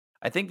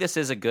I think this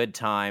is a good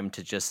time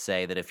to just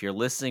say that if you're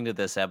listening to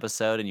this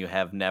episode and you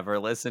have never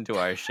listened to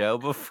our show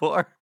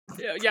before,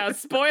 Yeah,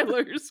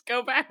 spoilers.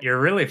 Go back. You're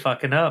really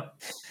fucking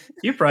up.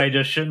 You probably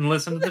just shouldn't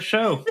listen to the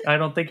show. I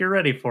don't think you're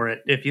ready for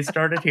it if you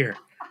started here.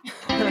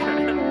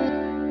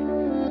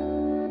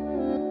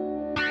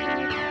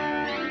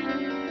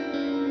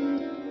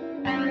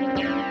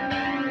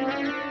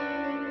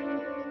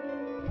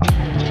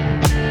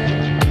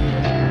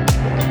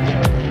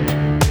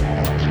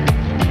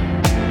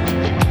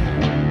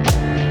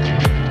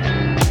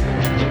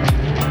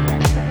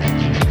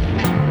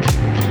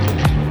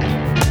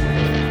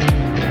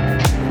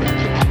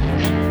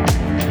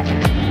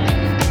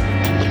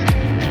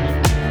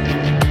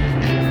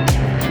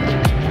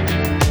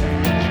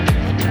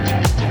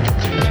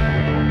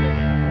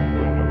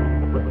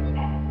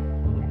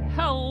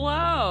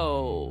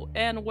 Hello,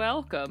 and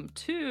welcome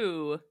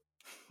to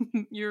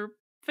your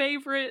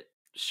favorite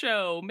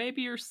show,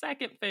 maybe your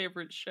second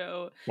favorite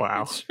show.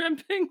 Wow. It's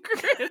Shrimp and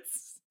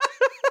Grits.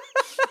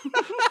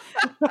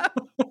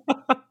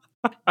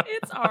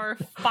 It's our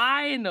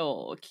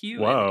final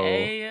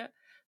Q&A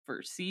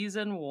for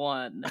season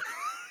 1.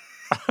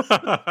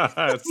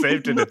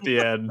 Saved it at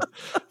the end.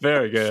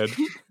 Very good.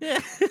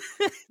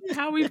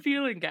 How are we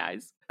feeling,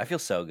 guys? I feel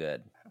so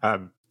good.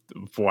 I'm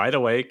wide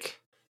awake,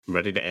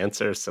 ready to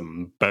answer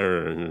some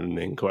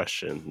burning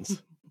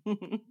questions.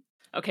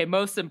 Okay,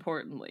 most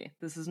importantly,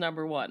 this is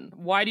number 1.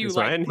 Why do you Is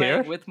like Ryan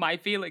playing here? with my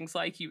feelings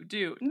like you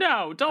do?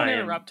 No, don't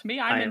interrupt me.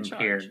 I'm in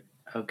charge. Here.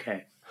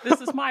 Okay.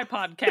 This is my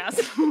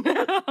podcast.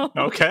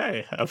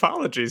 Okay,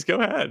 apologies.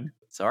 Go ahead.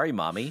 Sorry,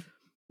 mommy.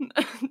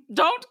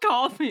 Don't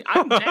call me.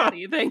 I'm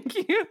daddy, thank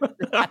you.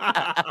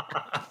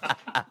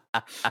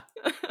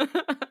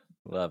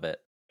 Love it.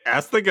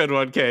 Ask the good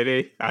one,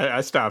 Katie. I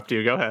stopped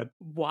you. Go ahead.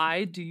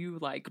 Why do you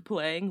like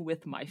playing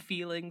with my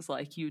feelings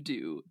like you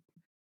do?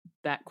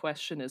 That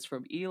question is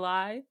from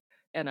Eli,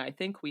 and I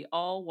think we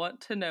all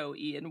want to know,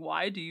 Ian,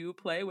 why do you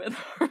play with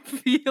our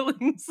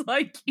feelings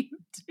like you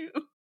do?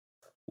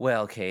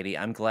 Well, Katie,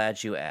 I'm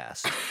glad you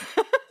asked.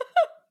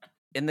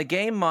 In the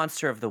game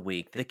Monster of the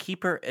Week, the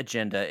Keeper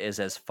agenda is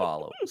as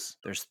follows.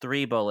 There's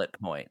 3 bullet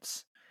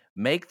points.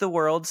 Make the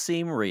world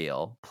seem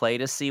real, play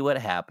to see what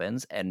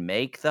happens, and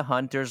make the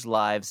hunters'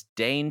 lives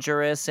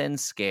dangerous and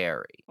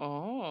scary.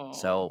 Oh.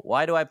 So,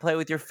 why do I play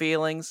with your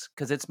feelings?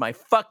 Because it's my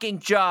fucking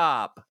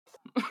job.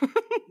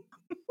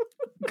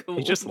 Cool.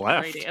 He just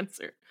left. Great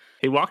answer.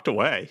 He walked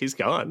away. He's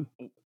gone.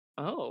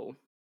 Oh.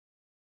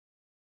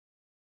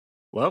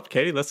 Well,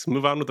 Katie, let's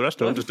move on with the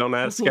rest of them. Just don't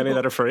ask any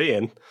that are for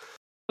Ian.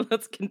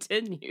 Let's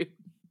continue.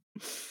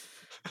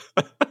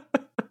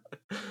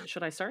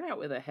 Should I start out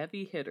with a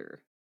heavy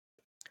hitter?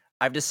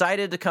 I've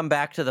decided to come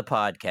back to the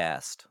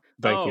podcast.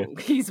 Thank you.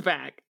 He's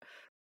back.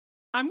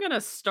 I'm going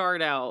to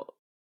start out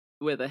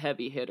with a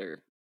heavy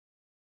hitter.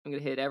 I'm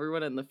going to hit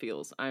everyone in the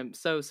feels. I'm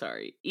so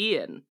sorry.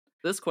 Ian,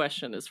 this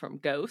question is from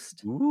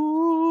Ghost.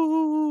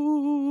 Ooh.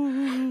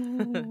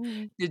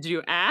 Did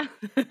you ask?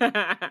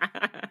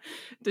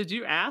 Did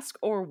you ask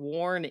or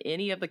warn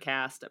any of the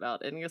cast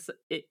about any?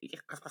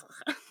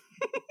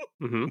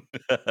 Mm-hmm.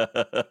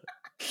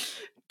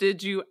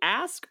 Did you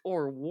ask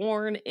or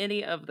warn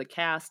any of the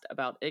cast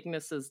about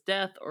Ignis's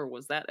death, or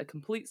was that a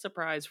complete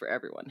surprise for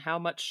everyone? How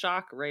much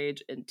shock,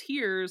 rage, and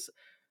tears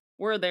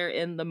were there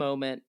in the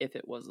moment if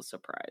it was a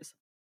surprise?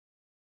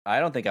 I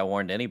don't think I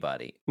warned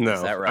anybody. No,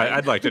 Is that right?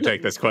 I'd like to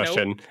take this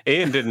question.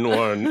 Ian didn't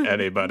warn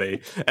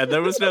anybody, and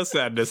there was no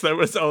sadness. There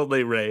was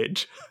only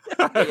rage.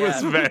 I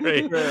was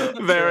very,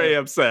 very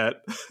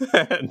upset,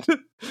 and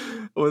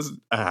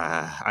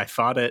I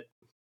fought it.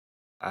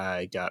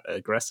 I got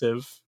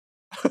aggressive.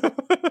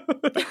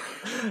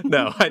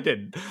 No, I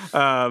didn't.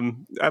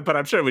 But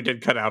I'm sure we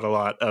did cut out a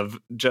lot of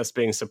just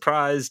being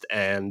surprised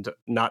and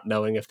not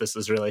knowing if this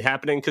was really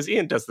happening. Because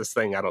Ian does this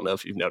thing, I don't know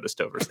if you've noticed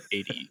over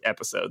 80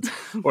 episodes,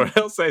 where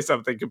he'll say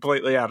something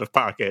completely out of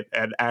pocket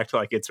and act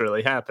like it's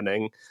really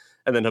happening.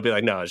 And then he'll be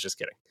like, no, I was just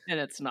kidding. And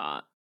it's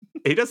not.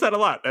 He does that a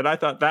lot. And I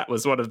thought that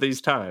was one of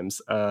these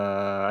times.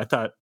 I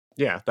thought,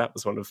 yeah, that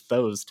was one of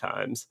those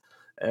times.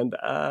 And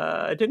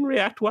I didn't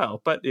react well.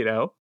 But, you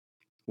know,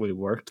 we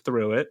worked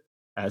through it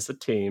as a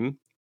team.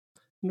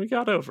 And we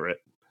got over it,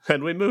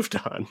 and we moved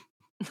on.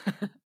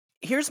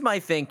 Here's my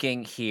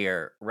thinking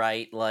here,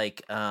 right?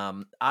 Like,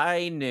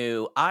 I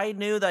knew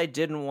that I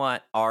didn't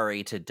want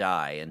Ari to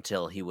die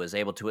until he was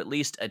able to at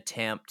least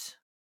attempt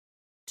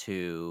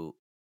to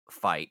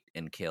fight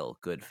and kill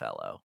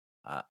Goodfellow.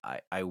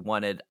 I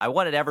wanted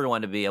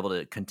everyone to be able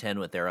to contend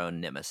with their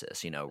own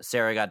nemesis. You know,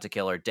 Sarah got to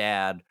kill her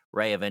dad.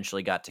 Ray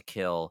eventually got to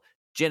kill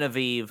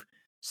Genevieve.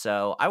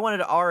 So I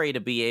wanted Ari to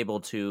be able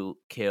to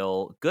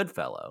kill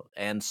Goodfellow.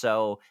 And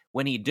so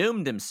when he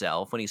doomed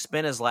himself, when he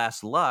spent his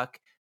last luck,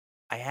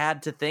 I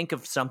had to think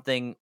of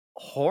something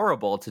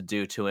horrible to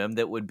do to him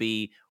that would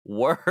be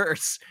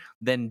worse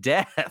than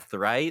death,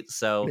 right?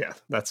 So Yeah,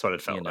 that's what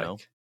it felt you know,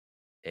 like.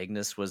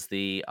 Ignis was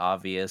the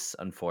obvious,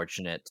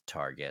 unfortunate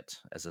target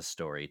as a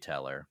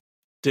storyteller.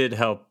 Did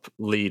help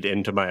lead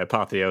into my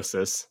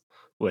apotheosis,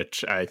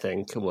 which I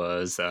think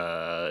was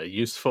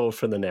useful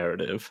for the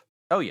narrative.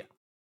 Oh, yeah.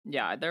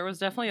 Yeah, there was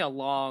definitely a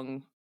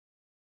long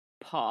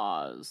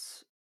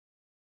pause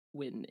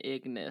when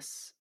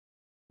Ignis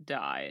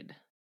died,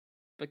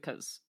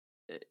 because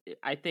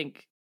I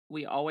think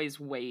we always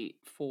wait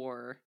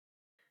for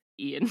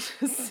Ian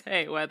to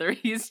say whether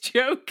he's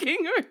joking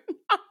or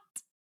not.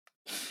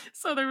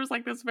 So there was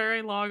like this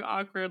very long,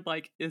 awkward,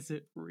 like, is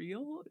it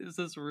real? Is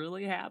this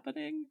really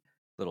happening?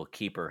 Little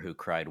keeper who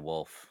cried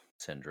wolf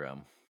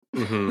syndrome.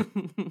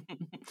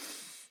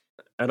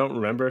 I don't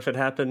remember if it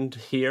happened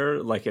here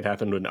like it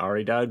happened when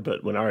Ari died,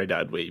 but when Ari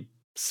died, we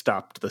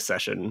stopped the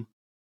session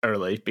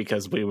early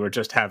because we were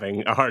just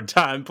having a hard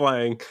time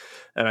playing.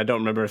 And I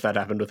don't remember if that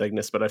happened with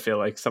Ignis, but I feel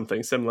like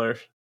something similar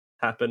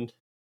happened.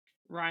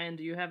 Ryan,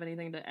 do you have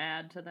anything to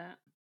add to that?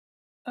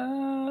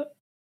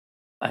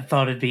 I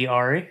thought it'd be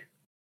Ari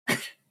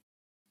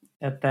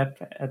at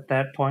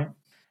that point.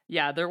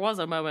 Yeah, there was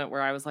a moment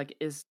where I was like,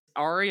 is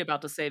Ari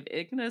about to save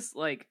Ignis?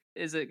 Like,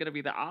 is it going to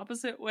be the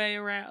opposite way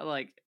around?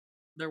 Like,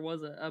 there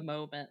was a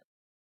moment.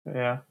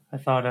 Yeah, I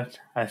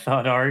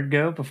thought Ari'd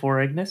go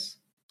before Ignis.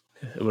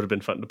 It would have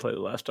been fun to play the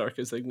last arc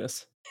as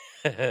Ignis.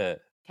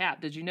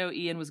 Cap, did you know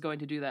Ian was going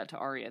to do that to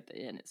Ari at the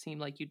end? It seemed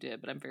like you did,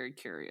 but I'm very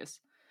curious.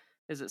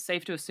 Is it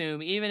safe to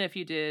assume, even if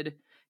you did,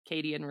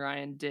 Katie and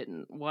Ryan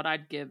didn't, what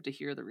I'd give to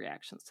hear the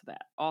reactions to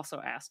that? Also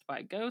asked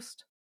by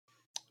Ghost.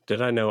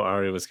 Did I know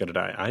Ari was going to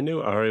die? I knew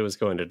Ari was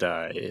going to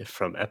die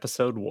from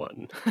episode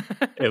 1.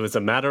 It was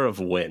a matter of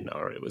when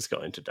Ari was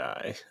going to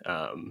die.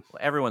 Well,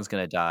 everyone's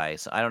going to die,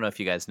 so I don't know if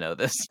you guys know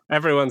this.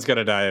 Everyone's going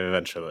to die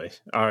eventually.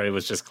 Ari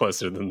was just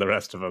closer than the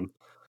rest of them.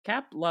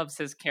 Cap loves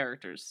his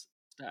characters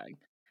dying.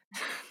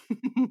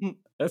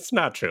 That's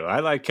not true. I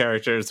like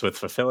characters with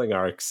fulfilling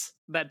arcs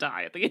that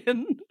die at the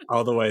end.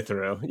 all the way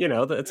through. You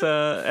know, it's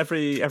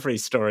every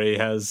story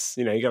has,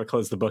 you got to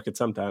close the book at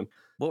some time.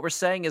 What we're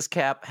saying is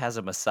Cap has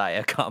a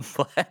messiah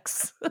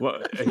complex.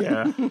 Well,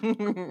 yeah.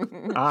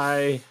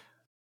 I,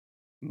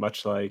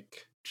 much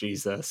like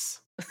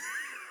Jesus,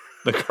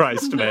 the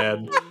Christ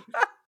man,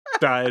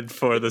 died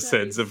for the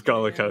sins of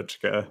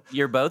Gullacochica.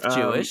 You're both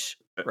Jewish,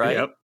 right?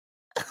 Yep.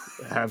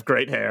 Have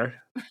great hair.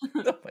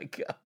 Oh my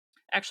god.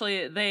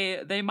 Actually,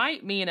 they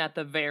might mean at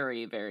the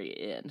very, very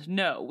end.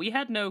 No, we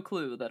had no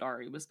clue that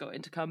Ari was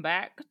going to come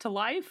back to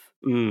life.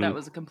 That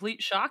was a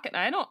complete shock, and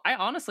I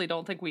honestly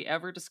don't think we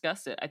ever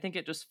discussed it. I think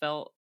it just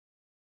felt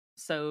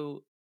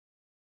so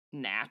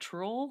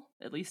natural,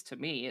 at least to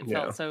me. It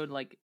felt so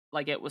like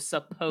it was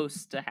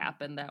supposed to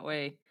happen that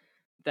way,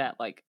 that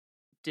like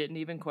didn't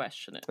even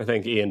question it. I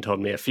think Ian told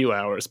me a few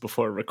hours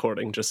before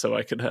recording just so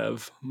I could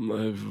have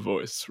my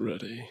voice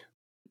ready.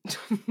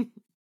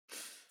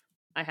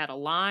 I had a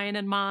line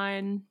in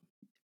mind.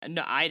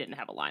 No, I didn't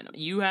have a line.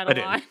 You had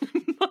a line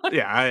in mind.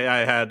 Yeah,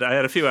 I had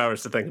a few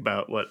hours to think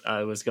about what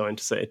I was going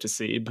to say to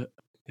Seb,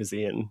 because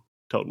Ian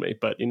told me.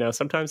 But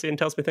sometimes Ian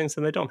tells me things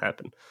and they don't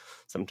happen.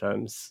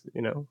 Sometimes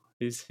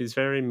he's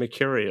very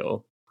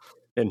mercurial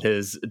in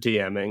his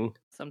DMing.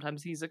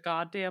 Sometimes he's a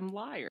goddamn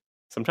liar.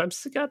 Sometimes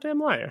he's a goddamn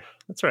liar.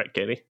 That's right,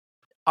 Katie.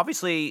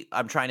 Obviously,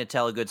 I'm trying to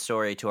tell a good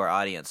story to our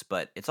audience,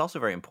 but it's also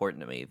very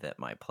important to me that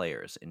my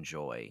players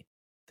enjoy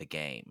the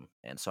game.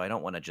 And so I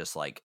don't want to just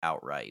like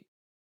outright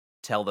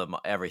tell them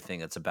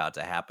everything that's about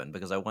to happen,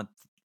 because I want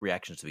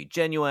reactions to be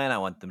genuine. I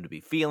want them to be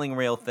feeling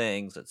real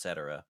things,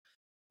 etc.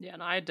 Yeah,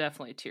 and I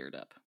definitely teared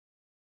up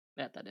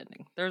at that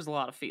ending. There's a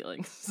lot of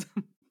feelings.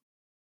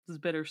 It's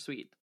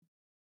bittersweet.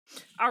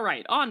 All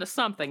right, on to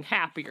something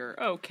happier.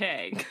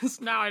 Okay, because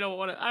now I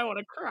want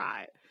to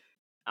cry.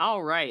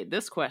 All right,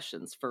 this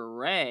question's for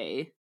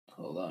Ray.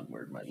 Hold on,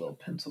 where'd my little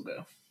pencil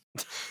go?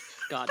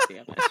 God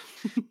damn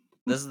it.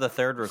 This is the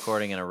third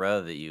recording in a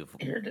row that you've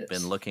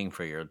been looking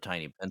for your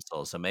tiny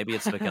pencil, so maybe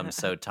it's become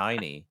so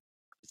tiny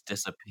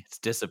it's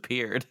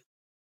disappeared.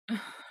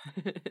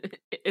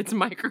 It's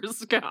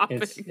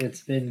microscopic.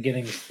 It's been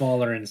getting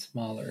smaller and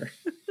smaller.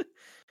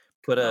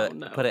 Put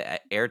an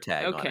air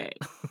tag on it.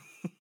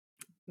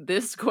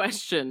 This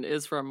question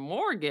is from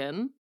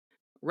Morgan.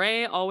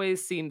 Ray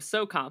always seems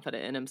so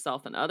confident in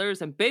himself and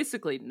others, and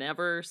basically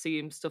never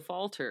seems to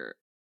falter.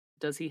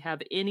 Does he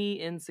have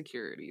any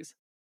insecurities?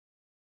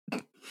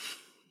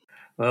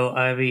 Well,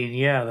 I mean,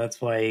 yeah, that's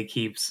why he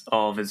keeps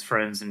all of his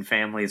friends and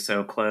family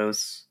so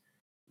close.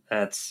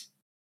 That's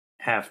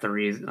half the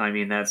reason. I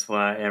mean, that's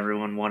why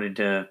everyone wanted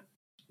him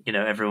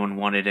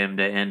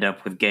to end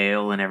up with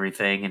Gale and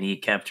everything, and he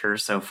kept her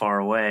so far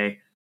away.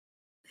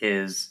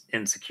 His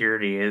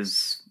insecurity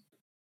is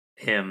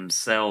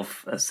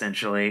himself,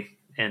 essentially,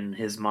 and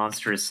his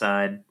monstrous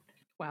side.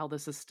 Wow,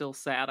 this is still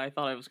sad. I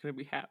thought I was going to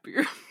be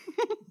happier.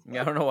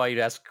 I don't know why you'd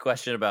ask a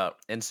question about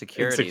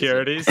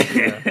insecurities.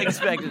 Yeah.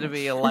 Expected to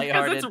be a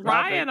lighthearted. Because it's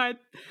Ryan.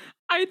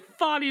 I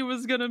thought he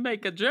was gonna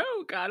make a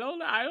joke. I don't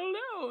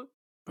know.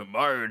 But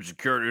my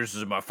insecurities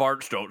is my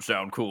farts don't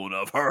sound cool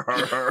enough.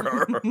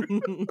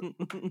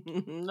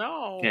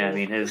 No. Yeah, I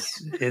mean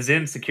his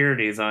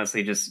insecurity is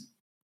honestly just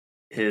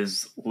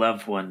his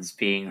loved ones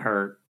being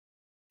hurt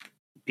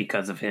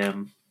because of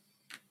him.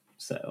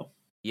 So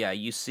yeah,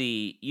 you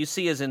see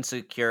his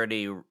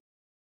insecurity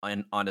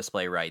on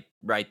display right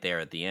there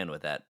at the end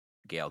with that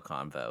Gale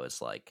convo.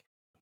 It's like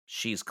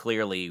she's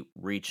clearly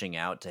reaching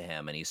out to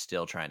him, and he's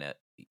still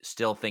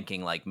still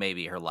thinking like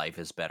maybe her life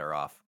is better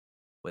off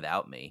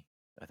without me.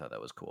 I thought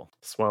that was cool.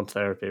 Swamp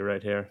therapy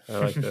right here. I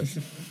like this.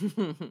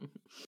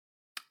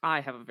 I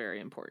have a very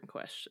important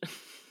question.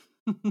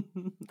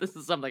 This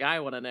is something I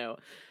want to know.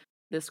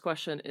 This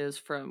question is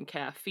from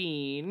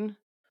Caffeine.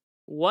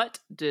 What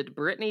did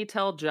Brittany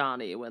tell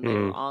Johnny when they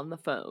were on the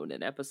phone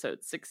in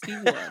episode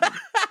 61?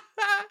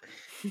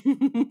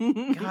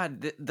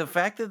 God, the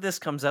fact that this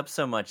comes up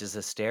so much is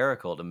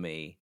hysterical to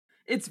me.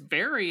 It's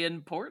very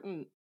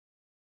important.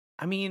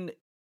 I mean,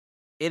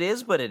 it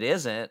is, but it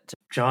isn't.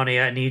 Johnny,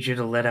 I need you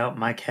to let out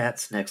my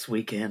cats next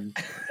weekend.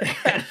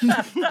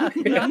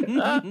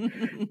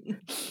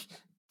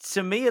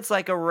 To me, it's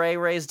like a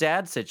Ray's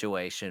dad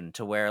situation,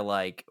 to where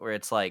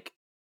it's like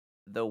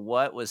the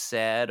what was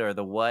said or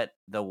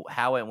the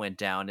how it went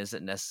down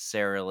isn't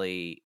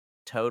necessarily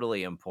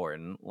totally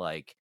important.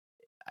 Like,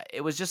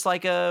 it was just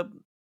like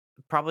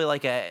probably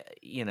like a,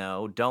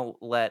 don't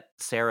let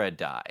Sarah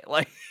die,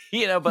 like,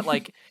 but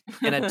like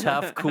in a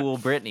tough, cool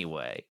Britney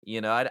way.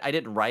 I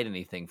didn't write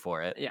anything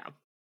for it. Yeah.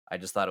 I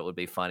just thought it would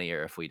be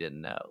funnier if we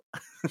didn't know.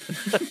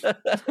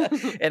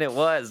 And it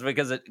was,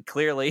 because it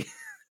clearly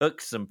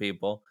hooked some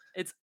people.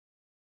 It's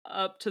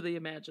up to the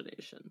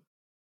imagination.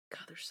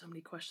 God, there's so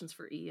many questions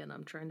for Ian.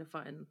 I'm trying to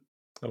find,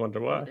 I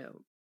wonder why.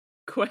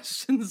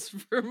 Questions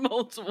for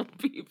multiple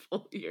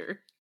people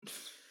here.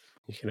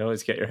 You can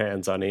always get your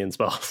hands on Ian's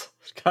balls.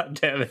 God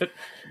damn it.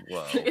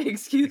 Whoa.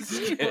 Excuse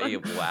me.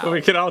 Wow. Well,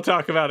 we can all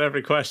talk about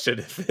every question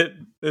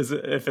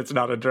if it's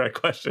not a direct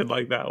question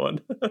like that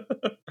one.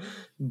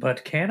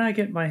 But can I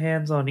get my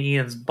hands on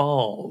Ian's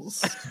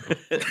balls?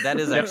 That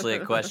is actually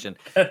a question.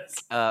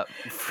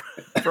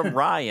 From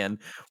Ryan.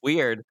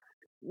 Weird.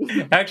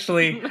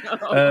 Actually,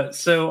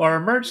 so our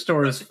merch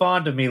store is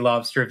Fondle Me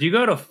Lobster. If you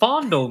go to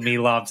Fondle Me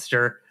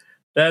Lobster,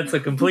 that's a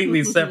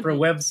completely separate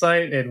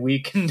website, and we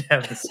can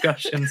have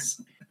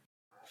discussions.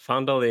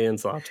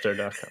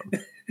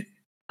 FondleIansLobster.com.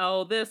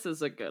 Oh, this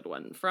is a good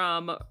one.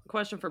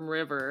 Question from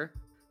River.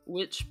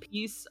 Which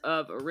piece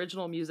of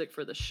original music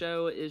for the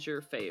show is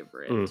your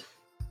favorite?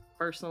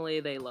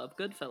 Personally, they love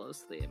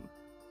Goodfellas theme.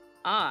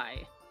 I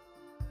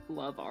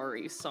love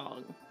Ari's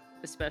song,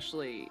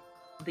 especially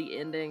the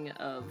ending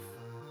of,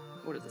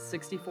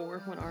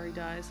 64 when Ari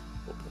dies?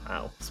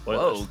 Wow,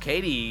 spoilers. Whoa,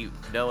 Katie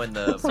knowing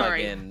the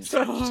Sorry.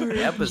 fucking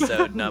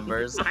episode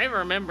numbers. I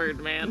remembered,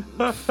 man.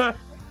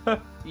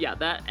 Yeah,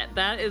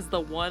 that is the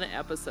one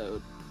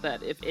episode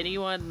that if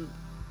anyone,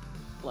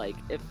 like,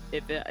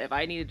 if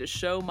I needed to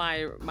show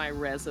my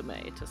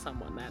resume to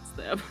someone, that's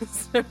the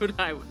episode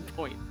I would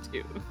point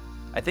to.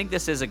 I think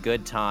this is a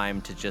good time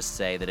to just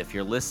say that if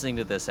you're listening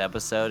to this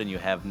episode and you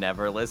have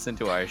never listened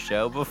to our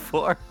show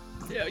before,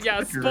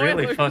 yeah,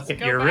 spoilers.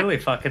 You're really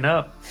fucking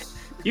up.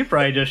 You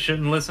probably just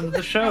shouldn't listen to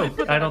the show.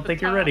 I don't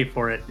think you're ready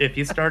for it if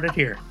you started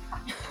here.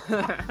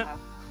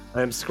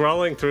 I'm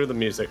scrolling through the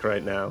music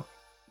right now.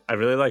 I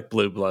really like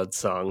Blue Blood's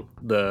song.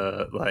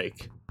 The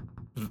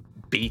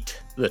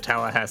beat, the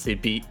Tallahassee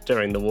beat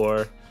during the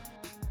war.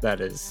 That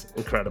is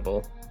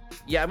incredible.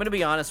 Yeah, I'm going to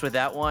be honest with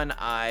that one.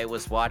 I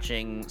was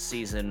watching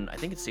season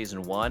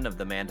 1 of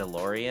The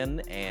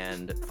Mandalorian,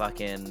 and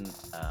fucking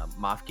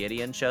Moff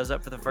Gideon shows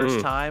up for the first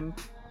time.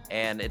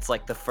 And it's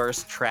like the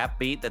first trap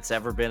beat that's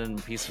ever been in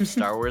a piece of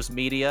Star Wars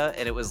media.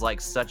 And it was like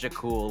such a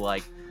cool,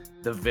 like,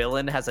 the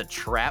villain has a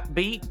trap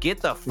beat? Get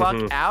the fuck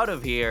out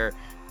of here.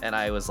 And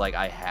I was like,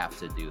 I have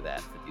to do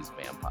that for these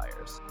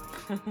vampires.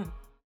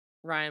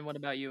 Ryan, what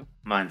about you?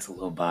 Mine's a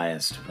little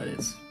biased, but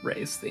it's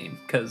Ray's theme,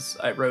 because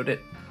I wrote it.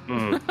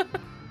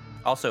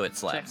 Also, it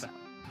slaps.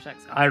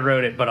 Checks out. I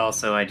wrote it, but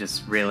also I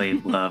just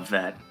really love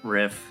that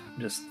riff.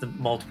 Just the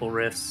multiple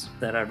riffs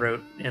that I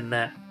wrote in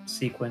that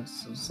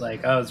sequence. It was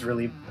like I was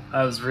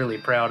really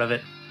proud of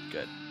it.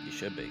 Good. You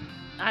should be.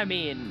 I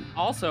mean,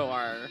 also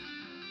our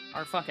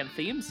fucking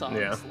theme song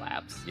Yeah.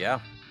 slaps. Yeah.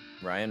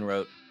 Ryan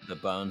wrote the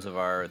bones of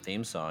our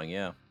theme song,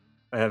 yeah.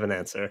 I have an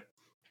answer.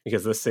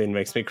 Because this scene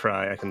makes me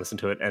cry. I can listen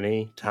to it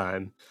any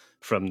time.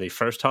 From the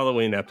first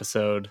Halloween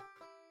episode,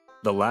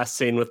 the last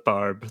scene with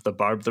Barb, the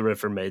Barb the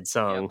River Maid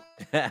song.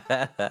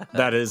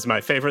 That is my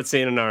favorite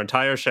scene in our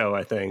entire show,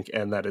 I think,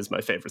 and that is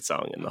my favorite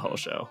song in the whole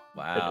show.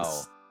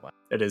 Wow.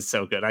 It is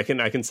so good. I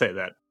can say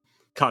that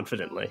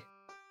confidently.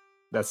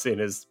 That scene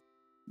is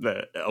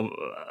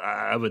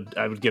I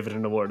would give it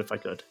an award if I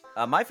could.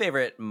 My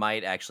favorite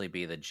might actually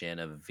be the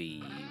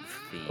Genevieve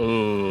theme.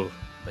 Ooh.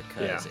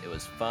 Because it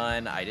was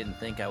fun. I didn't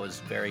think I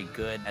was very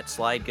good at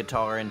slide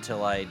guitar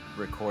until I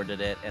recorded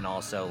it. And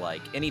also,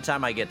 like,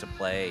 anytime I get to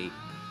play,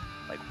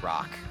 like,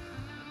 rock,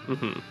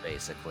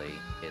 basically,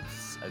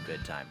 it's a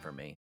good time for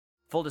me.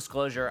 Full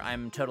disclosure,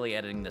 I'm totally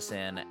editing this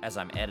in as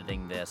I'm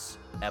editing this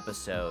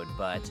episode,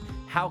 but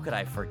how could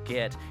I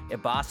forget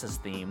Ibasa's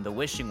theme, the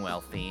Wishing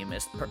Well theme,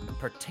 is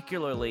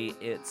particularly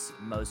its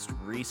most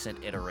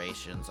recent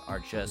iterations are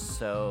just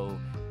so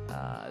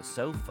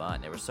fun.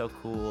 They were so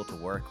cool to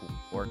work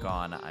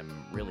on.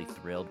 I'm really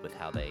thrilled with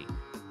how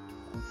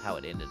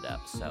it ended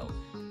up. So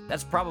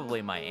that's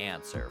probably my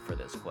answer for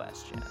this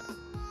question.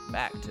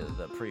 Back to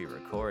the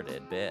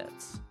pre-recorded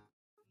bits.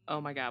 Oh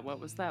my god, what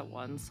was that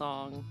one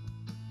song?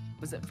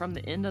 Was it From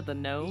the End of the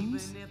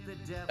Gnomes?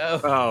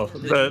 Oh,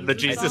 the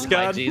Jesus My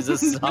God?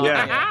 Jesus song.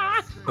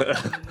 Yeah.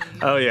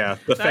 Oh yeah,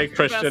 the That's fake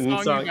the best Christian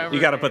song song. you've ever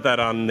You got to made. put that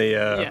on the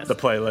Yes. the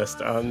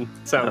playlist on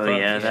SoundCloud. Oh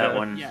yeah, for that sure.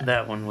 one. Yeah.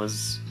 That one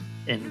was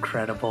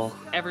incredible.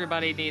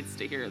 Everybody needs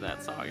to hear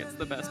that song. It's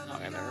the best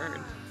song I've ever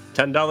heard.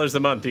 $10 a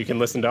month, you can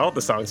listen to all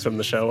the songs from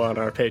the show on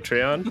our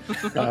Patreon.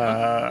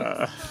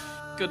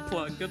 Good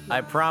plug. Good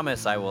I plug.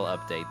 promise I will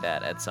update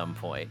that at some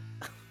point.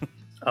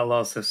 I'll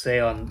also say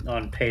on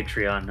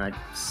Patreon,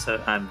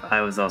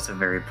 I was also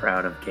very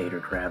proud of Gator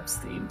Crab's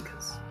theme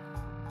because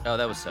Oh,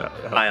 that was so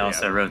good. I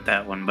also wrote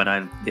that one, but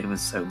it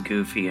was so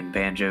goofy and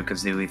Banjo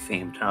Kazooie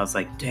themed. And I was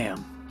like,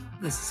 damn,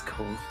 this is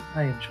cool.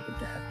 I enjoyed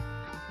that.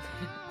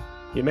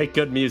 You make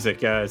good music,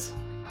 guys.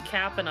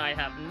 Cap and I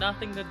have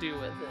nothing to do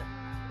with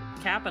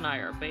it. Cap and I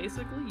are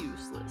basically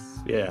useless.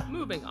 Yeah.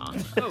 Moving on.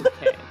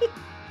 Okay.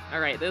 All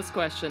right, this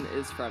question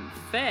is from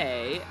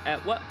Faye.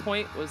 At what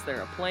point was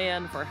there a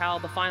plan for how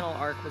the final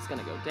arc was going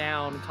to go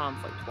down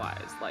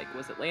conflict-wise? Like,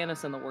 was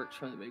Atlantis in the works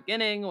from the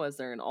beginning? Was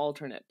there an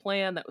alternate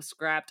plan that was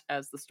scrapped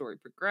as the story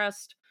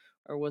progressed?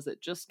 Or was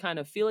it just kind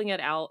of feeling it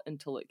out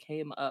until it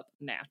came up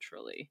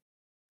naturally?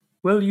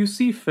 Well, you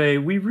see, Faye,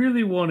 we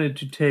really wanted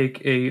to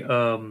take a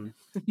Oh,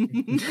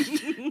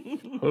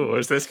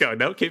 where's this going?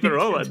 No, keep it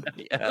rolling.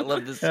 Yeah, I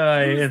love this.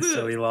 I Who's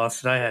instantly this?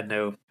 lost it. I had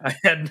no.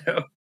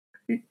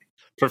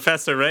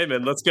 Professor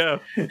Raymond, let's go.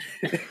 I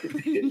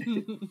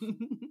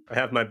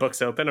have my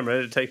books open. I'm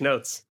ready to take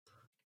notes.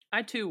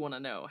 I too want to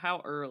know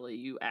how early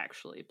you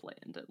actually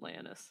planned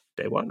Atlantis.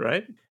 Day one,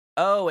 right?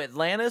 Oh,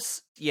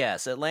 Atlantis?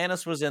 Yes,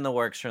 Atlantis was in the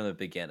works from the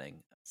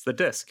beginning. It's the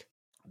disc.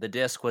 The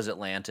disc was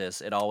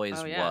Atlantis. It always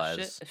Oh yeah,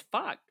 was. shit.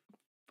 Fuck.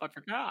 I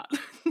forgot.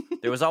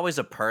 There was always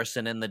a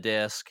person in the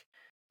disc.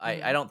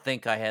 I don't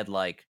think I had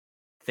like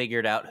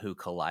figured out who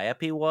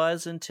Calliope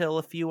was until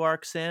a few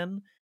arcs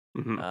in.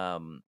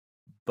 Mm-hmm.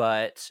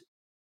 But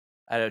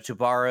to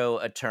borrow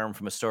a term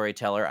from a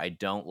storyteller I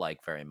don't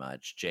like very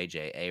much,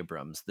 J.J.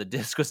 Abrams, the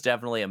disc was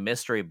definitely a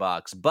mystery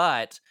box,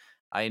 but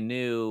I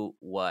knew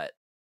what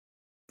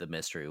the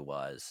mystery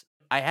was.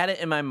 I had it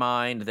in my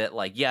mind that,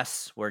 like,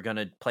 yes, we're going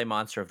to play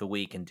Monster of the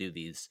Week and do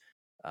these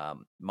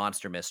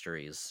monster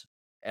mysteries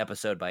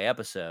episode by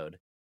episode,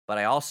 but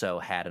I also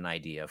had an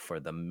idea for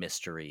the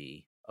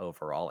mystery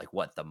overall, like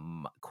what the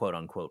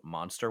quote-unquote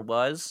monster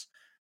was.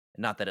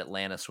 Not that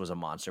Atlantis was a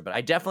monster, but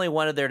I definitely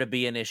wanted there to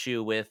be an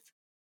issue with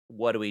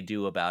what do we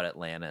do about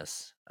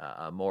Atlantis,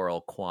 a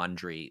moral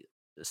quandary,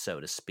 so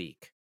to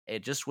speak.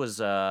 It just was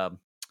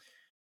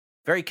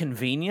very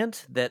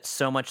convenient that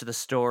so much of the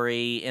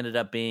story ended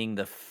up being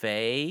the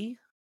Fae,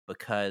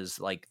 because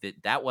like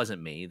that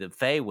wasn't me. The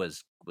Fae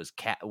was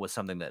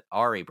something that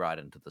Ari brought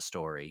into the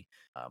story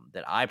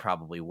that I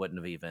probably wouldn't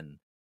have even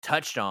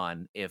touched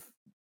on if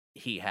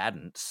he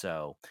hadn't.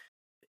 So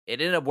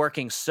it ended up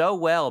working so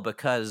well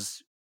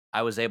because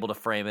I was able to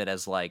frame it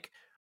as like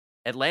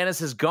Atlantis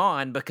is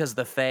gone because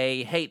the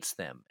Fae hates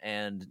them,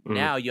 and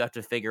now you have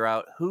to figure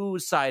out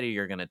whose side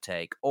you're going to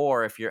take,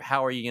 or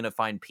how are you going to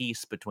find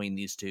peace between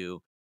these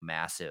two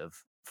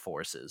massive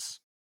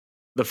forces.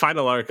 The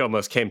final arc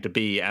almost came to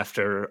be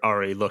after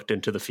Ari looked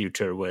into the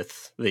future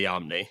with the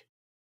Omni.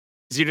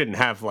 Because you didn't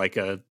have like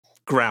you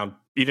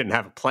didn't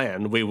have a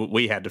plan.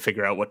 We had to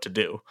figure out what to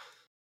do,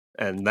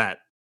 and that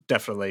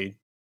definitely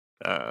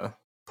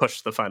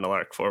pushed the final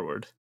arc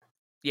forward.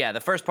 Yeah,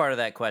 the first part of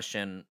that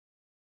question,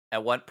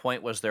 at what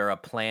point was there a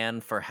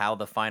plan for how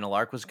the final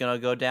arc was going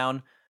to go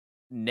down?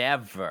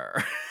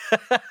 Never.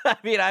 I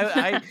mean,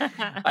 I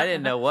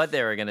didn't know what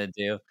they were going to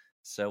do.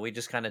 So we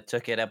just kind of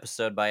took it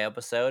episode by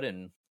episode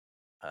and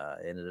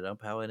ended up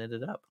how it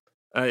ended up.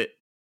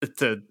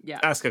 To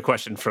ask a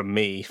question from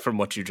me, from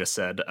what you just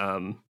said,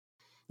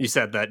 you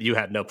said that you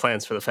had no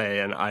plans for the Fae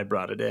and I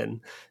brought it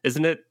in.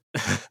 Isn't it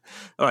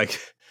like...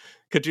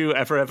 Could you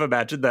ever have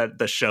imagined that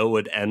the show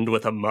would end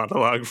with a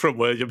monologue from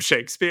William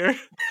Shakespeare?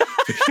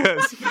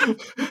 Because,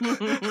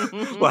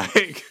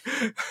 like...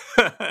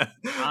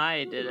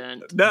 I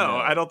didn't. No,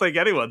 I don't think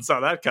anyone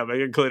saw that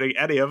coming, including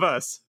any of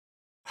us.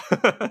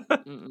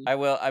 I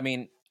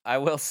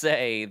will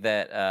say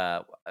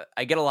that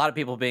I get a lot of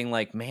people being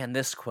like, man,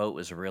 this quote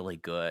was really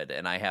good.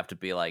 And I have to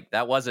be like,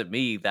 that wasn't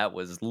me. That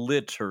was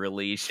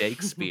literally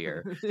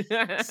Shakespeare.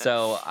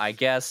 So I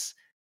guess...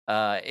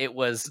 it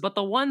was, but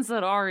the ones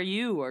that are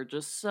you are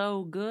just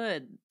so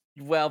good.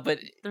 Well, but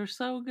they're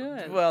so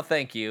good. Well,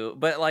 thank you.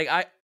 But like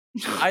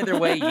either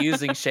way,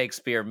 using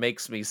Shakespeare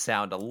makes me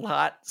sound a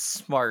lot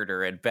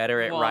smarter and better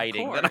at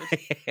writing than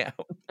I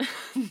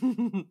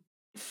am.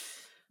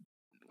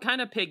 Kind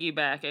of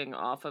piggybacking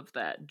off of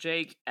that,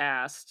 Jake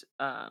asked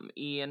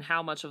Ian,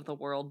 how much of the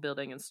world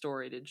building and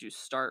story did you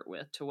start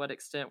with? To what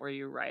extent were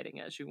you writing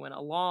as you went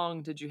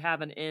along? Did you have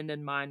an end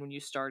in mind when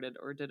you started,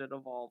 or did it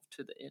evolve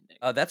to the ending?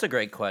 That's a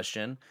great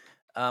question.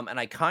 And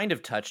I kind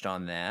of touched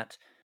on that.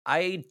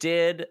 I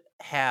did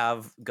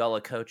have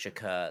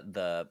Gullacochica,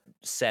 the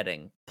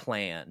setting,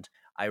 planned.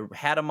 I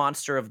had a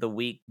Monster of the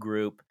Week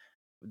group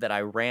that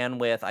I ran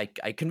with. I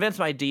convinced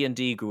my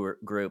D&D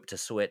group to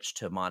switch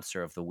to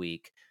Monster of the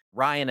Week.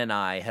 Ryan and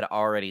I had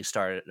already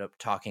started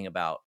talking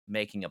about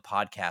making a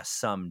podcast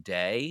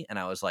someday. And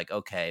I was like,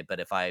 okay, but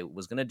if I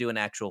was going to do an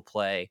actual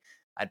play,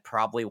 I'd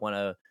probably want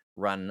to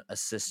run a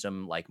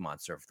system like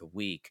Monster of the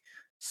Week.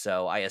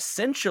 So I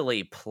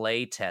essentially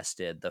play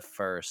tested the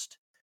first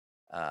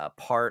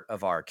part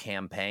of our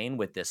campaign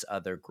with this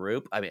other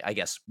group. I mean, I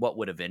guess what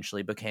would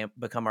eventually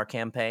become our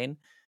campaign.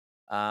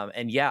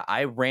 And yeah,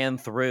 I ran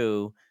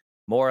through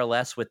more or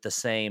less with the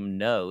same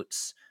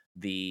notes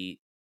the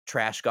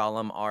Trash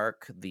Golem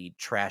arc, the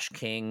Trash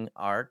King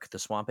arc, the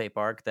Swamp Ape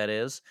arc, that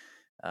is,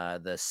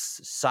 the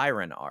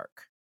Siren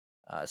arc.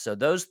 So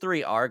those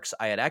 3 arcs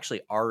I had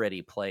actually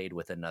already played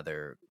with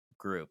another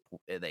group.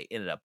 They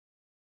ended up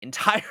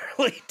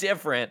entirely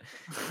different.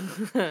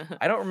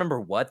 I don't remember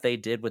what they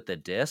did with the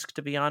disc,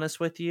 to be honest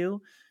with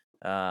you.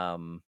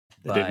 They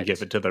didn't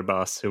give it to their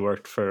boss who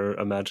worked for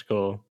a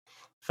magical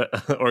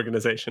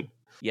organization.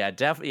 Yeah,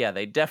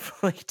 they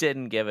definitely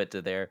didn't give it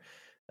to their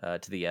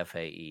to the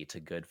FAE, to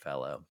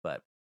Goodfellow.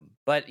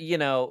 But you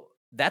know,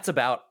 that's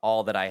about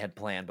all that I had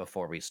planned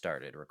before we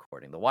started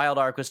recording. The Wild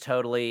Arc was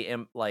totally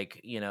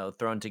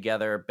thrown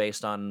together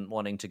based on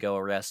wanting to go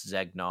arrest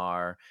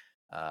Zegnar.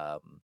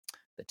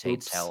 The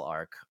Tate's Hell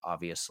arc,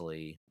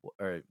 obviously,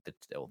 or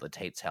the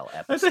Tate's Hell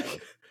episode. I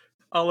think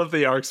all of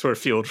the arcs were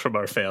fueled from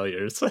our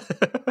failures.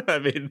 I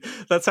mean,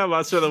 that's how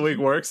Monster of the Week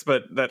works,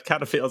 but that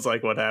kind of feels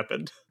like what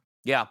happened.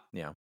 Yeah.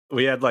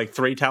 We had like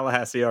 3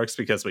 Tallahassee arcs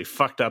because we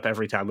fucked up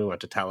every time we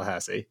went to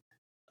Tallahassee.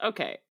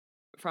 Okay.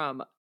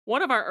 From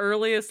one of our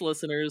earliest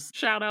listeners,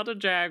 shout out to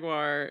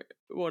Jaguar,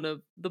 one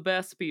of the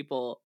best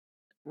people.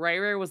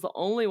 Ray was the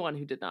only one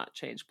who did not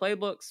change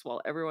playbooks,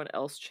 while everyone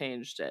else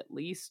changed at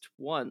least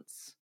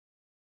once.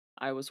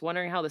 I was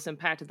wondering how this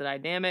impacted the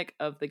dynamic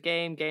of the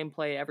game,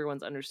 gameplay,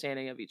 everyone's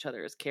understanding of each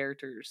other as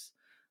characters.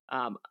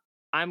 I'm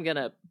going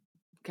to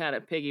kind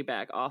of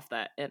piggyback off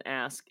that and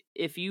ask,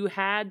 if you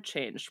had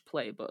changed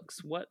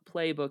playbooks, what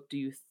playbook do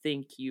you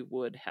think you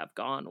would have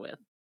gone with?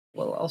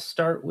 Well, I'll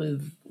start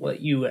with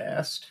what you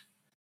asked,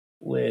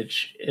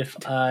 which if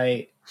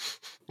I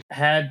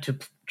had to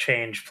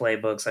change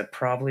playbooks, I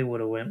probably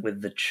would have went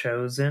with The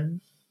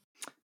Chosen.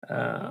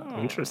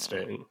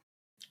 Interesting.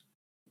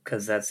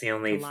 Because that's the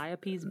only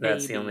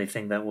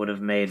thing that would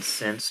have made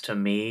sense to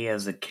me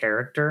as a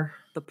character.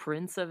 The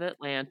Prince of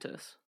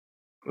Atlantis.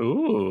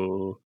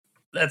 Ooh.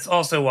 That's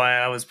also why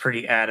I was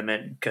pretty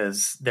adamant,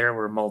 because there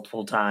were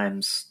multiple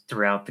times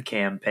throughout the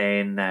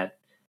campaign that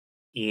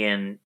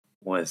Ian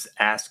was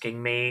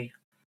asking me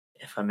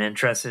if I'm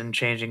interested in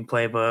changing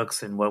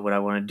playbooks and what would I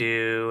want to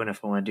do and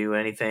if I want to do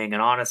anything.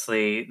 And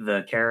honestly,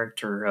 the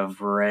character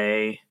of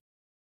Ray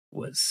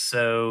was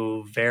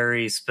so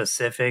very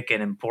specific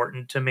and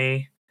important to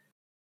me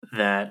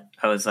that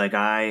I was like,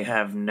 I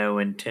have no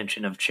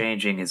intention of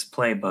changing his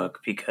playbook,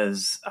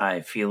 because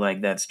I feel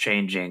like that's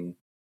changing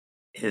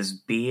his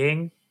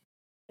being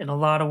in a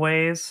lot of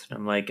ways.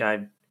 I'm like,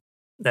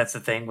 that's the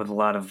thing with a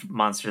lot of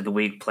Monster of the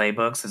Week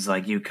playbooks, is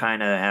like you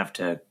kind of have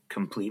to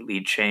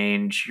completely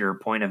change your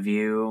point of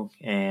view,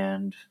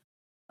 and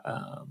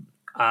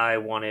I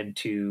wanted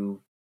to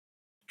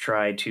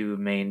try to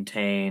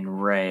maintain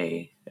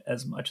Ray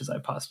as much as I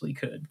possibly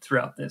could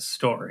throughout this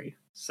story.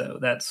 So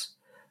that's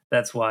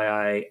why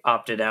I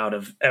opted out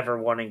of ever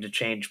wanting to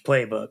change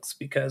playbooks,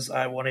 because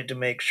I wanted to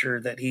make sure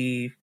that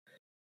he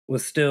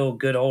was still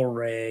good old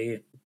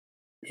Ray.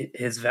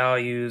 His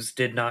values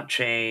did not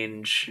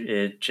change.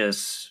 They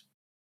just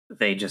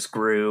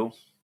grew.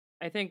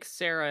 I think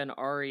Sarah and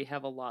Ari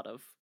have a lot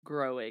of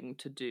growing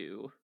to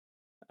do,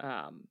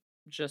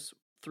 just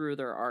through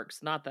their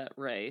arcs. Not that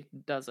Ray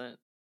doesn't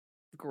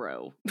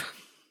grow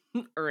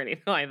or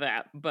anything like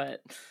that,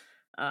 but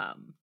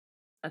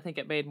I think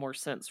it made more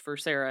sense for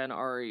Sarah and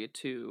Ari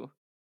to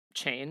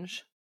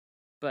change,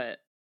 but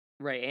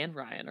Ray and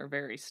Ryan are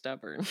very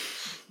stubborn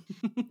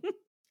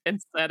and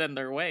set in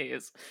their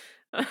ways.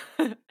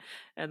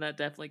 And that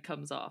definitely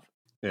comes off.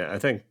 Yeah, I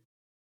think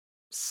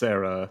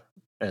Sarah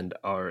and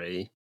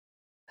Ari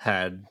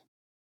had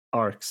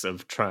arcs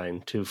of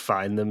trying to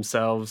find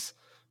themselves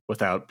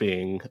without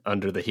being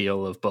under the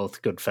heel of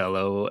both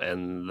Goodfellow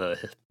and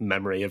the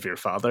memory of your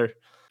father.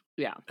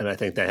 Yeah. And I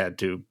think they had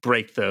to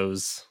break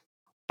those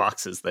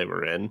boxes they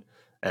were in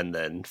and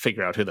then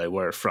figure out who they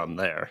were from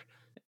there.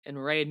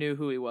 And Ray knew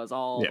who he was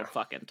all the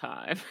fucking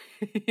time.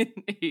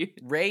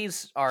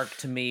 Ray's arc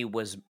to me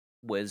was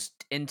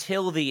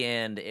until the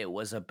end, it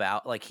was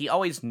about, like, he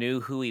always knew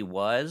who he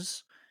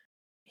was.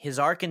 His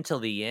arc until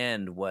the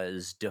end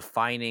was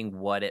defining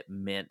what it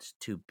meant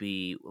to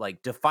be,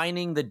 like,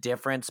 defining the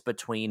difference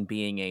between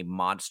being a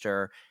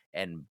monster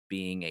and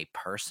being a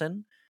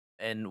person.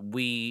 And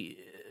we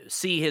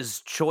see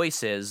his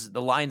choices,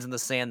 the lines in the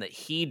sand that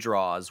he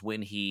draws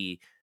when he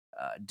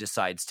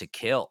decides to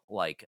kill.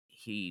 Like,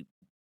 he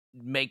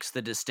makes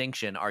the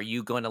distinction: are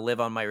you going to live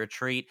on my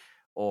retreat,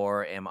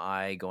 or am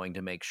I going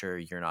to make sure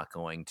you're not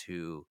going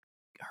to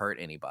hurt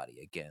anybody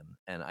again?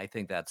 And I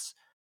think that's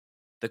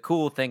the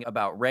cool thing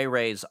about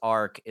Ray's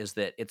arc, is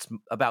that it's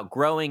about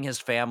growing his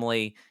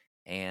family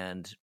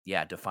and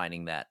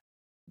defining that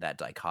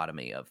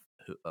dichotomy of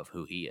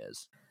who he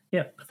is.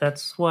 Yeah, but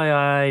that's why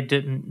I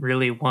didn't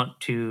really want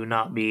to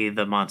not be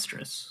the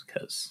monstrous,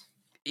 because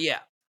Yeah.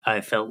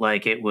 I felt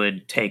like it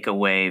would take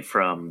away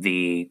from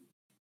the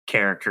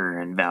character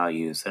and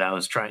values that I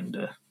was trying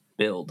to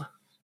build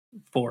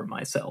for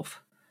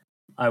myself.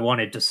 I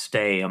wanted to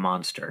stay a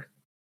monster,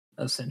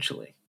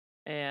 essentially.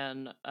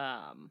 And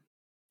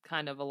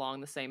kind of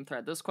along the same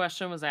thread, this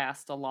question was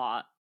asked a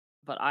lot,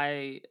 but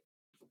I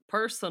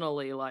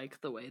personally like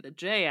the way that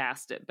Jay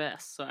asked it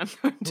best, so I'm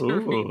going to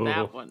read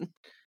that one.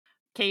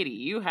 Katie,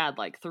 you had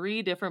like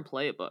 3 different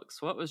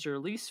playbooks. What was your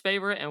least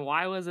favorite, and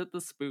why was it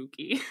the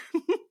spooky?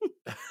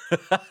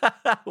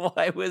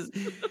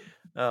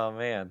 Oh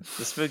man,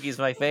 the spooky's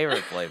my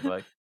favorite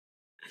playbook.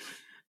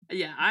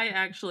 Yeah,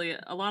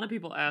 a lot of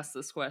people ask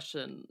this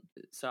question,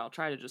 so I'll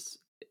try to just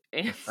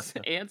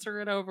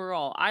answer it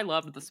overall. I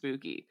loved the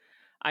spooky.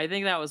 I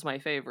think that was my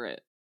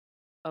favorite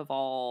of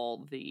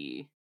all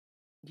the,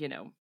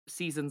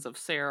 Seasons of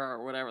Sarah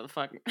or whatever the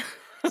fuck.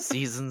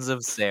 Seasons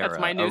of Sarah, That's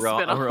my new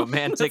a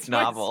romantic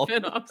novel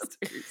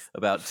series.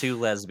 about 2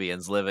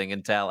 lesbians living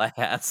in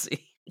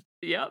Tallahassee.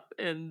 Yep,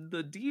 in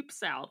the deep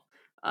south.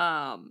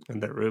 And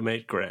their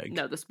roommate Greg.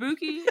 No, the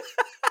spooky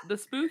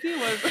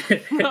was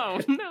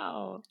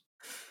no.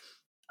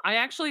 I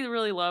actually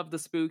really loved the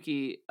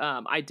spooky.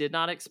 I did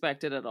not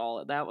expect it at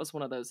all. That was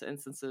one of those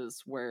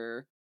instances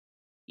where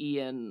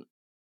Ian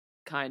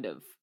kind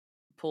of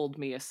pulled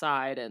me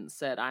aside and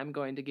said, I'm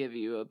going to give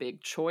you a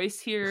big choice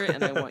here,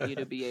 and I want you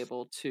to be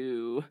able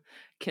to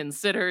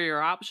consider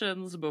your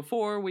options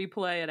before we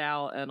play it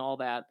out and all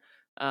that.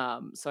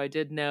 So I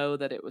did know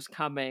that it was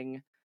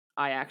coming.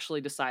 I actually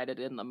decided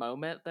in the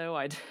moment, though.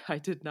 I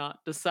did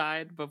not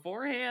decide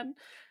beforehand,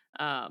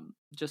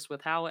 just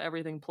with how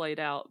everything played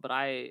out, but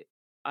I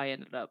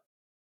ended up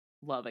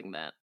loving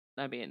that.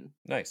 I mean,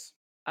 Nice.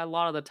 a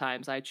lot of the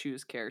times I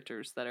choose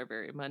characters that are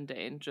very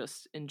mundane,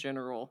 just in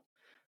general.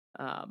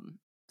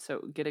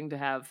 So getting to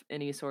have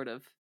any sort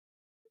of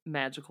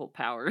magical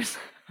powers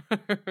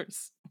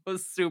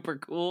was super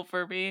cool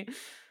for me.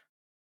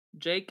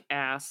 Jake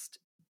asked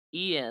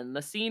Ian,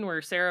 the scene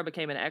where Sarah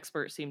became an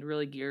expert seemed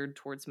really geared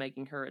towards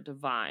making her a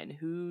divine.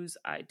 Whose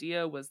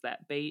idea was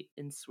that bait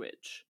and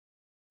switch?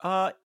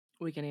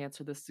 We can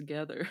answer this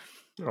together.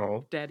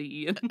 Oh.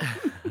 Daddy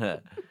Ian.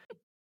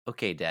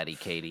 Okay, Daddy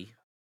Katie.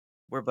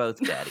 We're both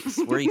daddies.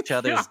 We're each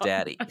other's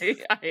daddy.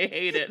 I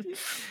hate it.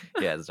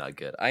 Yeah, it's not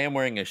good. I am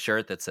wearing a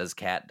shirt that says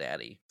Cat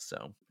Daddy,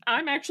 so.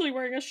 I'm actually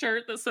wearing a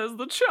shirt that says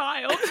the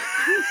child.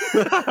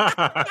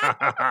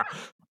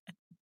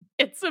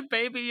 It's a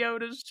Baby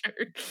Yoda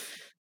shirt.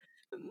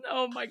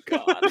 Oh my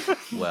god.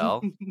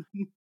 Well.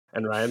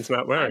 And Ryan's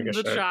not wearing a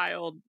shirt. I'm the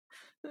child.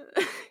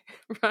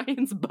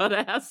 Ryan's butt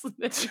ass.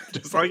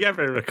 Just like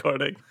every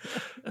recording.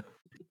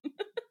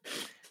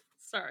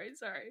 Sorry.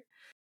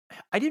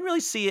 I didn't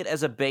really see it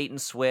as a bait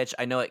and switch.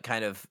 I know it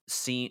kind of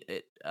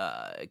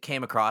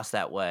came across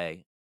that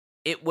way.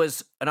 It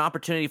was an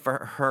opportunity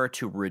for her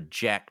to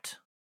reject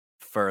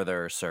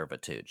further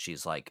servitude.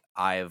 She's like,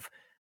 I've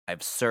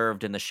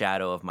served in the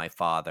shadow of my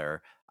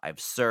father.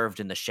 I've served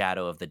in the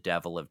shadow of the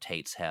devil of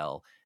Tate's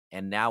Hell.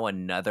 And now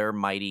another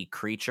mighty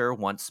creature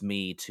wants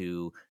me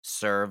to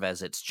serve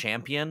as its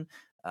champion.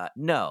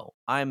 No,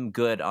 I'm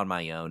good on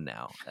my own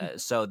now.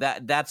 So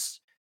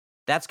that's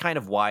kind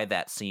of why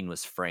that scene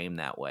was framed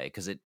that way,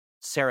 because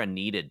Sarah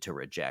needed to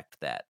reject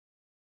that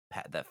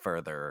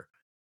further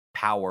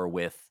power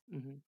with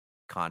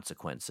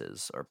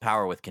consequences or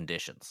power with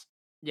conditions.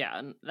 Yeah,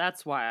 and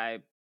that's why I,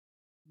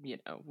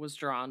 was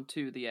drawn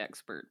to the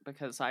expert,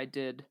 because I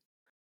did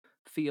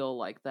feel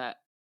like that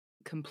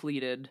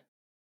completed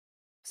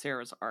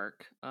Sarah's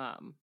arc,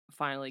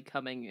 finally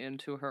coming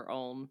into her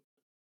own,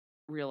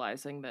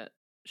 realizing that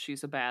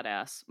she's a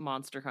badass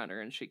monster hunter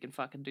and she can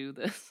fucking do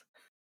this.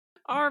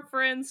 Our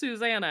friend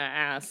Susanna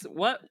asks,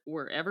 what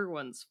were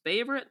everyone's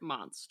favorite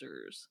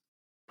monsters?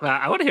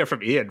 I want to hear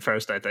from Ian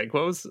first, I think.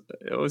 What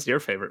was your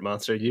favorite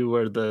monster? You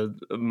were the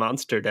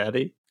monster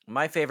daddy.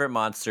 My favorite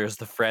monster is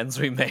the friends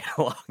we made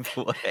along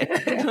the way.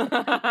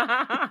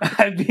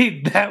 I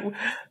mean,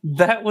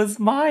 that was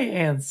my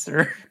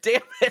answer.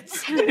 Damn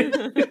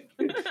it.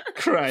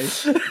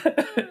 Christ.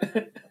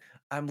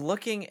 I'm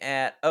looking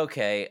at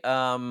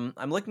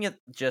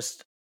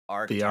just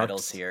arc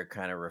titles here,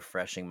 kind of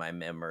refreshing my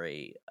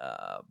memory,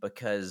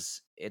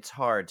 because it's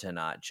hard to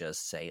not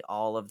just say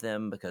all of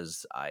them,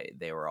 because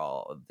they were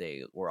all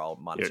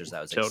monsters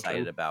I was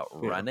excited about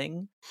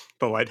running.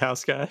 The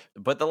lighthouse guy,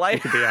 but to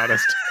be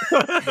honest,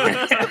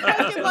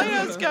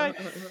 lighthouse guy.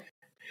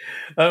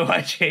 Oh,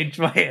 I changed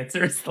my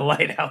answer. It's the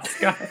lighthouse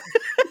guy.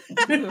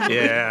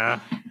 Yeah,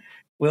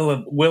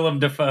 Willem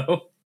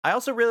Dafoe. I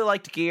also really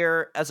liked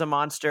Gear as a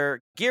monster.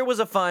 Gear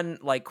was a fun,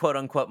 like,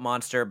 quote-unquote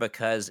monster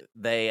because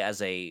they,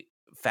 as a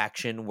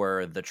faction,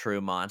 were the true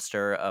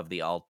monster of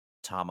the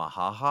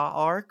Altamaha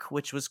arc,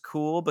 which was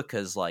cool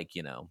because, like,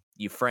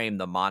 you frame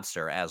the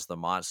monster as the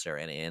monster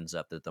and it ends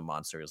up that the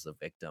monster is the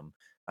victim.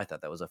 I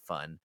thought that was a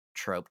fun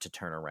trope to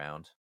turn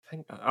around.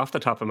 Off the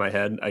top of my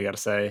head, I gotta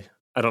say,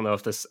 I don't know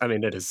if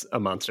it is a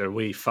monster.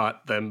 We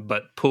fought them,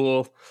 but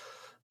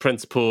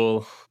Prince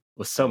Pool,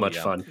 was so much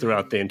yeah. fun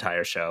throughout the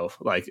entire show.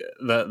 Like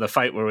the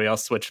fight where we all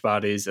switched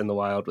bodies in the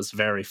wild was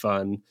very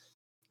fun.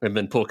 And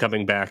then Pool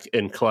coming back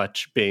in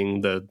clutch,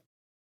 being the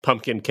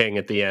Pumpkin King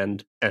at the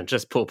end, and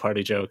just pool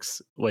party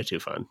jokes, way too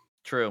fun.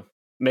 True.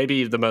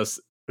 Maybe the most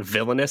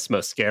villainous,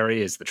 most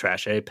scary is the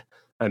Trash Ape.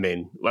 I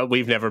mean, well,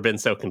 we've never been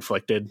so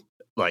conflicted,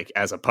 like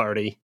as a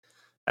party,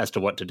 as to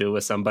what to do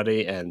with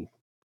somebody, and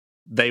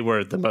they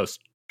were the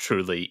most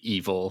truly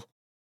evil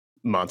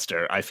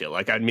monster, I feel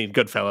like. I mean,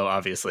 Goodfellow,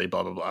 obviously,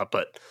 blah, blah, blah,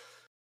 but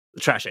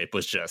the Trash Ape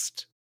was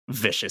just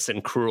vicious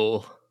and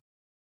cruel.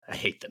 I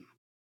hate them.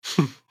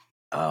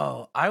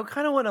 Oh, I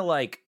kind of want to,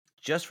 like,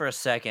 just for a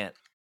second,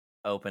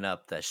 open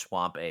up the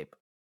Swamp Ape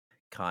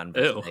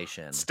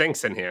conversation. Ew,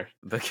 stinks in here.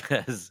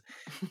 Because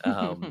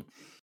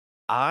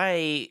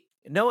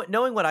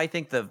knowing what I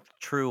think the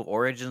true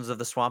origins of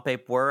the Swamp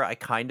Ape were, I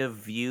kind of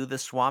view the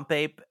Swamp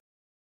Ape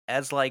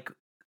as, like,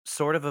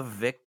 sort of a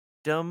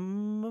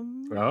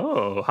victim.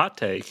 Oh, hot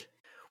take.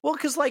 Well,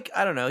 because, like,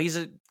 I don't know, he's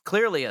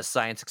clearly a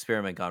science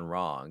experiment gone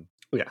wrong.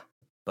 Yeah.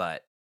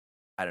 But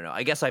I don't know.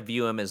 I guess I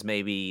view him as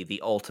maybe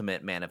the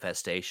ultimate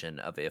manifestation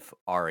of if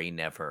Ari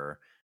never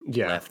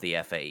left the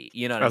FAE.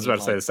 You know what I mean? I was about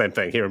to say the same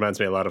thing. He reminds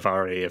me a lot of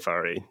Ari if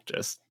Ari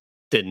just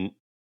didn't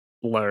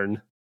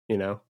learn, you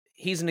know?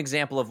 He's an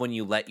example of when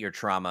you let your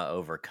trauma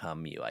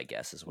overcome you, I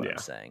guess, is what I'm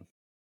saying.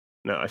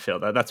 No, I feel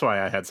that. That's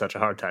why I had such a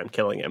hard time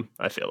killing him.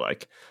 I feel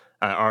like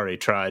Ari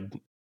tried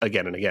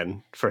again and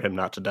again for him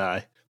not to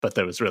die, but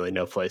there was really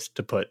no place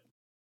to put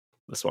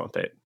the Swamp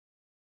Ape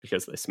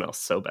because they smell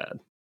so bad.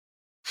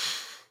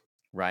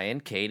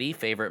 Ryan, Katie,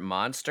 favorite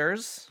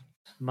monsters?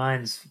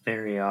 Mine's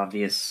very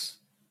obvious.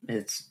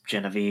 It's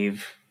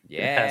Genevieve.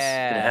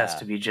 Yeah. It has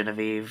to be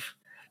Genevieve.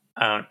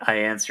 I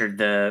answered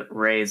the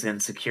Ray's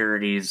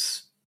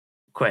insecurities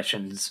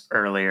questions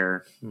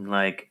earlier.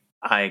 Like,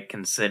 I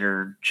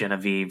consider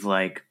Genevieve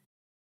like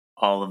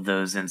all of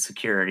those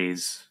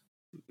insecurities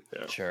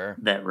Sure.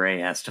 that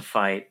Ray has to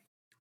fight.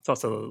 It's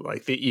also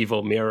like the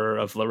evil mirror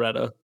of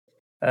Loretta.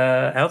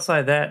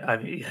 Outside that, I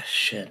mean,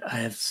 shit, I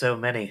have so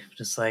many.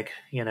 Just like,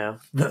 you know,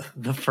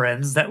 the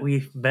friends that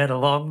we met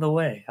along the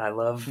way. I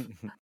love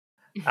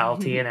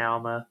Alti and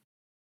Alma.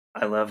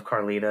 I love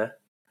Carlita.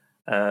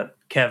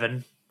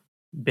 Kevin,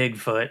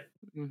 Bigfoot.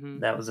 Mm-hmm.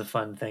 That was a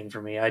fun thing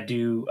for me. I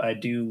do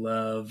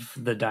love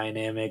the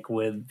dynamic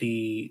with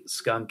the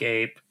skunk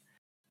ape.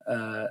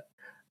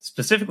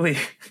 Specifically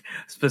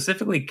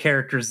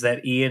characters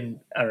that Ian,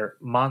 or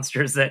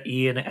monsters that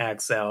Ian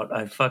acts out.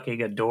 I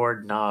fucking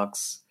adored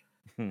Nox.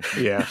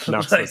 Yeah,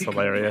 Nox was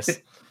hilarious.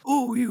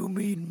 Oh, you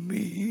mean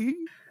me?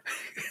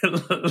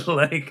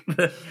 Like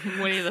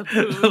Winnie the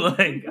Pooh.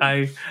 Like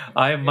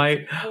I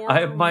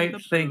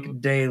might think Pooh.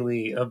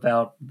 daily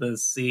about the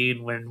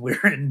scene when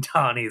we're in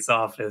Donnie's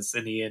office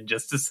and Ian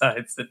just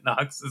decides that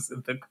Nox is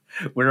in the.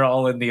 We're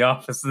all in the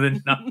office,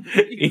 and then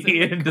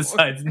Ian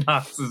decides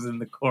Nox is in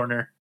the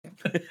corner.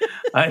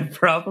 I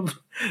probably,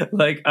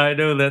 like, I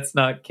know that's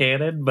not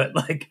canon, but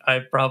like I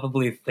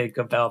probably think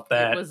about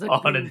that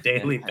on a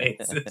daily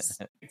basis.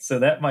 So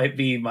that might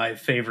be my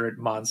favorite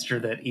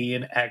monster that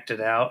Ian acted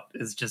out,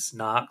 is just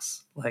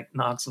Nox. Like,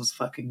 Nox was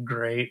fucking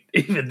great,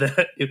 even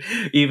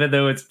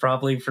though it's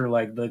probably for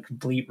like the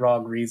complete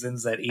wrong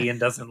reasons that Ian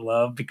doesn't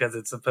love, because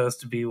it's supposed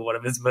to be one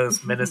of his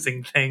most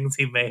menacing things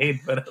he made.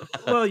 But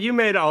well, you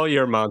made all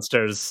your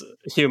monsters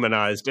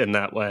humanized in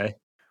that way.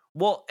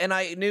 Well, and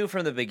I knew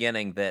from the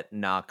beginning that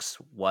Nox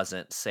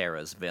wasn't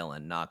Sarah's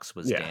villain. Nox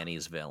was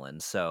Danny's villain.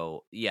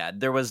 So, yeah,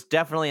 there was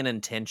definitely an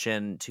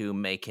intention to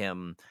make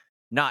him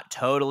not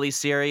totally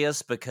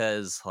serious,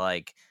 because,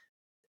 like,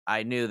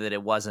 I knew that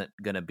it wasn't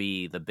going to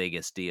be the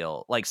biggest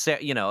deal. Like,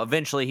 you know,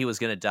 eventually he was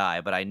going to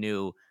die, but I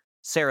knew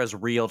Sarah's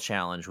real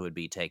challenge would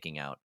be taking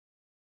out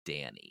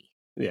Danny.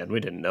 Yeah, and we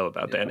didn't know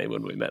about Danny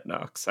when we met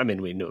Nox. I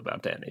mean, we knew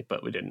about Danny,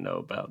 but we didn't know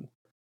about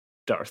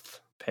Darth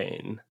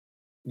Payne.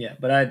 Yeah,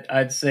 but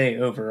I'd say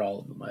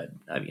overall of them,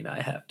 I mean,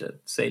 I have to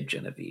say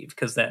Genevieve,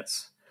 because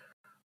that's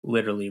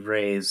literally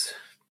Ray's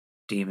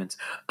demons.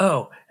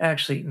 Oh,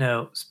 actually,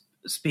 no.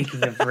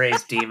 Speaking of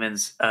Ray's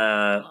demons,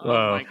 oh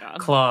my God.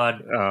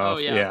 Claude. Oh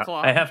yeah,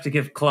 Claude. I have to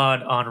give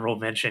Claude honorable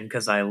mention,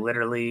 because I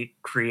literally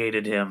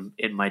created him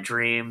in my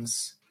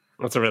dreams.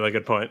 That's a really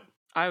good point.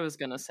 I was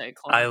gonna say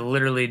Claude. I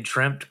literally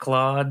dreamt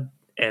Claude,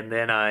 and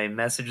then I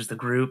messaged the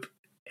group,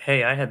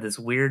 hey, I had this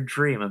weird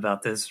dream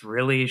about this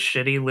really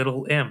shitty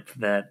little imp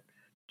that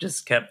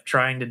just kept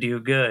trying to do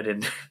good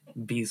and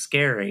be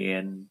scary,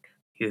 and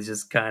he was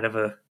just kind of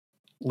a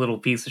little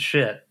piece of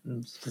shit.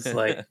 It's just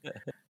like,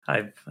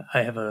 I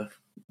have a,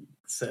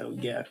 so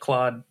yeah,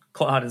 Claude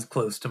is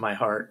close to my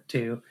heart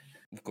too.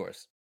 Of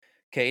course.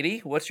 Katie,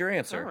 what's your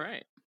answer? All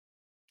right.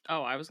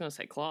 Oh, I was gonna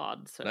say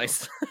Claude, so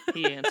Nice.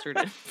 he answered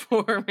it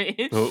for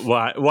me.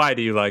 Why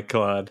do you like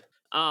Claude?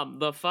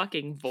 The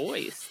fucking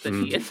voice that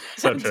he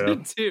so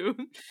true. to.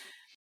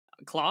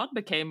 Claude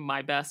became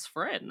my best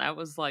friend. That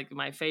was like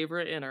my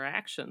favorite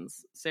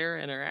interactions.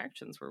 Sarah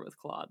interactions were with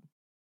Claude.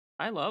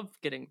 I love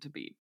getting to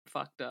be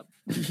fucked up.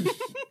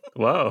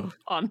 Whoa.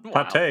 On Hot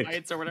Wild take.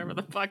 Nights or whatever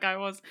the fuck I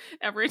was.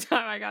 Every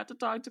time I got to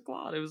talk to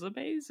Claude, it was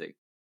amazing.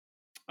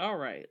 All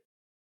right.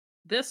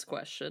 This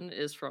question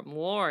is from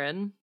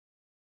Lauren.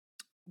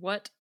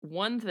 What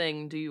one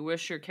thing do you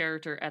wish your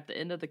character at the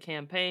end of the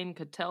campaign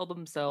could tell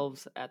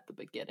themselves at the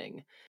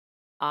beginning?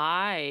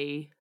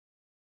 I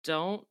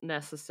don't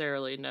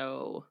necessarily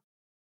know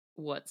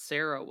what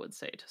Sarah would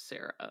say to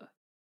Sarah,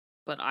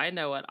 but I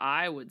know what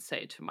I would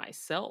say to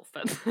myself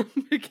at the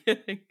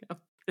beginning of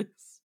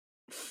this.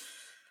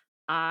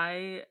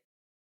 I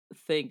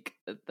think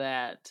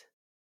that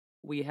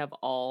we have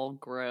all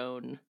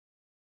grown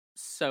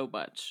so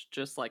much,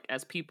 just like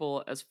as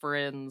people, as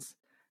friends,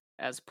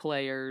 as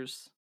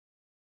players.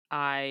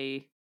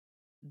 I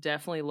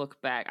definitely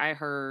look back. I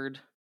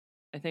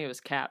think it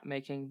was Cap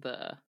making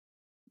the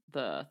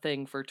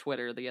thing for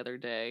Twitter the other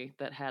day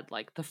that had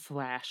like the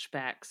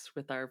flashbacks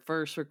with our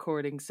first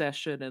recording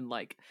session, and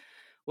like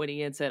when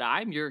Ian said,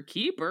 "I'm your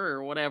keeper"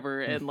 or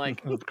whatever, and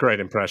like Great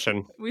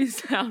impression. we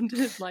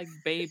sounded like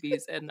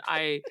babies, and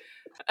I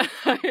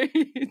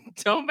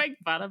don't make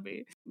fun of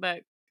me.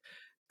 That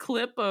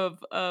clip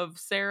of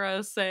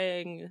Sarah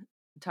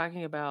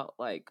talking about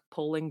like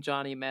pulling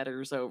Johnny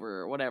Metters over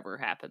or whatever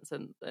happens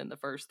in the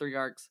first 3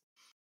 arcs,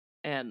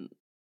 and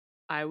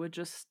I would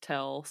just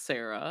tell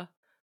Sarah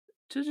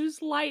to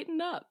just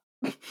lighten up.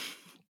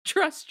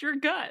 Trust your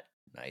gut.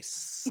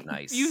 Nice.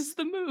 Use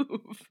the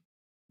move.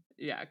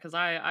 Yeah, because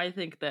I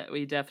think that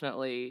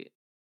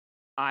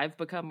I've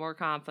become more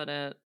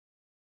confident.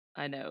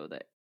 I know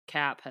that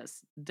Cap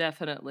has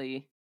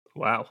definitely...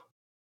 Wow.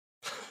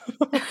 I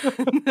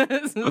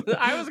was going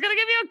to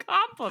give you a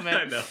compliment.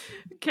 I know.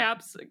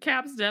 Cap's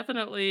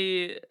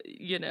definitely,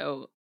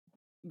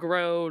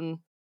 grown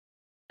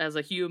as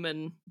a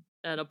human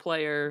and a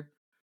player.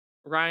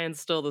 Ryan's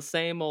still the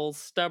same old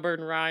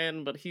stubborn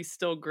Ryan, but he's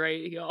still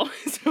great. He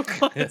always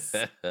was.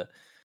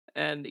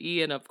 And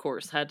Ian, of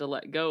course, had to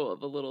let go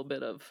of a little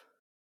bit of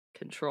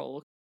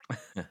control.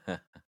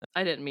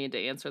 I didn't mean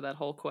to answer that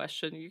whole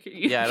question.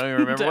 Yeah, I don't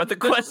even remember what the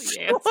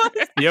question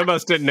was. You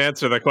almost didn't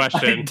answer the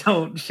question. I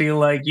don't feel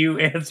like you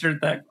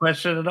answered that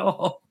question at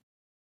all.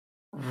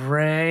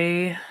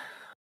 Ray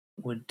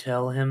would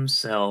tell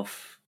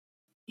himself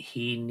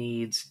he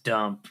needs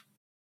Dump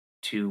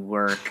to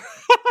work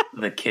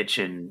the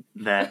kitchen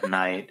that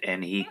night,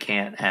 and he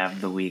can't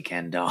have the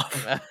weekend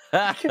off.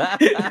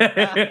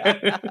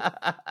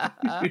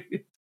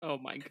 Oh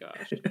my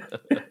gosh.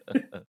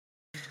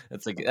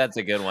 That's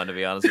a good one, to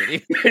be honest with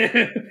you.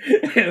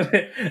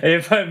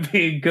 If I'm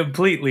being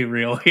completely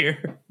real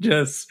here,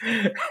 just,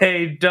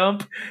 hey,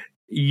 Dump,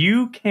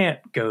 you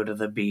can't go to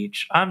the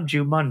beach. I'm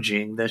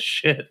Jumanjiing this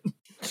shit.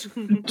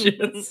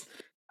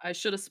 I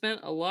should have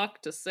spent a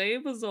luck to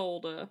save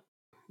Isolde.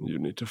 You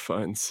need to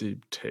find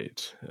Seb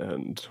Tate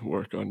and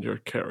work on your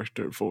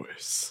character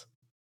voice.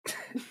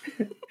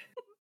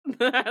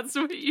 That's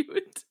what you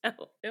would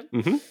tell him.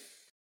 Mm-hmm.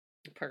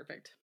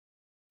 Perfect.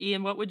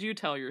 Ian, what would you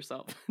tell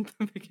yourself at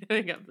the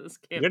beginning of this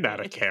campaign? You're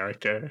not a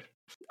character.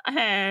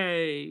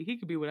 Hey, he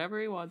could be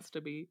whatever he wants to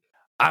be.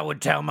 I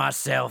would tell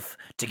myself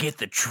to get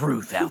the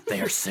truth out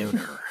there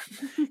sooner.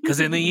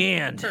 Because in the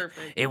end,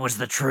 It was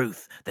the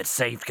truth that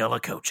saved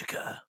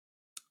Gullacochica.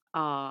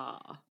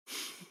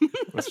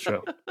 That's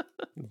true.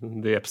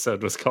 The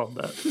episode was called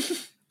that.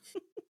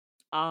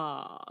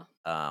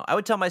 I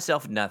would tell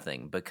myself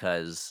nothing,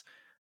 because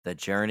the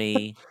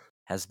journey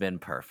has been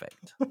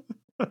perfect.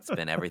 It's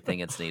been everything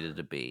it's needed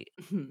to be.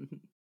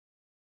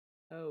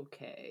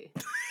 Okay.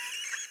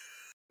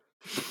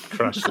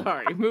 Crushed.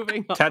 Sorry,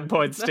 moving on. 10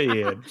 points to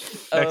Ian.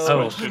 Next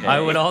question. I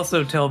would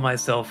also tell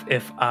myself,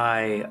 if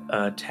I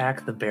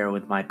attack the bear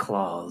with my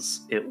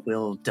claws, it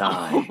will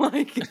die. Oh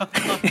my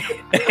god.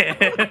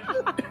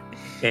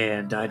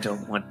 And I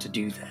don't want to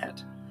do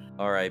that.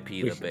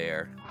 R.I.P. the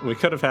bear. We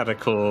could have had a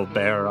cool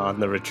bear on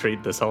the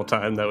retreat this whole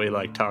time that we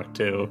talked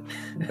to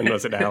and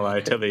was an ally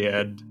to the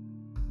end.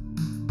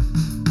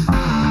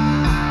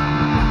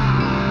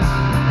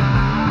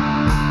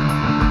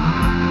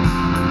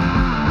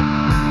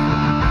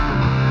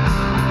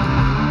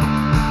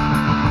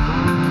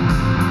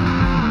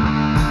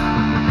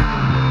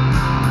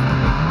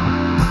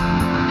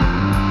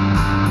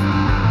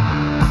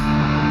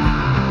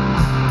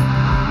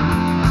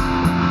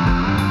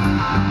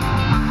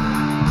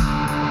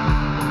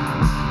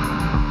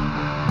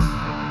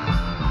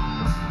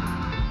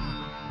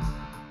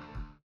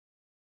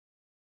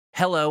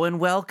 Hello and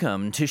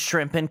welcome to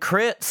Shrimp and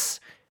Crits.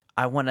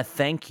 I want to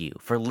thank you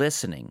for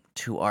listening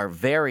to our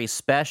very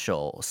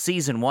special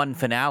Season 1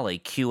 finale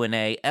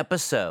Q&A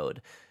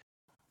episode.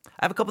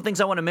 I have a couple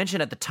things I want to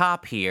mention at the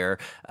top here.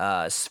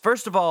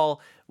 First of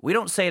all, we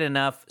don't say it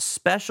enough.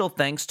 Special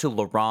thanks to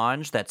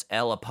L'Orange, that's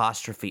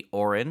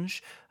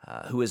L''Orange,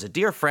 who is a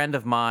dear friend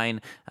of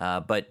mine,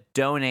 but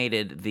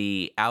donated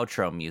the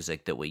outro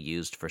music that we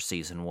used for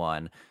Season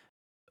 1.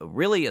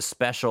 Really a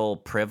special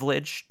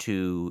privilege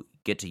to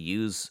get to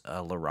use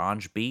a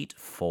L'Orange beat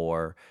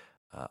for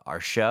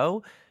our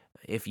show.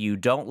 If you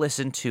don't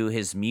listen to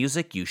his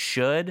music, you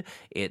should.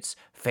 It's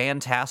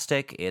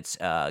fantastic. It's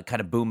kind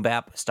of boom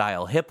bap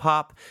style hip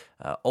hop,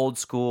 old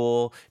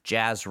school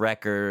jazz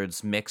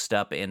records mixed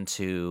up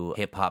into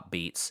hip hop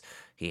beats.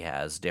 he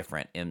has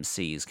different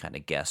MCs kind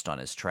of guest on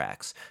his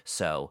tracks.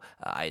 So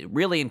I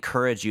really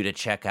encourage you to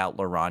check out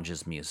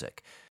Larange's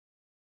music.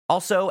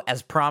 Also,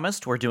 as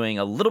promised, we're doing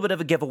a little bit of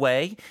a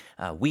giveaway.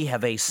 We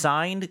have a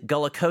signed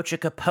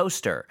Gullacochica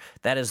poster.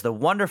 That is the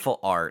wonderful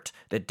art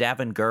that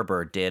Davin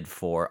Gerber did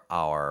for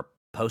our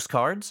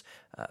postcards,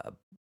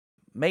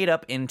 made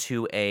up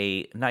into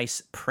a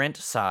nice print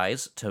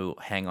size to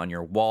hang on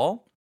your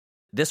wall.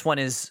 This one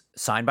is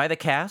signed by the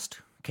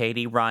cast.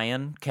 Katie,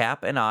 Ryan,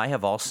 Cap, and I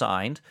have all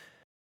signed.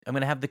 I'm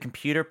going to have the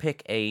computer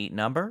pick a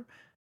number,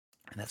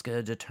 and that's going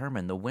to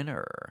determine the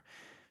winner.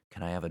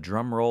 Can I have a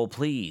drum roll,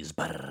 please?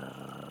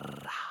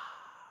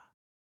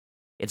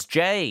 It's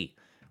Jay.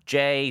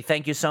 Jay,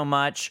 thank you so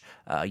much.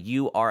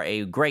 You are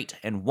a great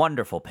and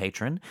wonderful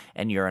patron,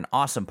 and you're an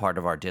awesome part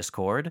of our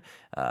Discord.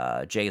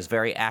 Jay is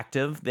very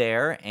active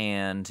there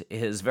and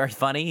is very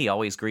funny. He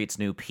always greets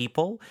new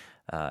people.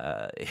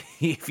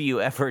 If you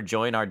ever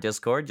join our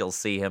Discord, you'll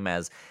see him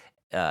as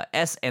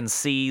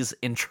S&C's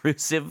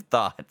Intrusive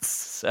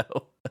Thoughts.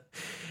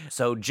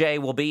 So Jay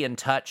will be in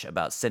touch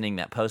about sending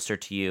that poster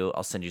to you.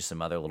 I'll send you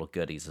some other little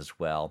goodies as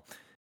well.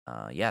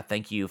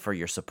 Thank you for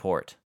your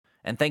support.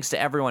 And thanks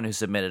to everyone who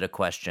submitted a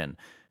question.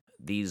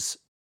 These,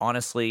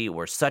 honestly,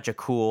 were such a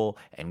cool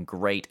and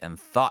great and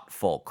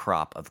thoughtful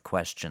crop of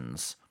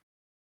questions.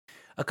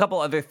 A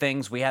couple other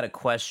things. We had a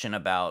question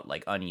about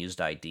like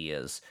unused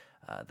ideas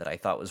that I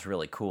thought was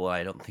really cool.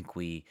 I don't think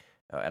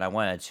and I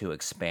wanted to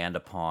expand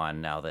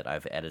upon now that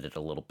I've edited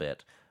a little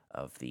bit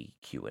of the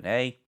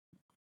Q&A.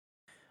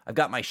 I've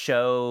got my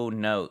show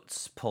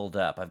notes pulled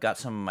up. I've got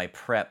some of my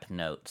prep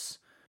notes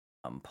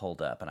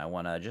pulled up, and I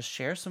want to just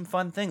share some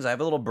fun things. I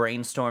have a little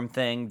brainstorm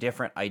thing,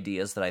 different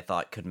ideas that I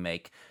thought could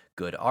make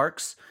good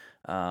arcs.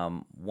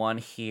 One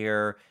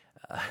here,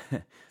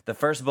 the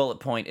first bullet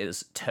point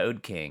is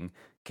Toad King,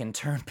 can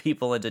turn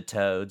people into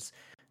toads,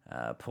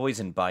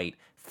 poison bite,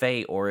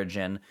 Fey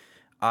origin.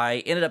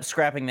 I ended up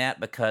scrapping that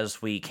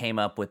because we came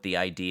up with the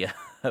idea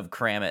of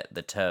Kramit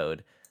the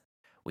Toad.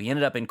 We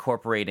ended up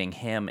incorporating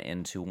him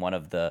into one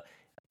of the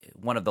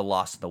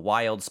Lost in the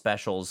Wild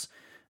specials.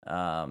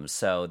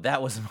 So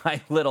that was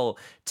my little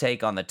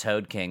take on the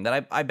Toad King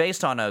that I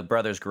based on a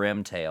Brothers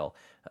Grimm tale,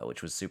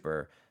 which was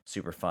super,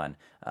 super fun.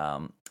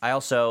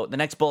 The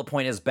next bullet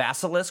point is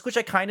Basilisk, which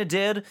I kind of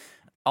did.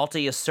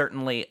 Alti is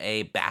certainly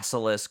a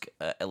basilisk,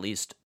 at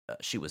least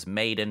she was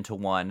made into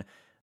one,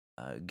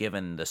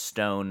 given the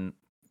stone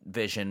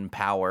vision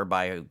power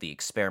by the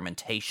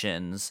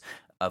experimentations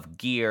of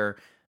gear.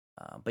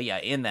 But yeah,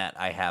 in that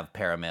I have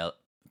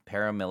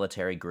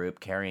paramilitary group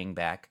carrying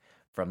back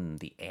from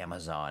the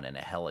Amazon in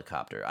a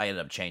helicopter. I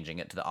ended up changing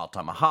it to the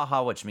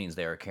Altamaha, which means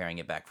they were carrying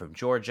it back from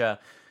Georgia.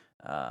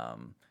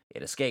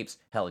 It escapes,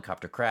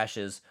 helicopter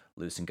crashes,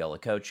 loose in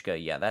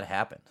Gullacochica. Yeah, that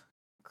happened.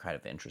 Kind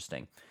of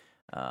interesting.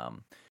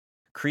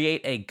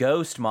 Create a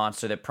ghost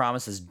monster that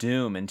promises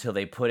doom until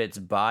they put its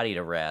body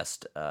to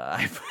rest.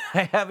 I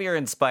have here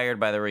Inspired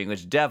by the Ring,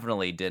 which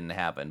definitely didn't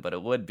happen, but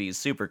it would be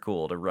super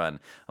cool to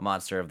run a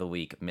Monster of the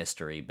Week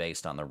mystery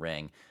based on the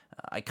Ring.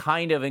 I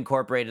kind of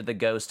incorporated the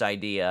ghost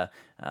idea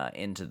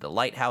into the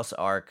Lighthouse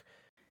arc.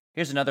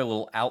 Here's another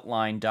little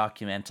outline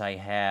document I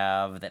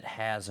have that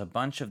has a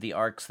bunch of the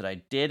arcs that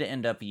I did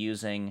end up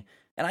using,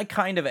 and I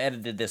kind of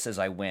edited this as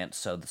I went,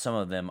 so some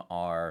of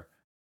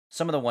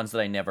the ones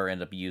that I never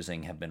end up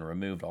using have been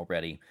removed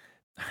already.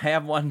 I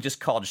have one just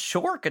called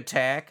Shork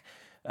Attack,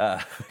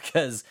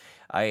 because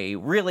I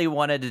really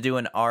wanted to do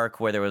an arc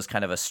where there was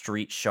kind of a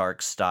Street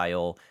Shark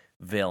style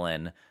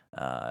villain,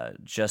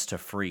 just to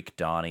freak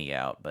Donnie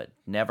out, but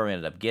never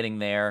ended up getting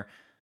there.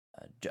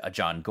 A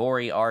John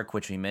Gory arc,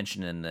 which we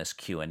mentioned in this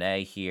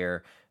Q&A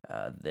here,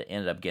 that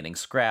ended up getting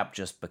scrapped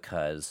just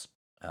because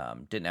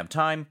didn't have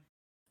time.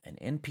 An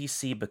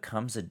NPC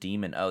becomes a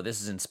demon. Oh,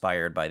 this is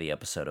inspired by the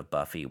episode of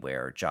Buffy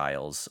where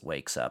Giles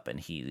wakes up and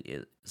he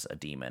is a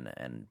demon,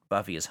 and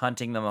Buffy is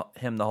hunting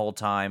him the whole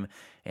time,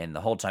 and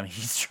the whole time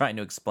he's trying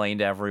to explain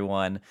to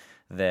everyone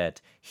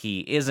that he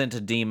isn't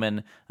a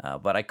demon,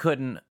 but I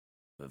couldn't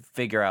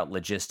figure out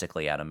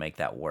logistically how to make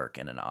that work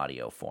in an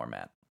audio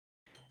format.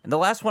 And the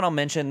last one I'll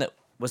mention that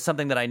was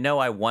something that I know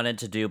I wanted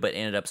to do but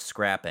ended up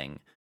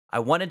scrapping. I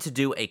wanted to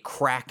do a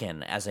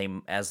Kraken as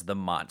the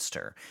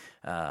monster.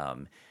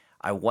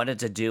 I wanted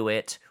to do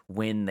it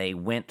when they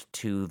went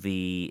to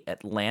the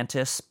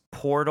Atlantis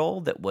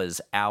portal that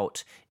was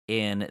out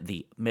in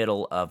the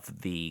middle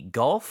of the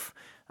Gulf.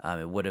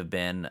 It would have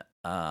been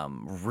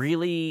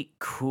really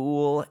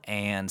cool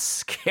and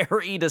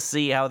scary to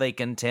see how they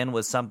contend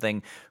with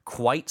something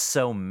quite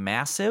so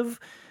massive.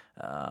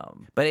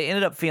 But it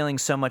ended up feeling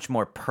so much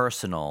more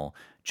personal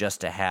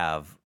just to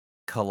have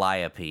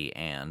Calliope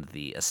and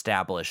the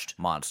established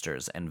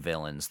monsters and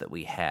villains that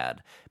we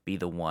had be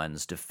the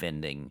ones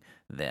defending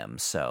them.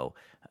 So,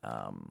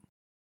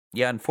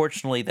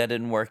 unfortunately that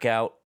didn't work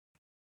out,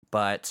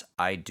 but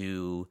I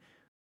do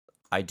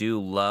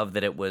love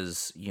that it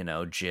was,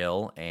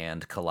 Jill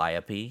and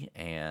Calliope,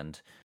 and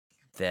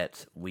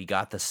that we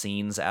got the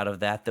scenes out of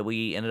that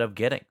we ended up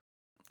getting.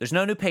 There's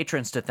no new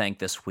patrons to thank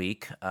this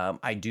week.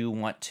 I do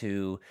want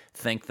to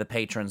thank the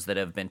patrons that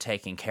have been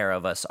taking care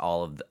of us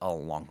all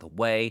along the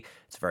way.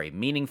 It's very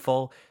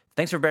meaningful.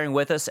 Thanks for bearing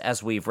with us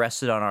as we've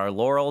rested on our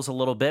laurels a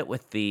little bit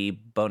with the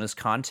bonus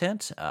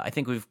content. I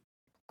think we've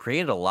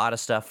created a lot of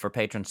stuff for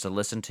patrons to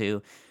listen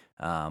to,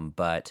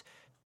 but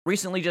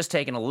recently just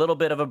taken a little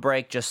bit of a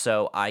break just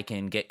so I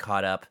can get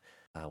caught up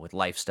with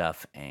life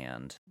stuff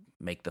and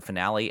make the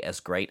finale as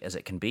great as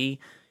it can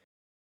be.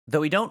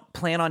 Though we don't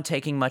plan on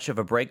taking much of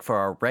a break for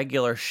our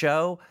regular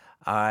show,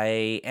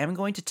 I am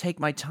going to take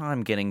my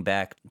time getting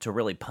back to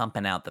really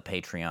pumping out the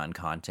Patreon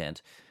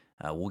content.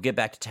 We'll get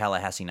back to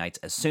Tallahassee Nights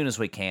as soon as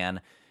we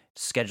can.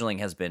 Scheduling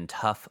has been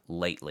tough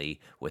lately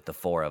with the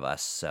four of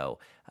us, so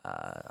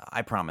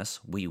I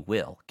promise we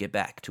will get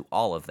back to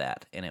all of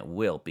that, and it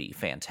will be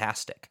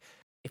fantastic.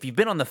 If you've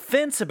been on the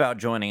fence about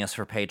joining us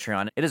for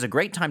Patreon, it is a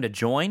great time to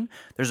join.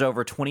 There's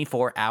over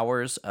 24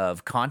 hours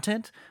of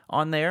content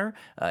on there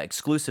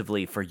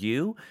exclusively for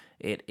you.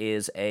 It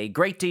is a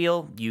great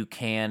deal. You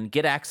can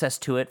get access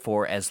to it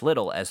for as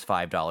little as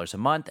 $5 a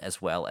month,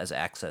 as well as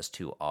access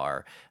to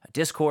our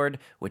Discord,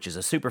 which is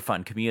a super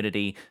fun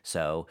community.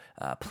 So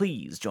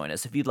please join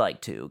us if you'd like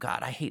to.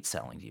 God, I hate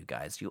selling to you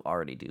guys. You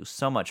already do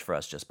so much for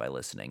us just by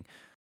listening.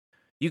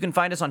 You can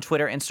find us on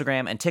Twitter,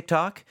 Instagram, and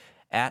TikTok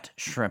at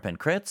Shrimp and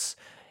Crits.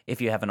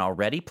 If you haven't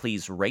already,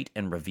 please rate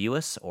and review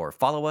us or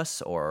follow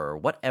us or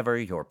whatever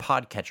your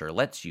podcatcher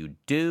lets you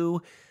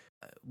do.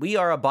 We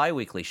are a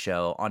bi-weekly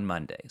show on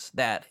Mondays.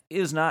 That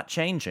is not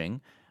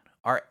changing.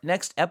 Our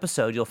next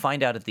episode, you'll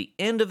find out at the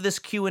end of this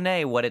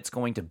Q&A what it's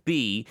going to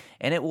be,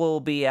 and it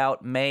will be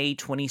out May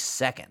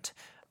 22nd.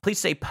 Please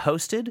stay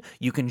posted.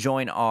 You can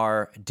join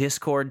our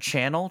Discord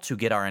channel to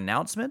get our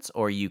announcements,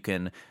 or you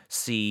can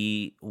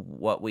see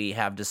what we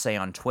have to say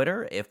on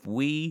Twitter. If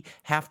we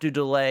have to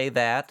delay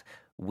that,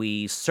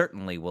 we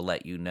certainly will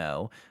let you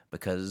know,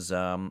 because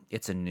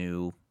it's a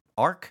new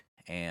arc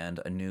and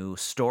a new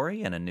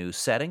story and a new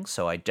setting,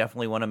 so I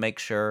definitely want to make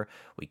sure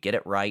we get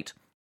it right.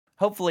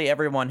 Hopefully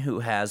everyone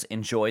who has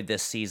enjoyed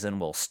this season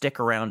will stick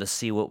around to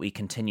see what we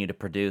continue to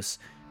produce.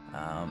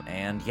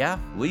 And yeah,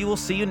 we will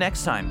see you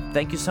next time.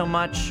 Thank you so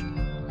much.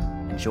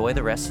 Enjoy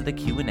the rest of the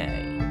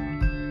Q&A.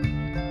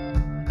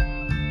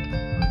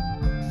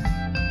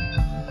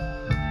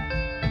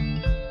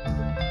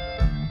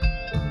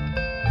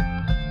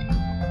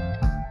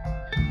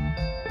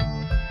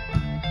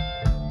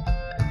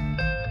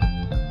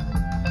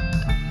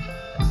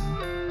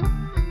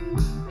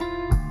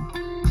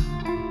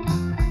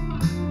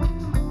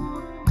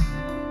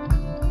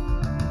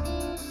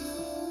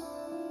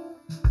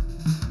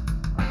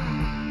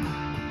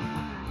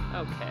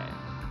 Okay,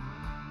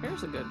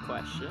 here's a good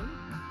question.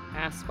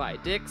 Asked by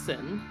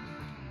Dixon.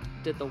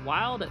 Did the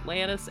Wild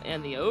Atlantis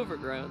and the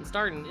Overgrown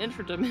start an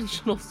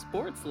interdimensional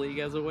sports league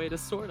as a way to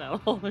sort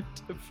out all their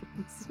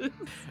differences?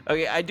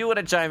 Okay, I do want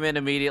to chime in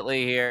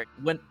immediately here.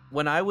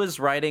 When I was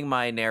writing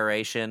my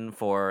narration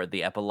for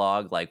the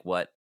epilogue, like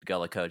what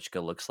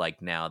Gullacochica looks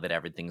like now that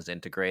everything's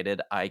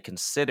integrated, I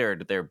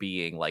considered there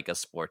being like a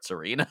sports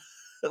arena,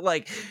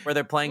 like where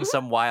they're playing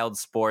some wild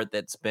sport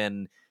that's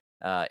been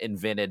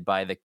invented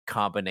by the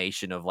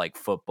combination of like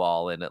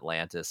football and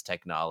Atlantis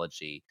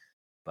technology,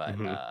 but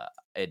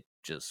it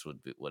just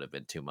would have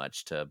been too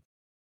much to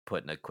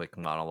put in a quick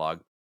monologue.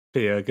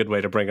 Be a good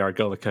way to bring our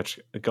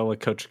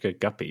Gullacochica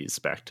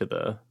Guppies back to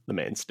the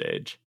main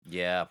stage.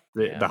 Yeah,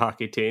 the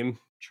hockey team.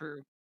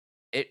 True.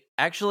 It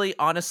actually,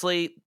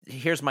 honestly,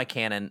 here's my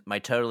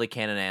totally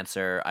canon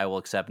answer. I will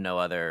accept no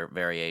other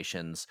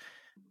variations.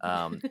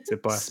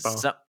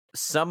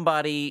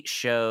 Somebody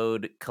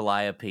showed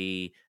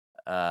Calliope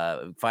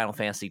Final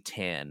Fantasy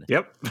X.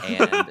 Yep.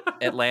 And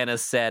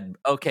Atlantis said,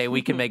 "Okay,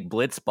 we can make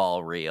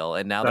Blitzball real,"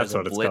 and now That's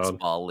there's a what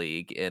Blitzball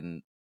league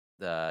in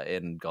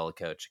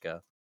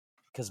Gullacochica.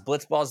 Because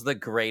Blitzball is the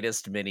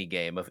greatest mini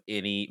game of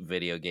any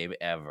video game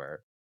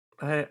ever.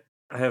 I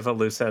have a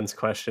loose ends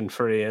question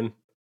for Ian.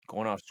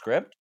 Going off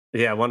script?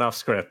 Yeah, one off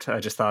script. I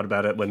just thought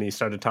about it when you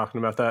started talking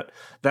about that.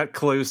 That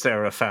clue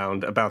Sarah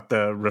found about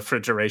the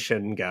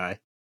refrigeration guy.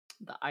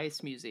 The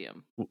Ice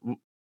Museum.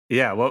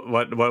 Yeah,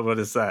 what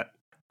is that?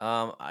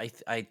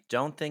 I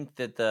don't think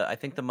that I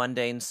think the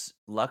Mundane's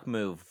luck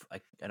move, I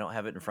don't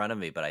have it in front of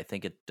me, but I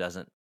think it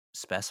doesn't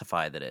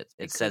specify that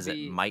it says it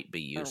might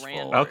be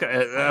useful.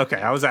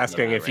 Okay. I was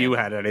asking if you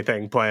had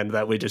anything planned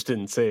that we just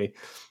didn't see,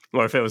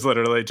 or if it was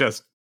literally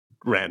just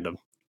random.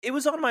 It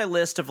was on my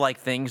list of like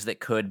things that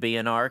could be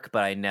an arc,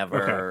 but I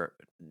never,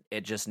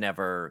 it just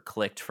never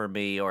clicked for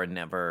me or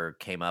never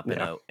came up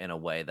in a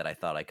way that I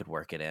thought I could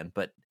work it in.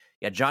 But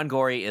yeah, John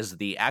Gorey is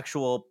the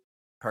actual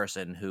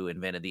person who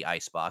invented the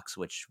icebox,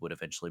 which would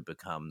eventually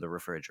become the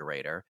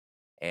refrigerator.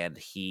 And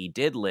he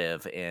did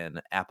live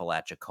in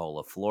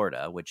Apalachicola,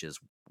 Florida, which is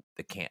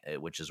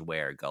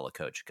where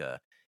Gullacochica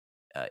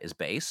is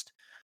based.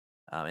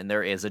 And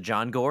there is a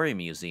John Gorey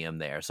museum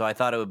there. So I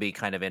thought it would be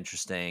kind of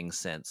interesting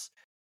since,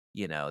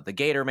 the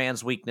Gator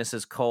Man's weakness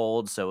is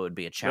cold, so it would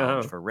be a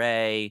challenge for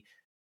Ray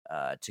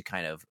to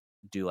kind of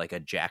do like a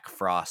Jack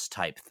Frost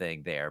type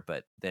thing there,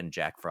 but then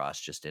Jack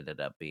Frost just ended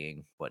up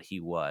being what he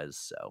was.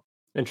 So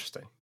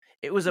Interesting.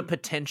 it was a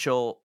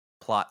potential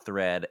plot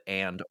thread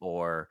and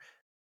or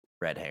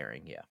red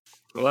herring. Yeah.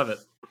 Love it.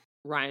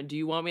 Ryan, do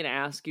you want me to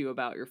ask you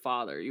about your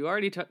father? You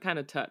already kind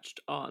of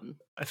touched on.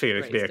 I figured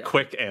it could be a Ray's death.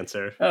 quick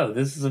answer. Oh,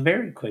 this is a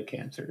very quick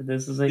answer.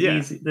 This is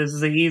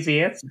an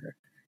easy answer.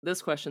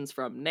 This question's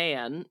from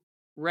Nan.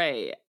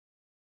 Ray.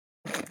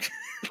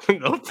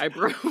 Nope. I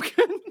broke.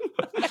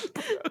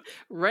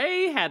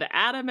 Ray had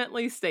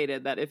adamantly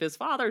stated that if his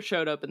father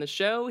showed up in the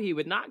show, he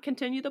would not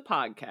continue the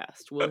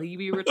podcast. Will he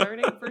be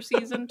returning for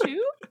season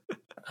 2?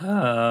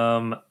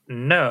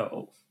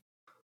 No.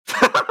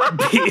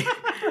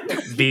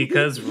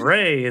 Because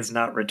Ray is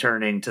not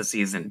returning to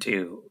season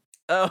 2.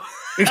 Oh.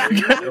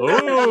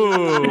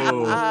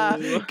 Ooh.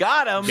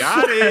 Got him.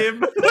 Got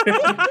him.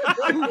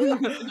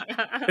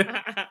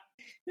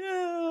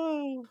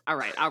 All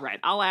right.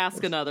 I'll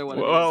ask another one.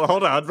 Well,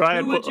 hold on,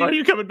 Ryan. Are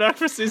you coming back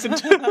for season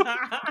 2?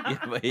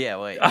 Yeah,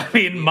 wait. I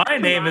mean, my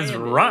name is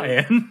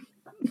Ryan.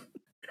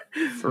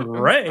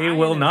 Ray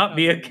will not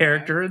be a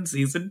character in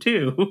season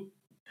 2.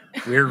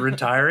 We're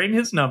retiring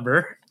his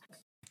number.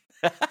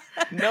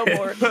 No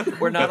more.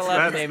 We're not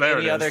allowed to name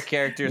any other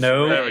characters.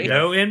 No Ray.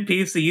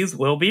 NPCs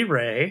will be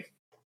Ray.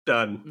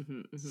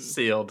 Done.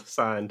 Sealed.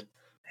 Signed.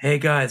 Hey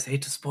guys,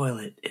 hate to spoil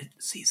it.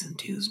 Season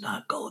 2's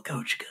not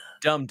Gullacochica.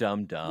 Dumb.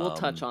 We'll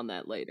touch on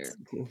that later.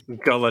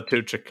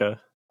 Gullacochica.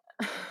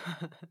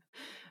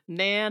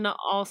 Nan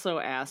also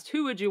asked,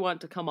 who would you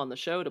want to come on the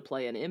show to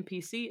play an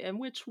NPC and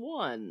which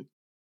one?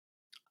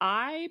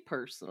 I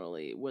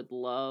personally would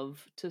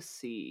love to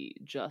see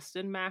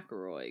Justin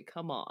McElroy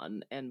come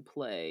on and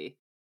play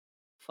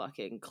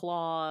fucking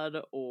Claude,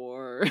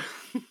 or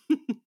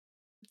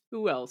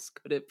who else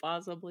could it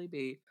possibly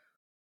be?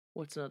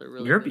 What's another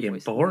really You're good being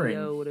voice? boring.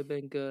 Leo would have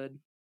been good.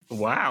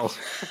 Wow.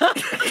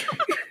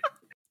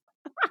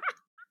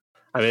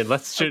 I mean,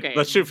 let's shoot. Okay.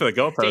 Let's shoot for the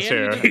goalpost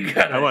here.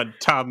 I want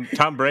Tom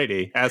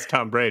Brady as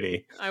Tom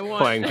Brady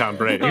playing Tom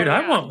Brady. Dude,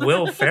 I want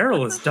Will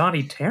Ferrell as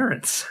Donnie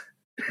Terrence.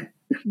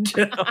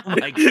 Oh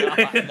my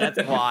god,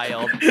 that's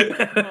wild. Oh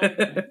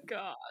my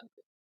god.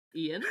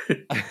 Ian?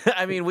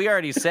 I mean, we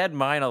already said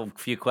mine a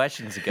few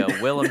questions ago.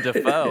 Willem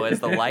Dafoe as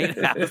the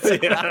lighthouse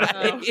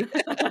guy.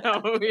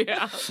 Oh,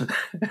 yeah.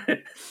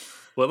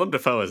 Willem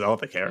Dafoe is all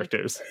the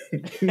characters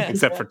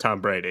except for Tom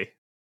Brady,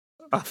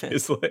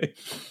 obviously.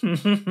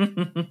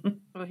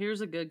 Well, here's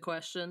a good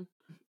question.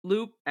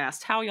 Loop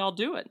asked, how y'all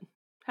doing?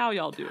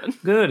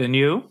 Good, and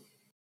you?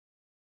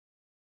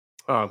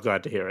 Oh, I'm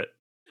glad to hear it.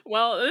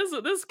 Well,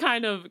 this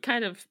kind of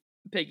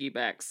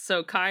piggybacks.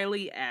 So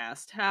Kylie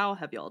asked, how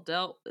have y'all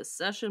dealt with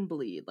session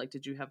bleed? Like,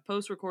 did you have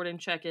post-recording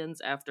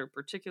check-ins after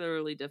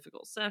particularly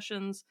difficult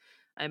sessions?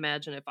 I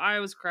imagine if I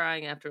was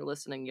crying after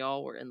listening,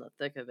 y'all were in the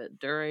thick of it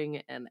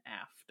during and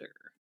after.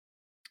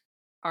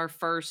 Our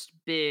first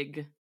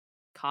big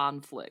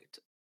conflict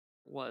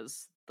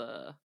was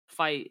the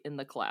fight in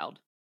the cloud.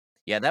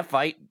 Yeah, that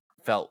fight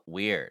felt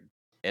weird.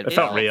 It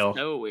felt real.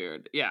 So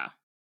weird. Yeah.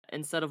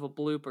 Instead of a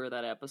blooper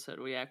that episode,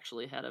 we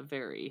actually had a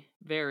very,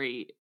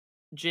 very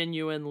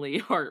genuinely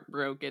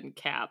heartbroken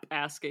Cap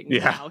asking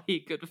how he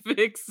could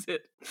fix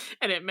it.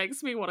 And it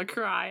makes me want to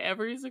cry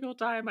every single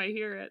time I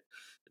hear it.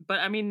 But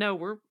I mean, no,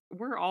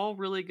 we're all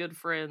really good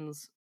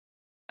friends.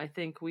 I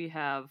think we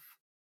have,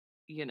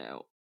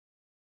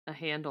 a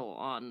handle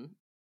on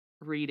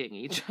reading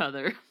each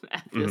other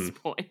at this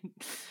point.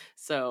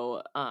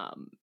 So,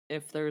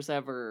 if there's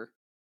ever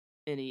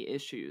any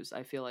issues,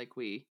 I feel like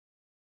we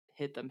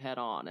hit them head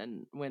on.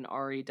 And when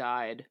Ari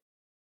died,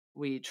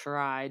 we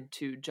tried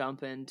to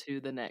jump into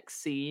the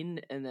next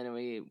scene, and then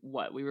we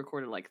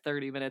recorded like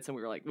 30 minutes, and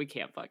we were like, we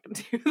can't fucking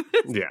do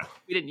this. Yeah,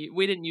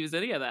 we didn't use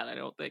any of that. I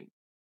don't think.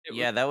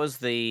 That was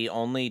the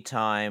only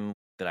time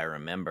that I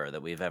remember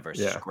that we've ever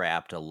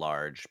scrapped a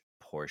large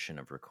portion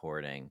of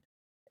recording,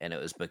 and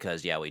it was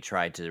because we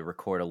tried to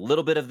record a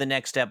little bit of the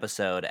next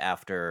episode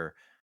after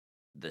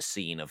the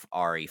scene of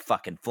Ari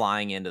fucking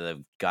flying into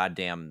the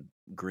goddamn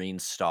green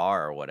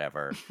star or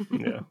whatever.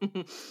 Yeah.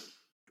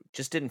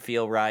 Just didn't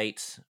feel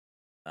right.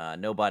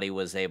 Nobody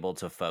was able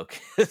to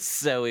focus,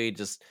 so we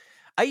just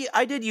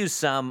I did use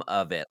some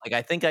of it. Like,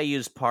 I think I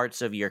used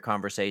parts of your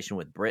conversation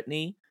with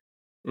Brittany.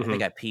 I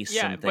think I pieced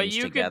some things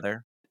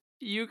together.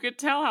 You could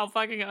tell how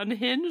fucking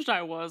unhinged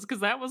I was, because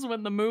that was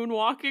when the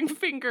moonwalking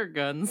finger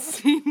gun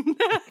scene.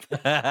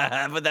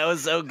 But that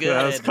was so good.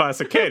 That was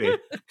classic Katie.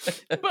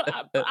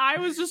 But I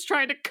was just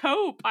trying to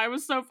cope. I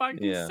was so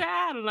fucking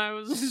sad, and I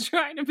was just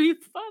trying to be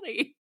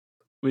funny.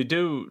 We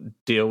do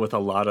deal with a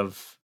lot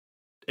of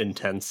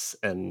intense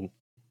and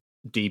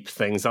deep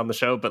things on the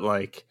show, but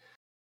like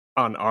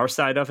on our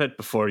side of it,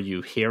 before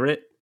you hear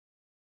it,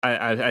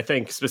 I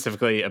think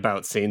specifically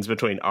about scenes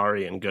between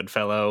Ari and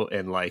Goodfellow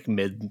in like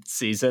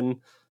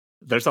mid-season,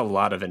 there's a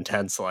lot of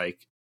intense,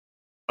 like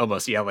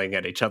almost yelling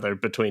at each other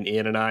between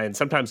Ian and I, and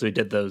sometimes we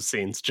did those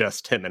scenes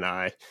just him and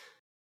I,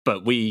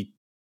 but we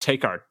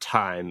take our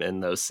time in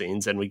those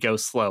scenes and we go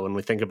slow and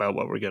we think about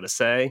what we're going to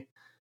say,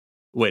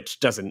 which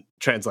doesn't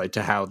translate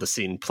to how the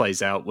scene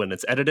plays out when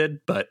it's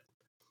edited, but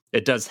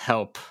it does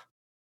help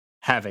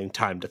having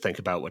time to think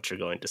about what you're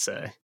going to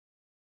say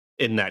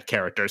in that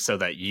character so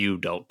that you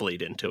don't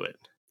bleed into it.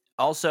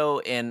 Also,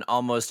 in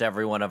almost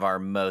every one of our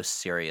most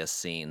serious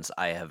scenes,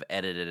 I have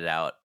edited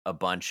out a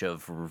bunch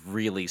of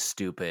really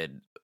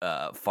stupid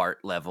fart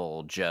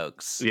level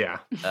jokes Yeah.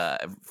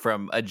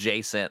 from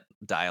adjacent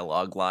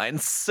dialogue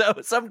lines. So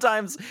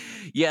sometimes,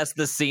 yes,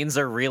 the scenes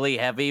are really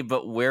heavy,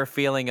 but we're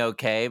feeling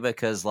okay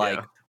because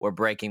we're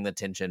breaking the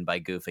tension by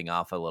goofing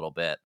off a little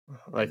bit.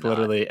 Like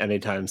literally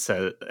anytime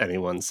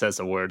anyone says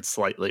a word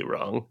slightly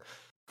wrong,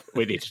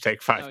 we need to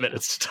take 5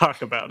 minutes to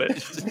talk about it.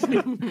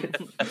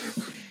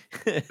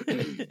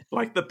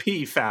 Like the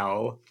pee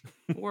foul.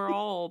 We're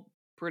all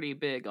pretty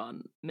big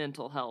on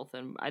mental health,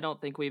 and I don't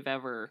think we've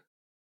never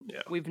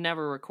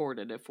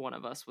recorded if one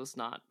of us was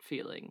not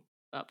feeling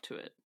up to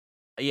it.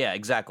 Yeah,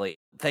 exactly.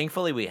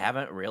 Thankfully, we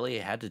haven't really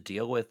had to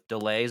deal with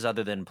delays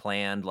other than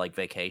planned like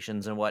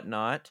vacations and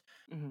whatnot.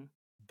 Mm-hmm.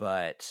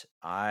 But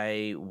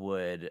I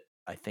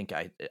think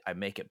I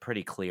make it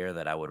pretty clear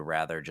that I would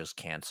rather just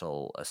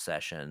cancel a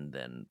session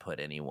than put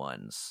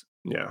anyone's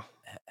mental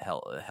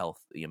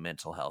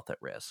health at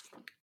risk.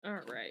 All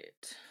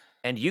right.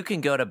 And you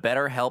can go to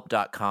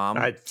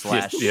betterhelp.com.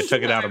 You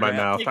took it out of my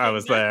mouth. I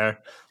was there.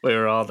 We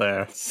were all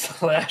there.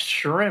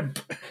 /shrimp.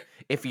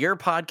 If your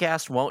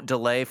podcast won't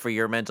delay for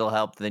your mental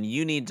health, then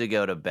you need to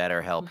go to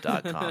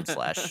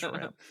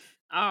betterhelp.com/shrimp.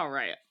 All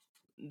right.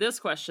 This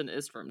question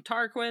is from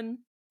Tarquin.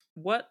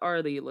 What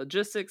are the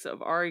logistics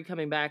of Ari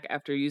coming back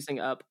after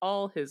using up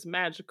all his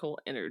magical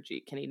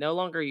energy? Can he no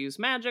longer use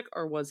magic,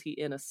 or was he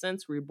in a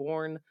sense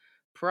reborn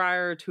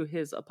prior to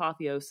his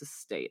apotheosis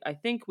state? I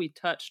think we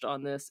touched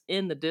on this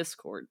in the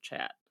Discord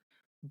chat.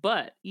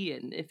 But,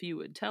 Ian, if you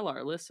would tell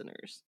our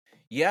listeners.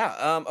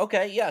 Yeah,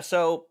 okay, yeah,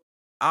 so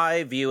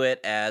I view it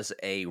as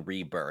a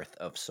rebirth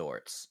of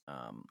sorts.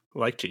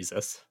 Like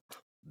Jesus.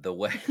 The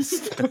way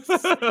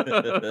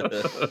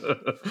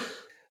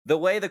the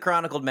way the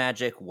chronicled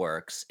magic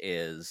works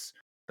is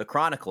the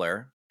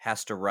chronicler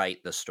has to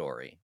write the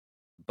story.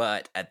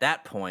 But at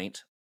that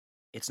point,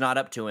 it's not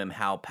up to him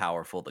how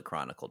powerful the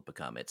chronicled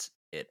become. It's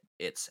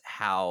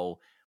how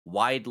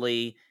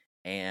widely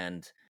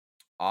and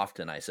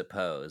often, I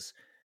suppose,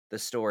 the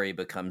story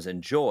becomes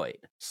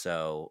enjoyed.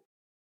 So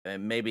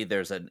maybe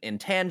there's an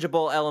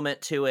intangible element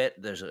to it.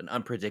 There's an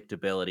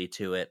unpredictability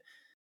to it.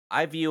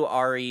 I view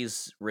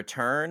Ari's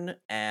return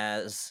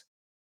as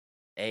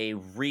a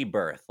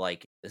rebirth.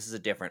 Like, this is a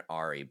different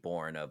Ari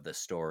born of the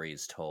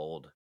stories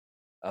told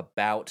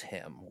about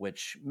him,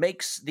 which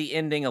makes the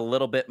ending a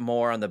little bit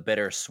more on the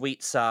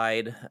bittersweet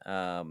side.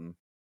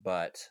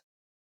 But,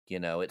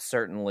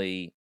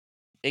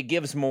 it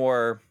gives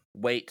more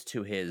weight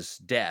to his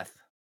death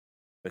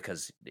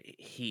because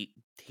he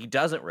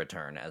doesn't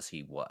return as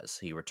he was.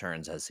 He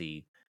returns as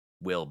he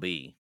will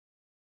be.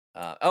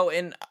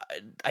 And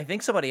I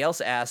think somebody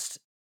else asked,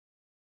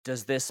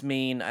 does this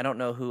mean, I don't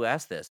know who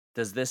asked this,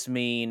 does this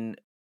mean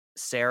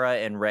Sarah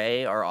and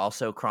Ray are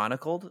also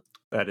chronicled?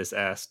 That is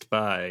asked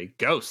by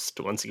Ghost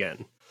once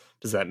again.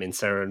 Does that mean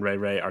Sarah and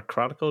Ray are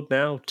chronicled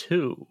now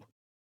too?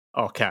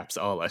 All caps,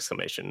 all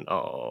exclamation,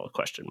 all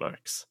question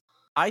marks.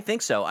 I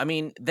think so. I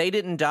mean, they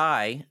didn't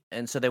die,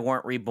 and so they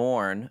weren't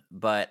reborn.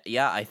 But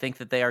yeah, I think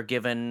that they are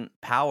given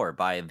power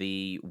by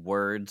the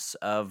words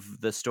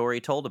of the story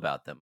told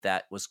about them.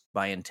 That was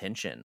by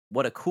intention.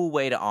 What a cool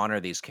way to honor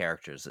these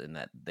characters in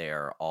that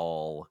they're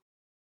all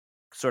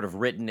sort of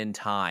written in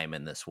time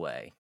in this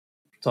way.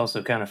 It's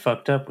also kind of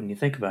fucked up when you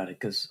think about it,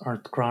 because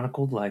aren't the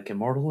chronicled like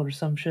immortal or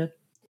some shit?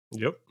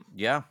 Yep.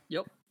 Yeah.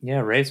 Yep.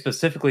 Yeah, Ray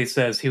specifically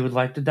says he would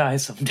like to die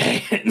someday.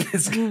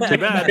 Too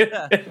bad.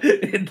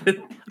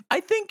 I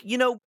think,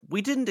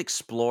 we didn't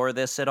explore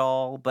this at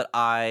all, but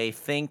I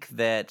think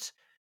that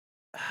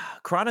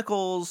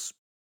chronicled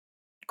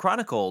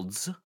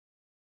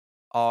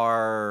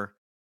are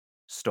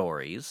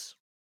stories,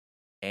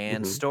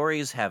 and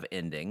stories have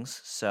endings.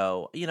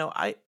 So,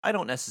 I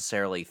don't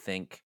necessarily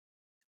think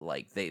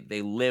like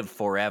they live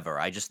forever.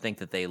 I just think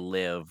that they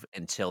live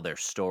until their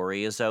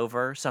story is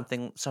over,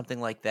 something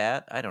like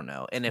that. I don't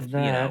know. And if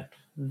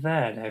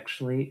that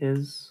actually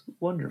is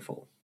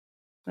wonderful.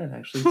 That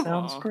actually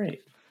sounds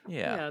great.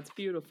 Yeah, it's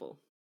beautiful.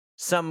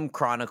 Some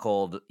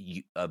chronicled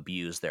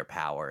abuse their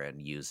power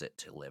and use it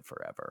to live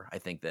forever. I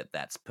think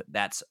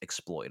that's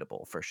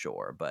exploitable for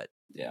sure, but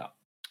yeah.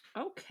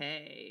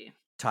 Okay.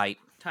 Tight.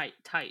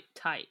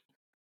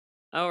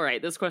 All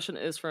right, this question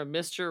is from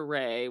Mr.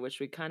 Ray, which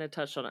we kind of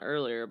touched on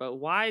earlier, but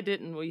why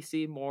didn't we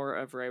see more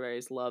of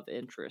Ray's love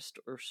interest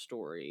or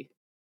story?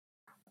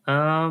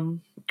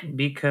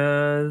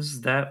 Because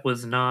that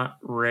was not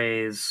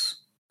Ray's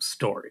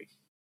story.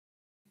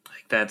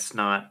 Like, that's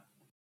not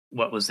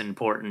what was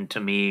important to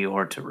me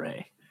or to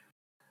Ray.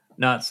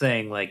 Not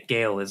saying like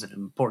Gale isn't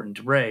important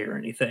to Ray or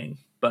anything,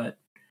 but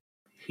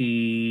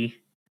he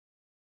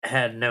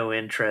had no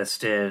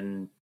interest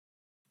in,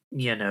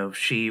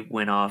 she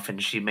went off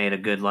and she made a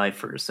good life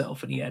for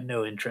herself, and he had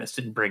no interest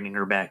in bringing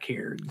her back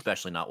here.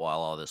 Especially not while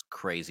all this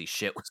crazy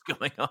shit was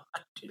going on.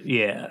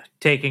 Yeah,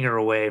 taking her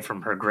away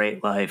from her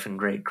great life and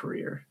great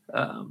career.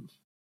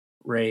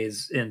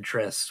 Ray's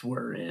interests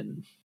were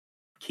in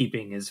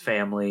keeping his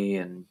family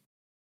and,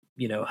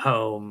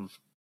 home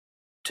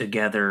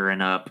together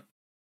and up.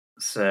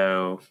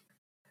 So,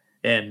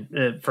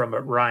 and from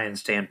a Ryan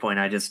standpoint,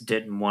 I just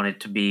didn't want it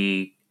to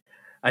be,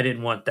 I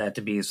didn't want that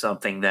to be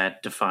something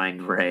that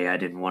defined Ray. I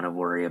didn't want to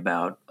worry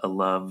about a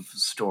love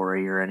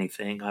story or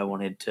anything. I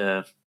wanted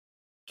to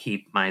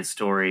keep my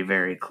story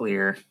very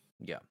clear.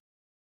 Yeah.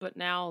 But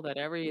now that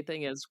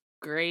everything is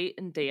great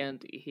and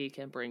dandy, he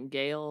can bring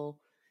Gale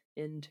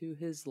into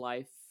his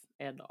life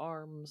and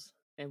arms,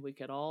 and we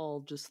can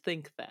all just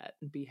think that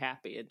and be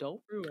happy and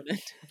don't ruin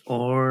it.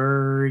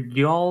 Or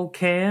y'all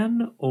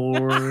can,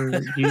 or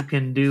you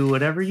can do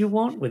whatever you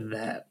want with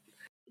that.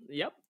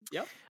 Yep.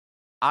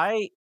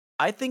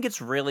 I think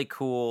it's really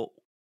cool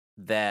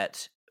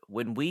that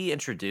when we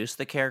introduced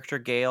the character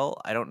Gale,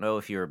 I don't know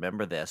if you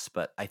remember this,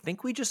 but I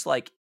think we just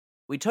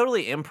we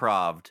totally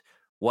improv'd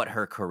what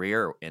her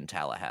career in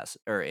Tallahassee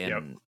or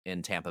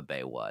in Tampa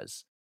Bay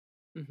was.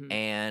 Mm-hmm.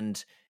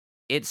 And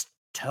it's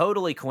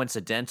totally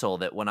coincidental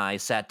that when I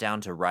sat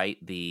down to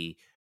write the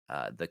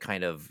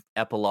kind of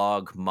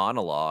epilogue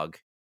monologue,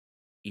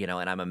 and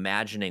I'm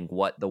imagining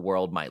what the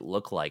world might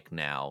look like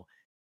now.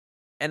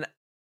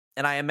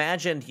 And I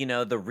imagined,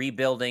 the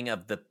rebuilding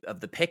of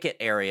the Pickett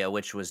area,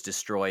 which was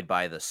destroyed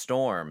by the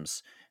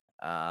storms,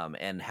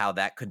 and how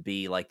that could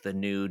be like the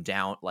new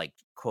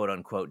quote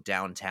unquote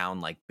downtown,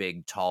 like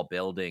big tall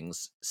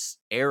buildings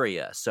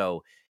area.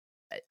 So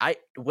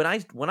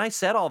when I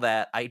said all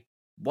that, I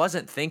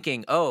wasn't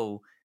thinking,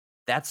 oh,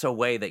 that's a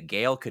way that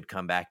Gale could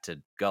come back to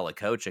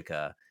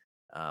Gullacochica,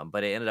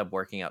 but it ended up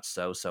working out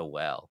so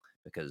well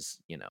because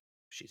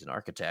she's an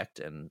architect,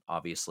 and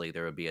obviously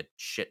there would be a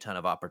shit ton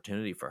of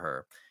opportunity for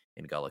her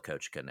in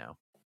Gullacochica now.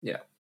 Yeah.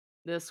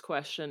 This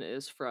question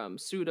is from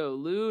Pseudo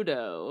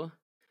Ludo.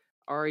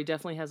 Ari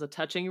definitely has a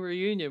touching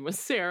reunion with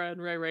Sarah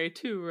and Ray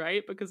too,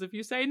 right? Because if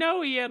you say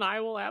no, Ian, I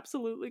will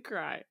absolutely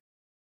cry.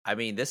 I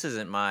mean, this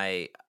isn't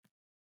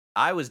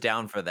I was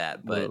down for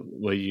that, but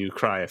will you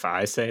cry if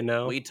I say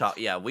no? We talked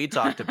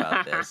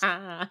about this.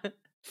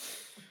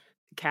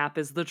 Cap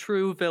is the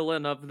true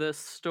villain of this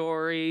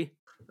story.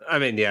 I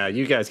mean, yeah,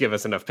 you guys give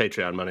us enough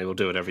Patreon money, we'll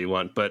do whatever you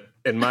want. But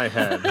in my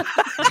head,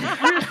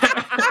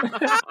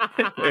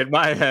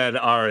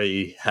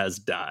 Ari has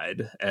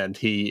died, and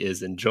he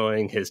is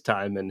enjoying his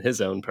time in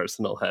his own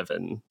personal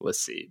heaven with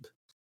Seb.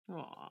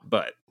 Aww.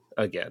 But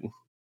again,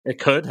 it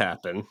could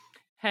happen.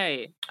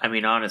 Hey, I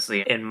mean,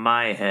 honestly, in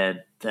my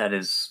head, that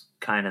is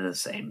kind of the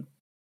same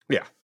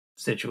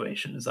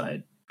situation as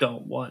I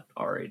don't want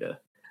Ari to.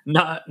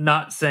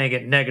 Not saying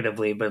it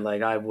negatively, but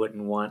I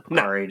wouldn't want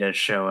Ari to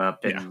show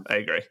up and I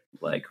agree.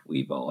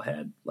 We've all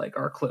had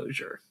our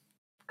closure,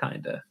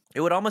 kind of.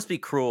 It would almost be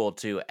cruel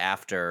to,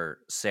 after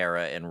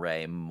Sarah and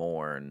Ray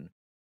mourn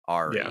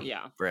Ari,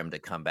 for him to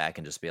come back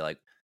and just be like,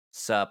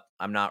 "Sup,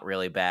 I'm not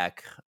really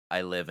back.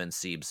 I live in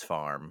Seb's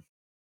farm.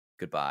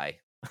 Goodbye."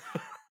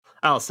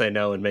 I'll say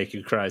no and make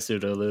you cry,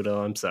 Pseudo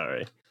Ludo. I'm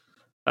sorry.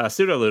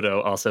 Pseudo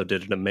Ludo also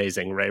did an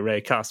amazing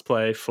Ray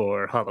cosplay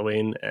for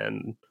Halloween,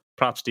 and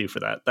props to you for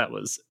that. That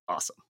was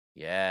awesome.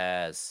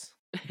 Yes.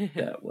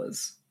 That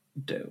was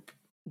dope.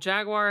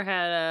 Jaguar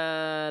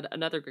had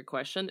another good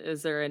question.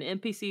 Is there an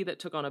NPC that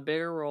took on a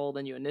bigger role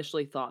than you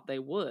initially thought they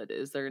would?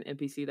 Is there an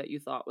NPC that you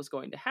thought was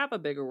going to have a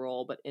bigger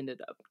role but ended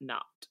up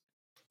not?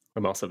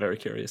 I'm also very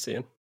curious,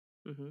 Ian.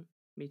 Mm-hmm.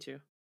 Me too.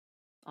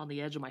 On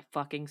the edge of my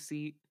fucking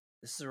seat.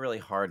 This is a really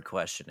hard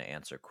question to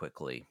answer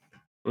quickly.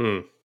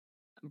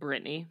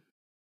 Brittany.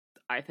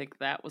 I think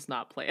that was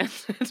not planned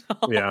at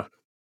all. Yeah.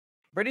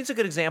 Brittany's a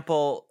good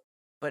example,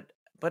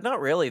 but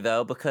not really,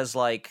 though, because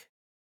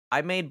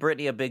I made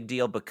Brittany a big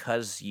deal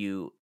because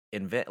you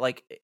invent,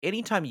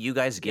 anytime you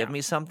guys give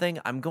me something,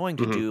 I'm going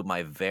to do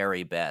my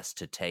very best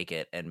to take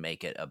it and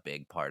make it a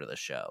big part of the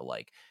show.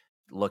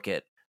 Look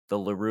at the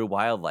LaRue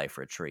Wildlife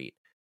Retreat.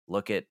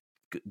 Look at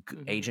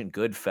Agent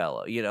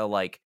Goodfellow.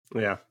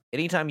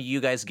 Anytime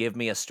you guys give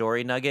me a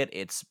story nugget,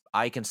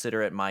 I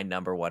consider it my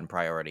number one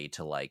priority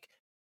to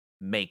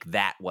make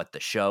that what the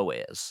show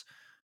is.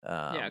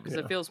 Because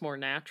it feels more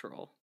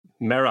natural.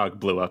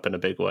 Merog blew up in a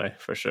big way,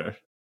 for sure.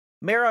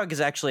 Merog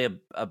is actually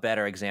a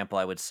better example,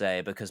 I would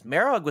say, because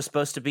Merog was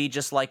supposed to be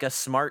just like a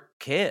smart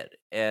kid.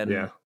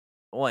 And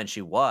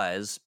she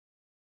was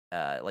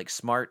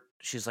smart.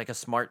 She's like a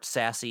smart,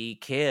 sassy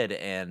kid.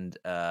 And,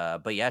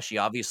 but yeah, she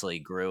obviously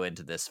grew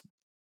into this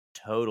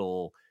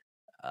total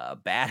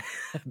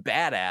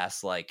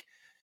badass,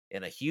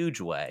 in a huge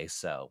way.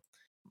 So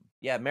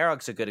yeah,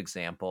 Merog's a good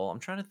example. I'm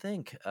trying to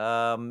think.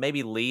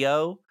 Maybe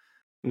Leo.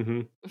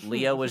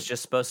 Leo was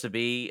just supposed to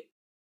be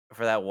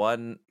for that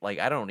one.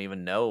 I don't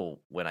even know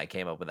when I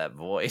came up with that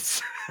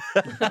voice.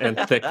 And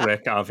Thick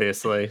Rick,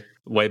 obviously,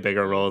 way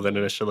bigger role than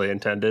initially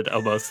intended.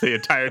 Almost the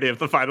entirety of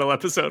the final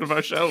episode of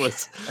our show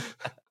was.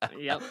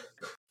 Yep,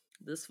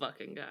 this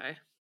fucking guy.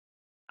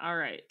 All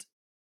right.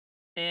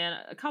 And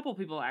a couple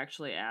people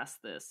actually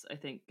asked this. I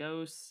think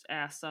Ghost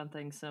asked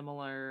something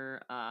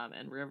similar,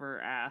 and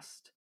River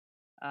asked,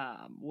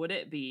 would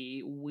it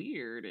be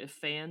weird if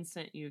fans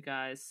sent you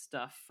guys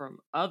stuff from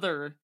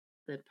other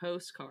the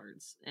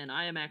postcards, and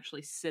I am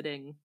actually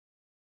sitting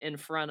in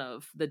front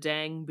of the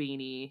dang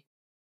beanie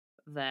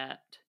that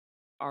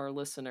our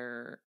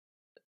listener,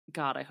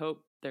 God, I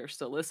hope they're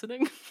still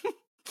listening.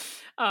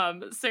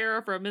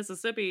 Sarah from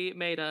Mississippi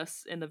made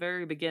us in the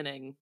very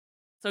beginning.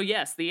 So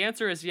yes, the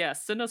answer is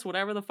yes. Send us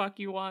whatever the fuck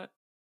you want.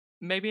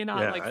 Maybe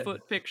not like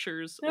foot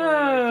pictures or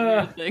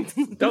like, weird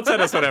things. Don't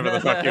send us whatever the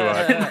fuck you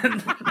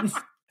want.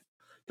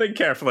 Think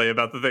carefully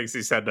about the things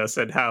you send us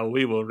and how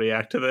we will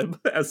react to them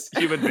as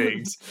human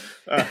beings.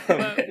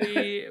 But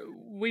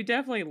we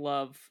definitely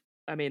love,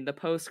 I mean, the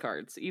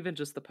postcards, even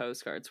just the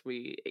postcards.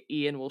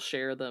 Ian will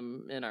share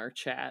them in our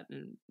chat,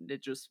 and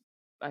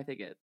I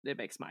think it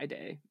makes my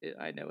day.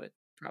 I know it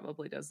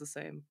probably does the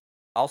same.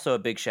 Also, a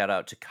big shout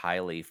out to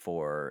Kylie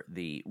for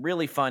the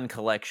really fun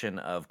collection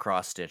of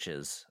cross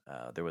stitches.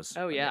 There was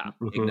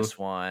Ignis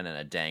one and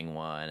a dang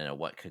one and a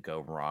what could go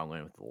wrong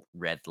one with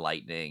red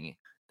lightning.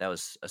 That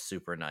was a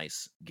super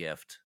nice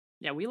gift.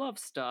 Yeah, we love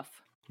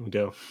stuff. We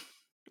do.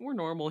 We're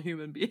normal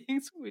human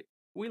beings.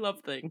 We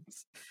love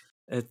things.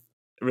 It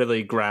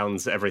really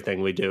grounds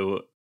everything we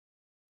do.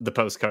 The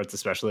postcards,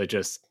 especially,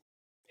 just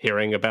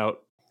hearing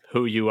about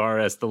who you are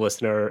as the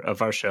listener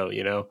of our show,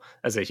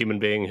 as a human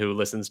being who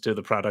listens to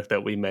the product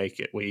that we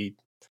make. We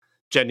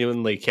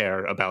genuinely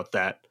care about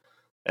that.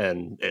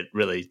 And it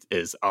really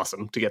is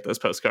awesome to get those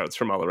postcards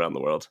from all around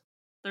the world.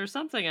 There's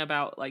something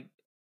about like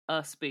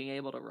us being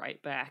able to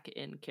write back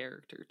in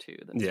character too.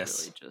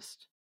 That's really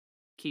just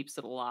keeps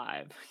it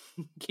alive,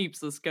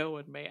 keeps us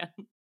going, man.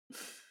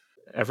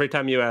 Every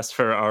time you ask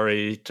for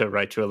Ari to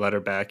write you a letter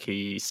back,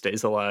 he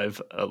stays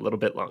alive a little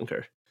bit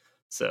longer.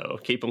 So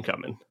keep them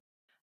coming.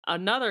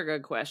 Another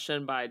good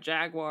question by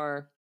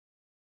Jaguar.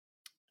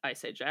 I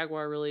say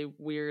Jaguar really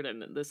weird,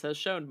 and this has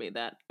shown me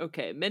that,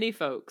 okay, many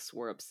folks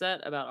were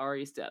upset about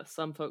Ari's death.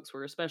 Some folks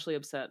were especially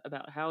upset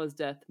about how his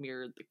death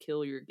mirrored the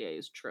kill your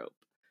gays trope.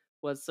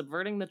 Was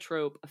subverting the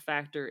trope a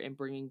factor in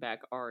bringing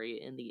back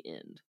Ari in the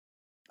end?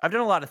 I've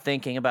done a lot of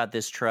thinking about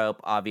this trope,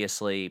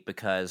 obviously,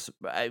 because,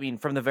 I mean,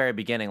 from the very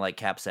beginning, like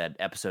Cap said,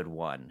 episode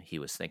 1, he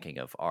was thinking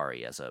of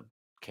Ari as a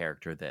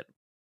character that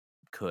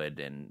could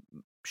and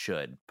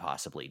should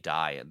possibly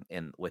die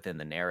within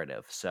the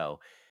narrative. So,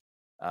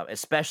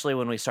 especially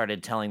when we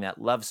started telling that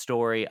love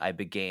story, I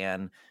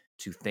began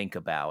to think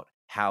about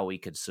how we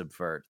could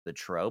subvert the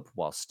trope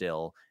while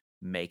still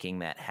making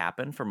that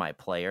happen for my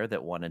player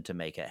that wanted to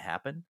make it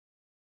happen.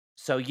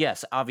 So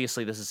yes,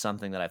 obviously this is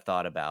something that I've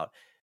thought about.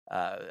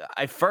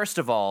 I first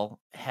of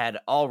all had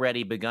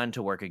already begun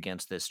to work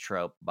against this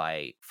trope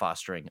by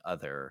fostering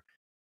other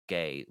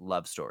gay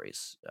love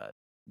stories.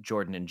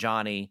 Jordan and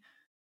Johnny,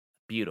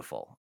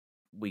 beautiful.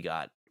 We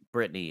got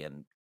Brittany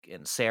and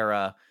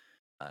Sarah,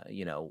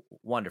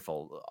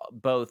 wonderful.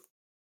 Both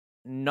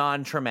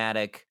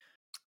non-traumatic,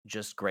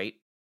 just great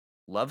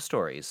love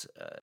stories.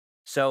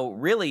 So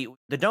really,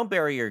 the don't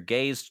bury your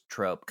gays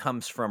trope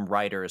comes from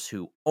writers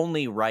who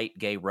only write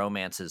gay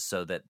romances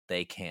so that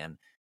they can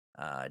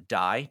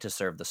die to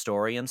serve the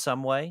story in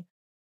some way.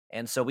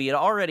 And so we had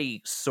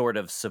already sort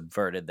of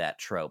subverted that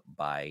trope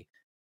by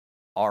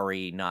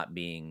Ari not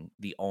being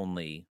the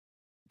only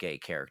gay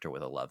character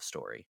with a love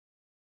story.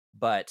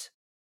 But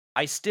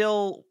I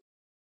still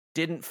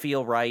didn't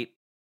feel right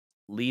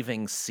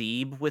leaving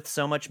Seb with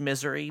so much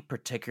misery,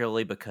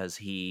 particularly because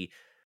he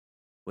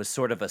was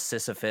sort of a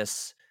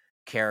Sisyphus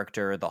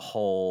character the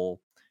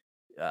whole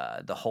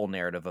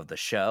narrative of the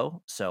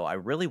show. So I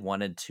really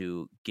wanted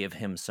to give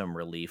him some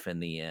relief in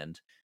the end.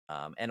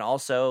 And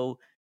also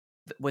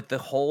with the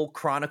whole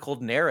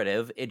chronicled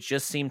narrative, it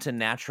just seemed to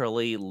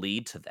naturally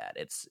lead to that.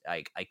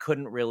 I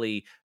couldn't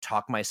really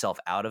talk myself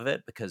out of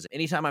it, because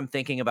anytime I'm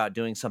thinking about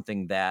doing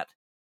something that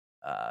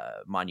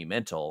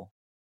monumental,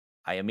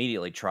 I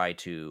immediately try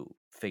to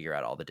figure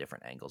out all the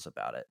different angles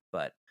about it.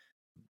 But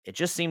it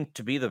just seemed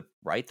to be the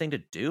right thing to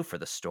do for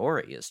the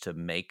story, is to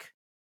make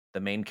the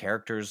main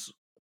characters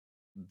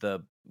the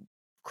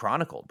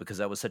chronicled, because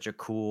that was such a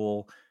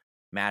cool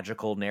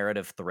magical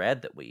narrative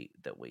thread that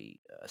we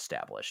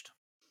established.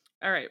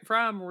 All right,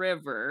 from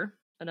River,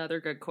 another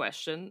good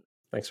question.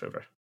 Thanks,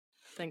 River.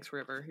 Thanks,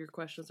 River. Your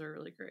questions are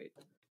really great.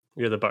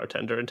 You're the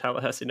bartender in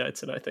Tallahassee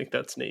Nights, and I think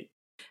that's neat.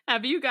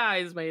 Have you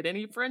guys made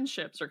any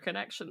friendships or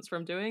connections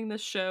from doing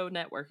this show,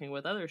 networking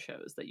with other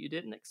shows, that you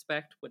didn't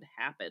expect would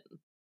happen?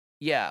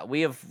 Yeah,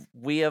 we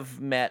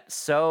have met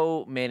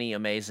so many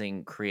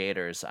amazing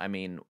creators. I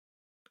mean,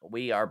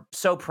 we are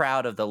so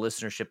proud of the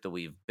listenership that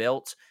we've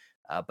built.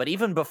 But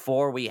even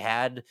before we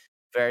had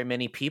very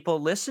many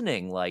people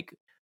listening, like,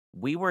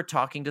 we were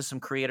talking to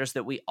some creators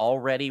that we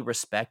already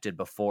respected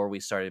before we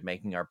started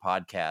making our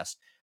podcast,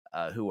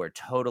 who were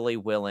totally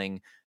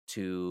willing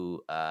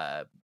to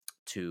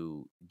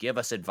give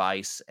us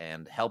advice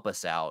and help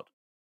us out.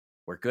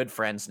 We're good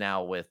friends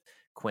now with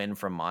Quinn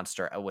from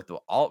Monster, with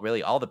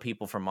all the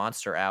people from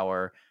Monster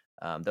Hour,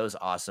 those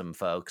awesome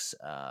folks.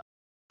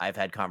 I've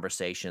had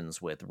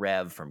conversations with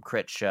Rev from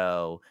Crit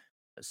Show.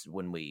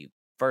 When we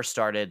first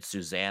started,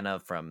 Susanna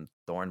from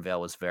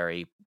Thornvale was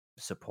very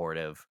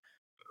supportive.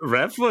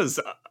 Rev was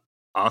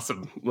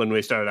awesome. When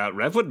we started out,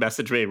 Rev would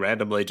message me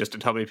randomly just to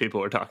tell me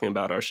people were talking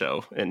about our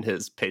show in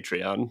his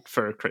Patreon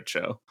for Crit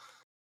Show.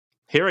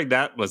 Hearing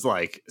that was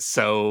like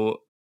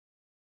so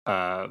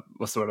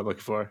what's the word I'm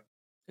looking for?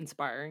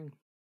 Inspiring.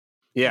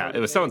 Yeah, it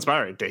was so Motivating.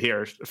 inspiring to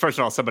hear. First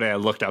of all, somebody I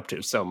looked up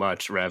to so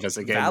much, Rev, as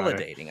a game runner.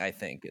 Validating, I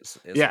think, is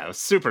Yeah, it was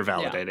super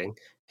validating.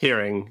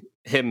 Hearing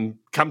him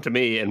come to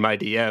me in my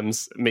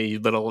DMs, me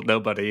little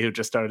nobody who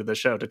just started the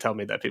show, to tell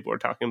me that people were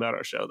talking about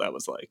our show. That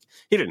was like,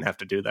 he didn't have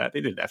to do that.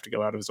 He didn't have to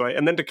go out of his way.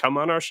 And then to come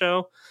on our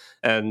show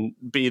and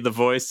be the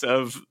voice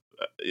of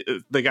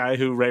the guy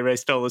who Ray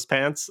stole his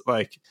pants.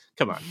 Like,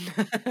 come on.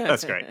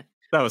 That's great.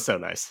 That was so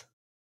nice.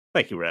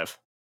 Thank you, Rev.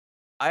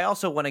 I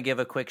also want to give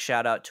a quick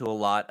shout out to a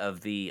lot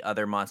of the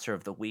other Monster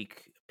of the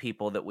Week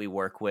people that we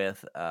work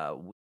with.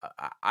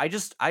 I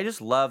just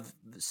love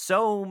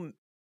so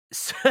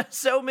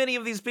many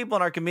of these people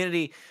in our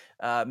community.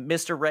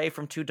 Mr. Ray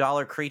from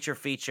 $2 Creature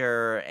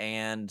Feature,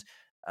 and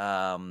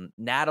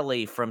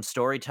Natalie from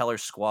Storyteller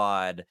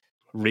Squad.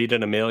 Reed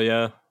and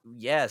Amelia.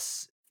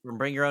 Yes, from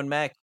Bring Your Own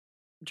Mech.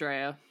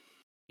 Drea.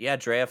 Yeah,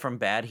 Drea from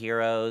Bad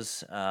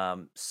Heroes.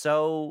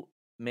 So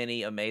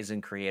many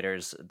amazing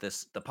creators.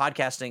 The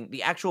podcasting,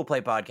 the actual play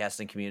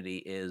podcasting community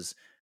is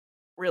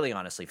really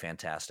honestly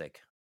fantastic.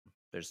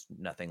 There's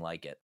nothing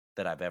like it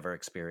that I've ever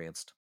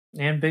experienced.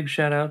 And big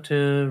shout out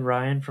to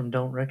Ryan from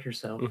Don't Wreck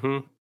Yourself.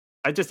 Mm-hmm.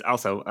 I just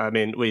also, I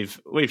mean, we've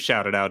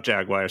shouted out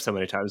Jaguar so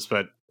many times,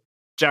 but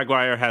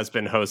Jaguar has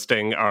been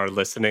hosting our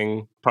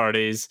listening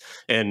parties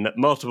in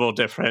multiple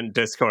different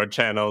Discord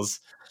channels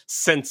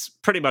since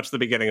pretty much the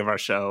beginning of our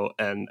show,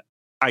 and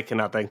I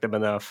cannot thank them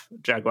enough.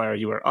 Jaguar,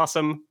 you are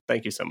awesome.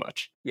 Thank you so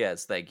much.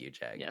 Yes, thank you,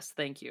 Jag. Yes,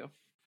 thank you.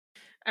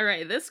 All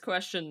right, this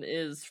question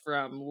is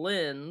from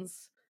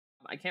Lynn's.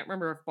 I can't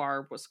remember if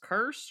Barb was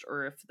cursed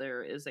or if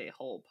there is a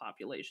whole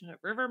population of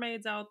river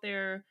maids out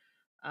there.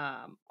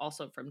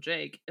 Also from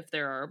Jake, if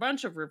there are a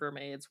bunch of river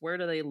maids, where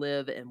do they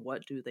live and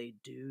what do they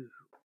do?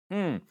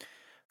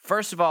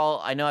 First of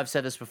all, I know I've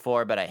said this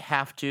before, but I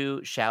have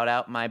to shout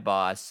out my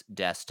boss,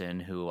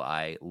 Destin, who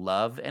I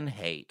love and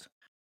hate.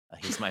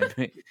 He's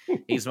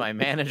my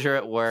manager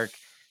at work,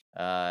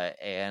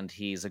 and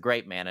he's a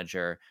great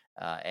manager.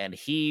 And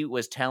he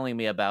was telling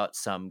me about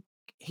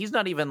he's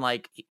not even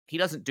like, he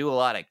doesn't do a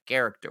lot of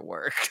character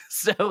work.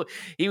 So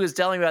he was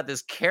telling me about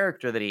this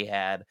character that he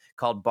had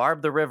called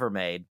Barb the River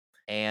Maid,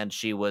 and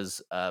she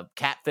was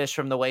catfish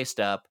from the waist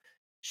up.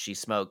 She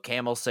smoked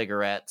Camel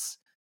cigarettes,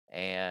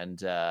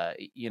 and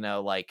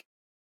like,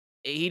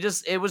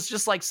 it was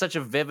just like such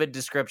a vivid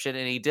description,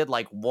 and he did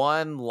like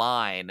one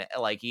line,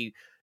 like he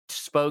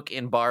spoke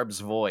in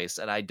Barb's voice,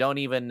 and I don't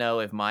even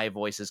know if my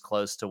voice is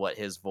close to what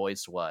his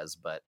voice was,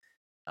 but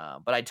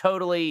I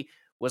totally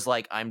was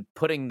like, I'm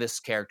putting this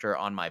character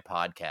on my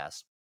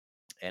podcast,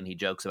 and he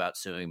jokes about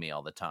suing me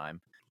all the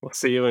time. We'll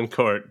see you in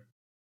court,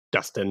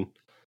 Dustin.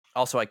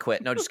 Also, I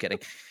quit. No, just kidding.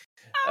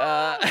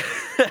 I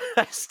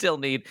still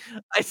need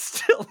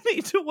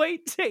to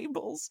wait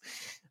tables.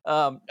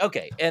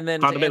 Okay, and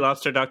then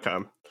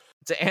CondomyLobster.com.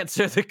 To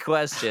answer the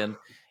question,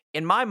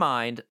 in my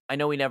mind, I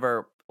know we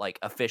never like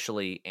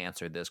officially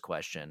answered this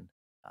question,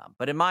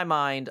 but in my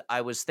mind, I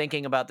was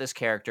thinking about this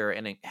character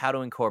and how to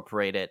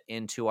incorporate it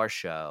into our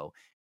show,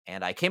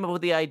 and I came up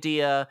with the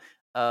idea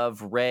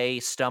of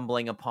Ray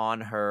stumbling upon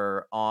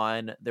her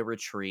on the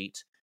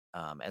retreat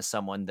as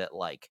someone that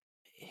like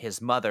his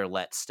mother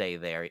let stay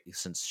there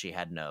since she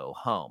had no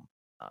home.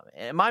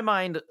 In my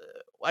mind,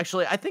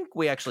 actually, I think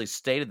we actually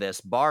stated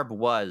this. Barb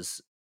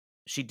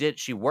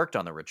she worked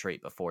on the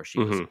retreat before she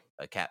was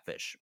a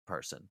catfish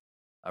person,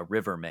 a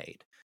river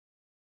maid.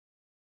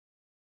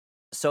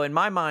 So in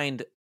my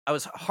mind, I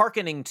was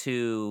hearkening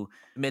to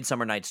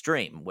Midsummer Night's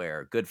Dream,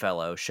 where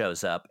Goodfellow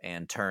shows up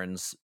and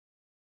turns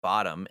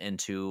Bottom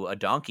into a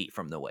donkey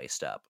from the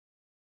waist up.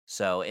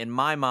 So in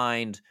my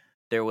mind,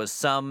 there was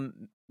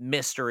some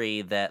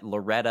mystery that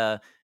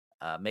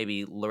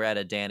maybe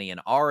Loretta, Danny, and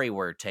Ari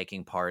were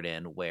taking part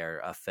in,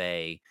 where a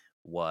fae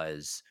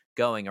was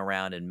going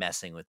around and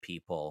messing with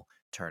people,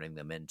 turning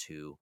them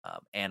into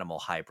animal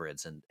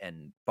hybrids,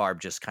 and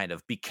Barb just kind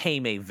of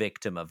became a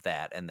victim of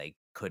that, and they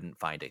couldn't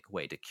find a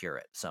way to cure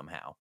it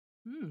somehow.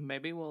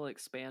 Maybe we'll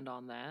expand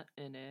on that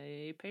in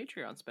a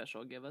Patreon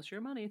special. Give us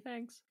your money,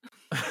 thanks.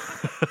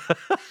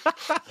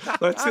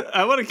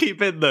 I want to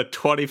keep in the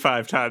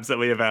 25 times that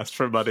we have asked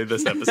for money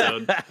this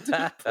episode.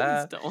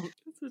 Please don't.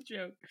 It's a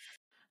joke.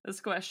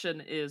 This question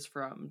is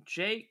from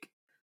Jake.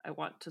 I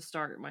want to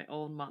start my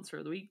own Monster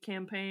of the Week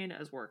campaign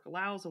as work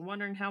allows. I'm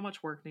wondering how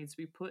much work needs to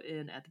be put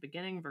in at the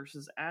beginning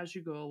versus as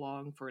you go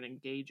along for an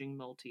engaging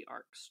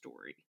multi-arc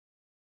story,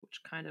 which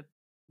kind of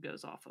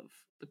goes off of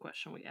the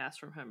question we asked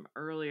from him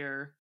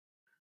earlier.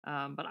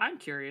 But I'm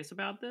curious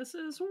about this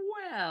as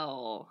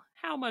well.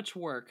 How much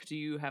work do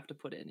you have to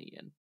put in,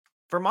 Ian?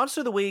 For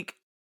Monster of the Week,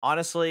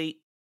 honestly,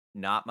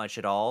 not much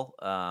at all.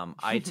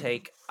 I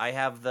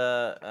have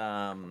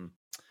the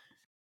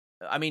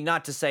I mean,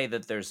 not to say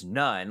that there's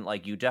none,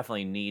 like you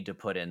definitely need to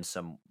put in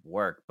some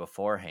work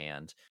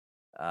beforehand.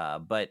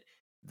 But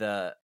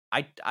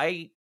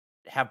I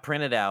have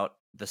printed out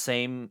the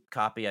same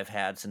copy I've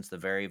had since the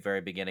very,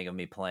 very beginning of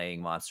me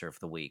playing Monster of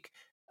the Week.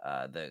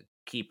 The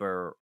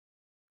Keeper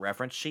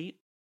reference sheet,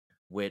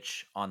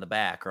 which on the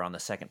back or on the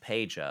second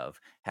page of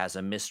has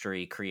a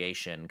mystery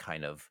creation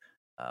kind of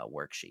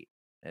worksheet.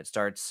 And it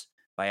starts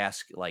by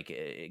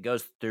it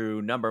goes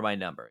through number by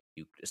number.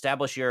 You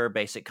establish your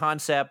basic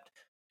concept,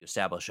 you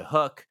establish a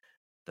hook,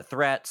 the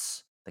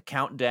threats, the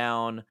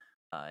countdown,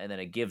 and then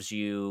it gives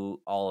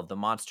you all of the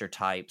monster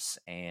types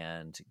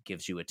and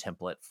gives you a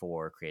template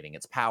for creating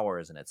its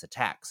powers and its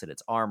attacks and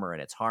its armor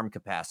and its harm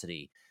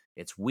capacity,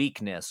 its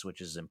weakness,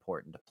 which is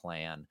important to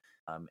plan.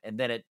 And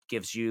then it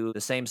gives you the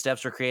same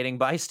steps for creating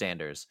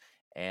bystanders,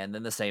 and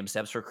then the same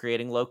steps for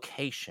creating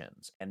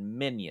locations and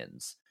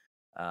minions.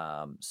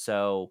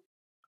 So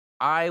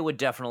I would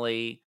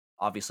definitely,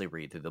 obviously,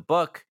 read through the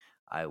book.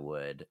 I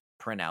would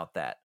print out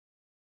that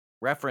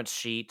reference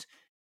sheet.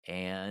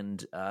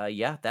 And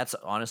that's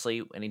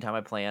honestly, anytime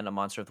I plan a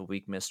Monster of the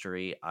Week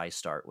mystery, I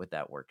start with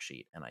that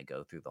worksheet and I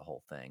go through the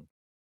whole thing.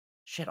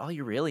 Shit, all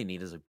you really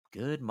need is a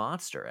good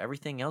monster.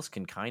 Everything else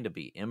can kind of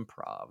be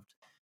improv.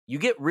 You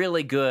get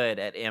really good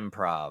at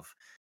improv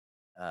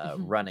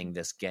running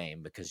this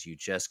game because you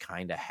just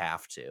kind of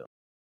have to.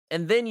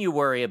 And then you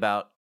worry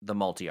about the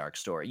multi-arc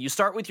story. You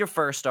start with your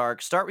first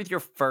arc, start with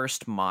your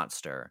first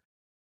monster.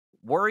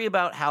 Worry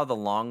about how the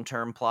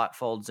long-term plot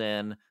folds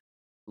in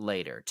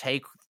later.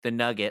 Take the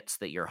nuggets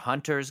that your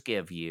hunters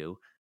give you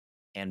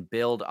and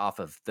build off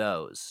of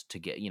those to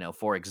get,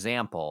 for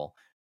example,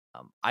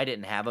 I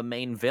didn't have a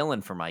main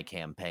villain for my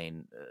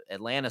campaign.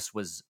 Atlantis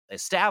was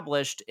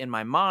established in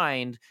my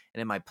mind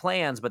and in my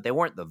plans, but they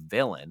weren't the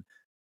villain.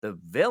 The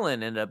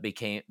villain ended up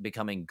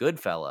becoming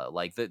Goodfellow.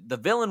 Like the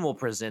villain will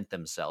present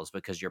themselves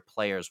because your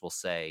players will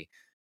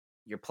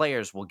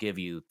give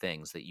you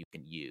things that you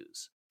can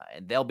use,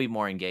 and they'll be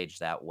more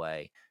engaged that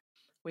way.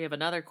 We have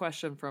another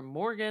question from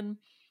Morgan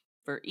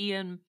for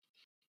Ian.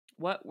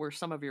 What were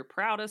some of your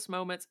proudest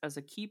moments as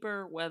a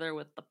keeper, whether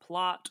with the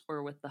plot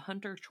or with the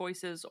hunter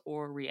choices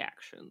or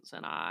reactions?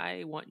 And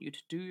I want you to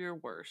do your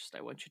worst.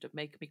 I want you to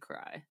make me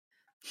cry.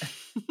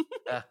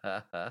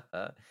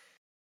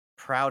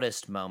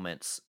 Proudest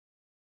moments.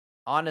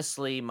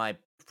 Honestly, my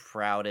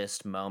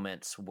proudest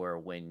moments were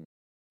when,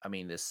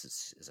 this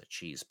is a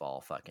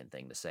cheeseball fucking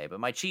thing to say,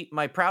 but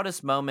my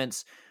proudest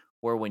moments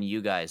were when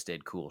you guys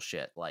did cool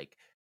shit. Like,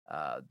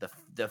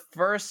 the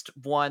first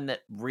one that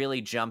really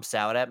jumps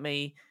out at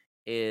me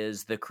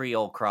is the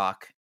Creole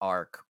Croc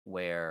arc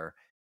where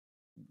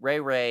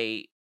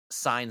Ray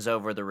signs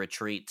over the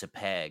retreat to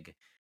Peg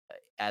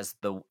as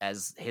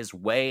his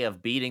way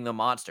of beating the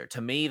monster. To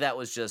me, that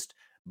was just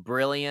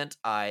brilliant.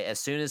 As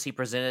soon as he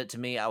presented it to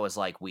me, I was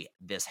like,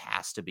 this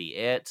has to be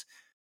it.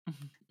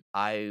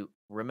 I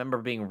remember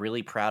being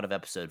really proud of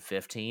episode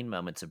 15,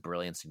 Moments of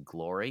Brilliance and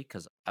Glory,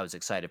 because I was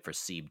excited for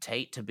Sebe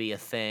Tate to be a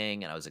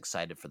thing, and I was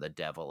excited for the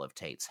Devil of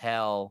Tate's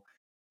Hell.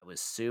 I was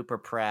super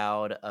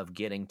proud of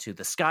getting to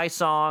the Sky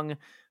Song,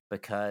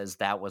 because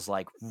that was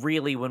like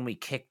really when we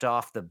kicked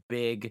off the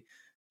big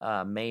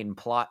main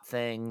plot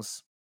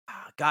things.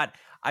 God,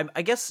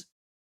 I guess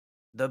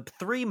the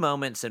three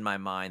moments in my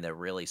mind that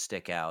really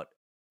stick out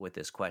with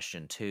this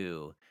question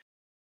too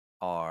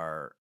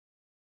are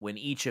when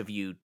each of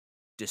you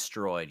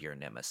destroyed your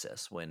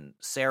nemesis. When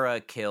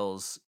Sarah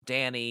kills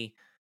Danny,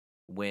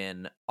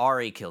 when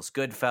Ari kills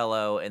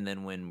Goodfellow, and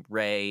then when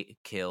Ray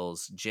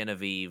kills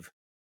Genevieve.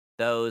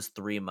 Those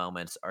three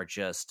moments are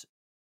just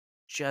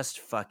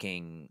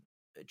fucking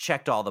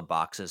checked all the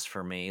boxes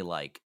for me.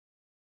 Like,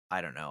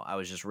 I don't know. I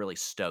was just really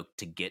stoked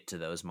to get to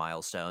those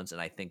milestones,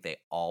 and I think they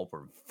all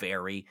were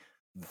very,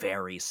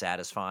 very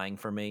satisfying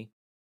for me.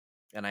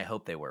 And I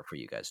hope they were for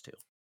you guys too.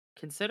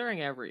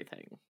 Considering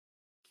everything,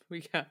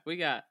 we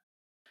got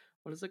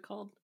what is it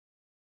called?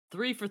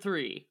 3 for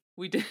 3.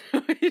 We did.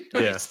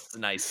 Yes,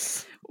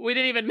 nice. We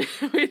didn't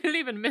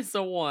even miss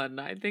a one.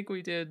 I think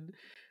we did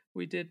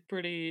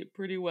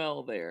pretty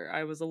well there.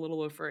 I was a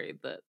little afraid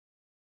that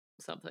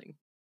something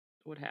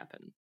would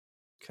happen.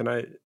 Can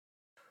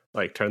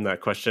I turn that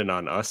question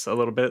on us a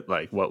little bit?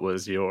 Like, what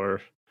was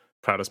your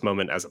proudest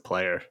moment as a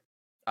player?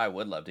 I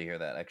would love to hear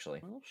that,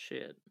 actually. Oh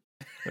shit.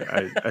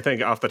 I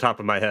think off the top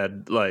of my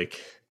head,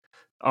 like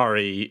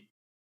Ari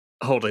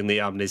holding the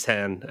Omni's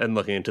hand and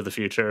looking into the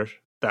future,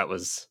 that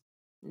was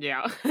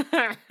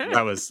that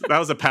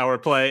was a power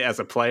play as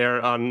a player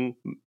on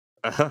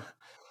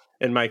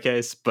in my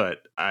case, but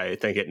I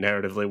think it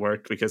narratively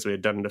worked because we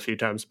had done it a few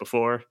times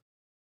before.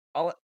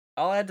 I'll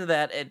add to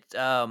that.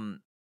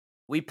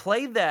 We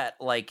played that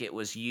like it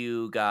was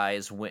you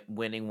guys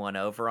winning one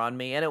over on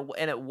me, and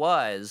it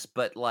was,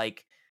 but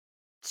like,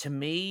 to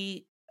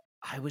me,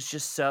 I was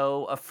just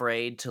so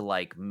afraid to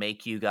like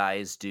make you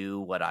guys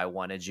do what I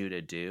wanted you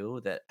to do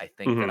that I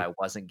think that I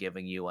wasn't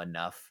giving you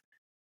enough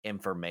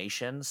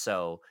information.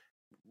 So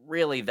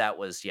really, that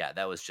was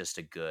just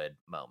a good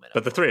moment.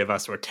 But the three of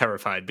us were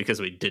terrified because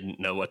we didn't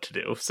know what to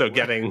do. So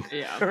getting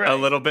right. a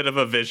little bit of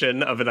a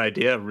vision of an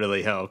idea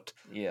really helped.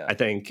 Yeah, I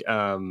think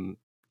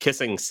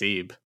kissing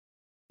Sebe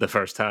the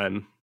first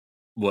time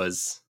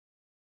was.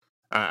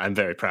 I'm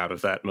very proud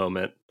of that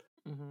moment.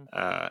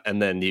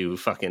 And then you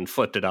fucking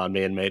flipped it on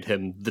me and made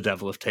him the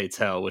devil of Tate's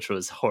Hell, which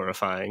was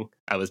horrifying.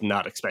 I was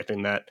not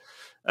expecting that.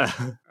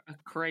 A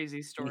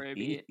crazy story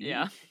beat,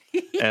 yeah.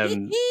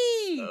 And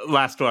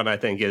last one, I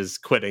think, is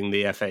quitting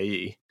the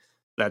FAE.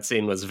 That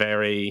scene was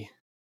very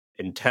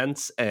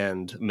intense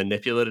and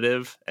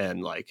manipulative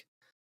and like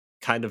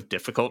kind of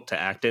difficult to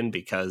act in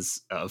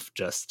because of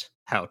just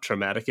how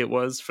traumatic it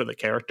was for the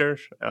character.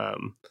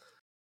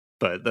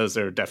 But those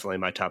are definitely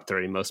my top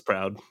 3 most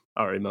proud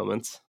Ari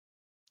moments.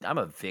 I'm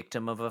a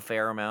victim of a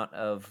fair amount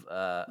of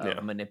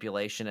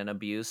manipulation and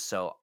abuse,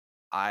 so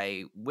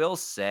I will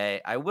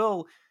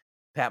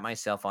pat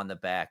myself on the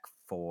back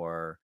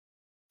for.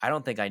 I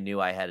don't think I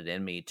knew I had it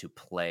in me to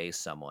play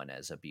someone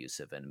as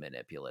abusive and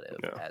manipulative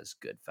as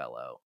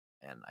Goodfellow,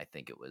 and I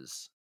think it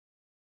was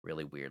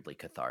really weirdly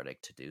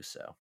cathartic to do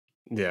so.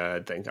 Yeah,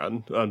 I think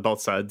on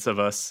both sides of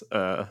us,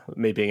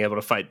 me being able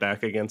to fight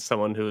back against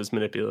someone who is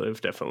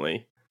manipulative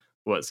definitely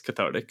was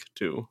cathartic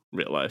to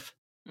real life.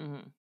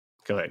 Mm-hmm.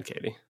 Go ahead,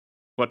 Katie.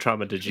 What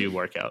trauma did you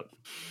work out?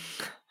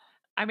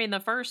 I mean, the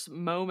first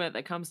moment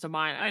that comes to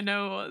mind, I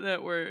know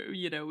that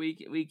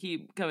we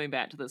keep coming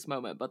back to this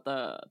moment, but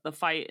the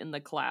fight in the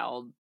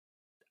cloud,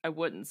 I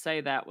wouldn't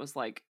say that was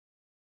like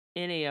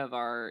any of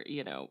our,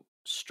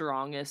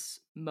 strongest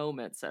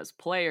moments as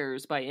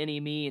players by any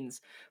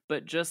means,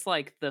 but just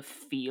like the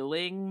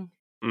feeling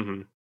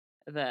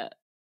that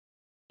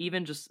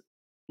even just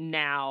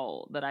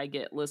now that I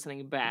get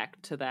listening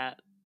back to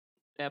that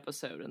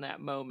episode and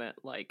that moment,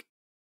 like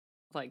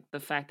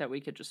the fact that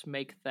we could just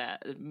make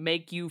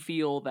you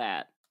feel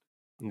that.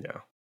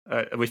 Yeah.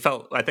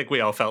 I think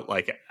we all felt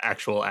like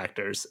actual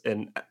actors,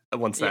 and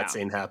once that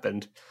scene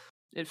happened,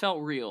 it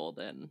felt real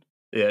then.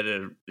 Yeah.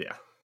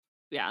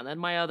 Yeah, and then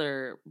my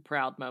other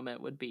proud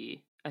moment would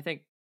be, I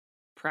think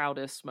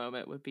proudest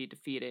moment would be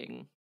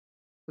defeating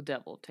the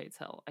Devil of Tate's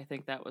Hell. I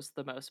think that was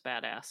the most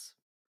badass.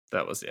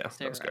 That was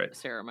great.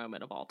 Sarah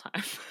moment of all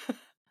time.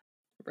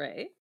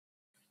 Ray?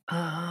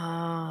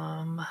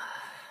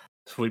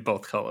 We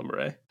both call him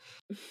Ray.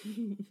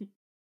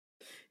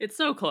 It's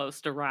so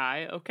close to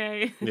Rye,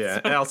 okay?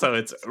 Yeah, and also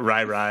it's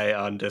Rai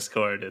on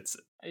Discord. It's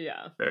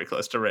very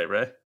close to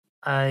Ray.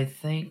 I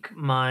think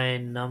my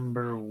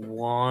number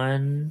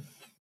 1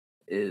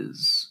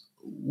 is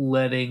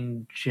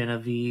letting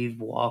Genevieve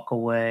walk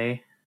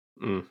away.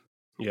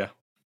 Yeah.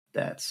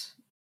 That's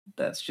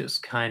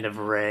just kind of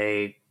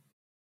Ray,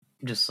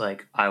 just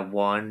like, I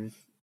won,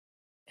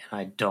 and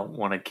I don't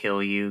want to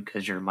kill you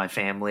because you're my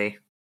family.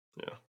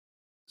 Yeah.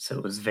 So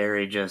it was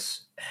very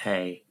just,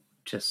 hey,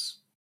 just,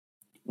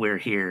 we're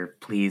here.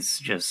 Please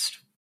just,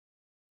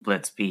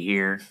 let's be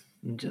here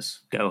and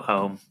just go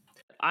home.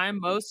 I'm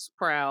most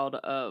proud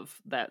of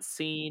that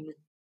scene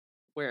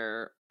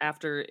where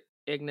after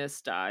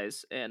Ignis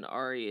dies and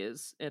Ari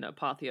is in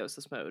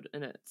apotheosis mode,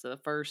 and it's the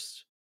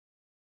first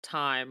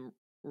time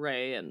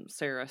Ray and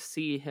Sarah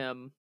see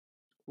him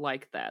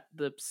like that.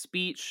 The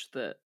speech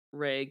that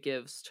Ray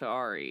gives to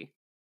Ari,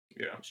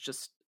 it's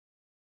just,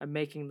 I'm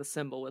making the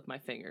symbol with my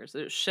fingers.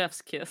 It was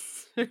chef's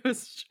kiss. It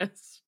was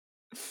just...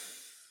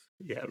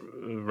 Yeah,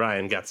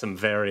 Ryan got some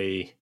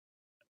very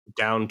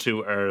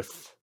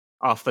down-to-earth,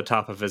 off the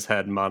top of his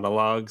head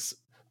monologues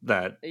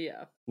that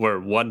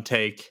were one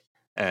take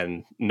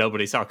and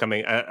nobody saw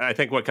coming. I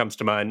think what comes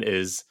to mind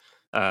is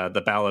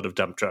the Ballad of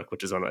Dump Truck,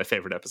 which is one of my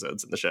favorite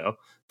episodes in the show.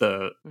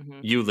 The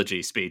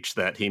eulogy speech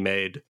that he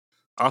made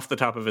off the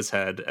top of his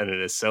head, and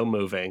it is so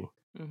moving.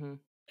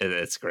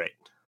 It's great.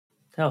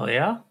 Hell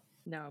yeah.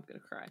 Now I'm gonna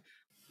cry.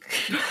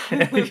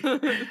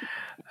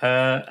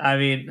 I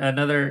mean,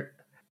 another...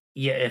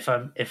 Yeah, if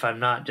I'm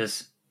not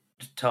just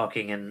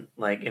talking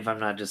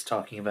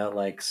about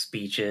like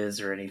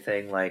speeches or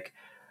anything, like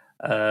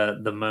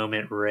the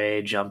moment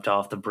Ray jumped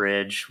off the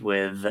bridge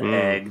with the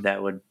egg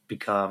that would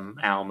become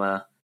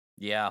Alma.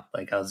 Yeah.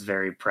 Like, I was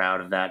very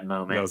proud of that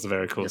moment. That was a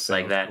very cool Just scene.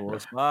 like that. Cool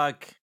as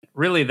fuck.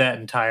 Really, that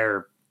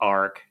entire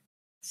arc.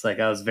 It's like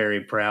I was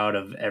very proud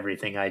of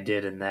everything I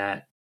did in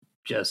that.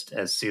 Just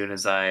as soon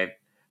as I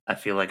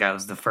feel like I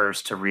was the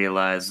first to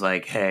realize,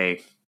 like,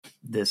 hey,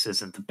 this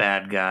isn't the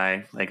bad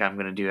guy. Like, I'm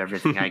going to do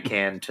everything I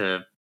can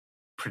to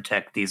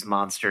protect these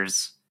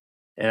monsters.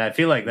 And I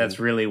feel like that's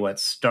really what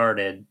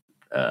started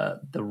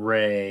the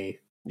Ray,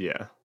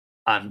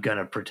 I'm going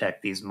to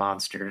protect these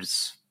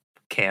monsters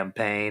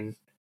campaign.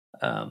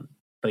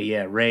 But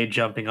yeah, Ray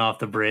jumping off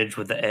the bridge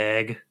with the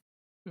egg.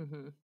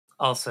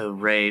 Also,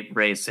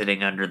 Ray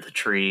sitting under the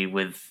tree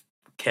with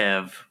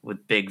Kev,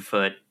 with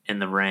Bigfoot in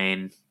the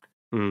rain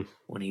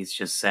when he's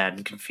just sad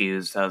and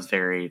confused. That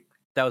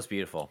was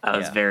beautiful.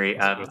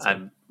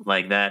 I'm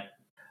like that.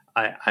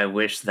 I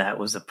wish that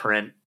was a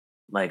print,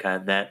 like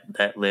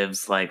that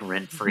lives like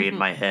rent free in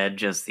my head.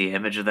 Just the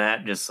image of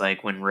that, just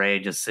like when Ray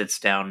just sits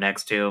down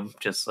next to him,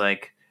 just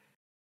like,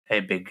 hey,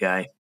 big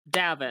guy.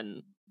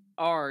 Davin,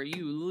 are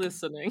you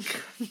listening?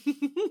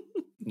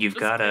 You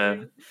got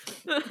a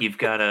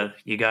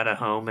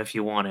home if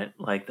you want it.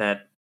 Like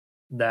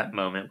that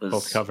moment was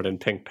both covered in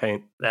pink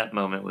paint. That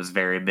moment was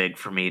very big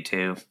for me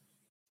too.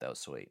 That was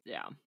sweet.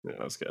 Yeah,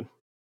 that was good.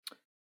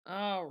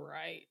 All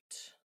right.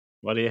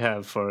 What do you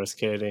have for us,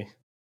 Katie?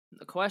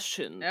 The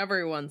question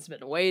everyone's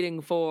been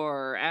waiting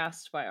for,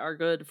 asked by our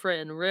good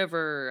friend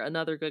River.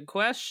 Another good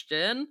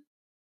question.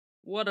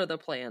 What are the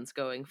plans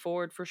going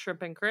forward for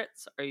Shrimp and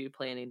Crits? Are you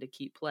planning to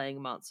keep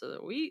playing Monster of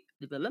the Week?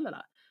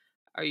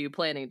 Are you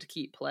planning to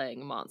keep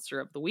playing Monster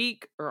of the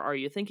Week, or are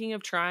you thinking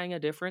of trying a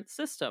different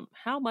system?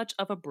 How much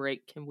of a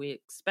break can we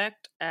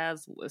expect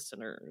as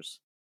listeners?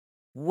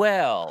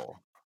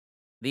 Well,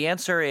 the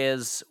answer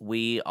is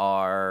we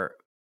are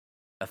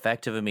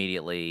effective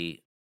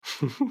immediately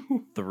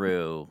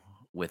through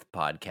with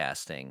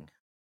podcasting.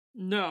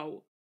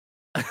 No.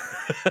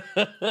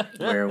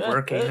 We're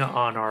working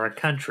on our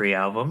country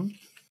album.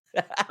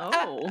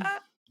 Oh.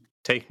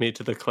 Take me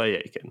to the Clay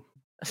Aiken.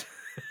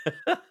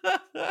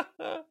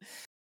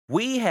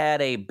 We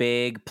had a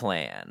big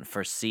plan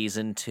for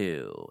season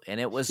 2,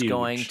 and it was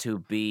going Huge. to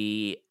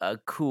be a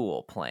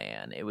cool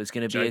plan. It was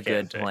going to be a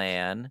good Gigantic.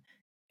 plan,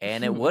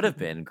 and it would have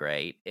been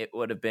great. It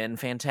would have been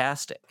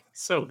fantastic.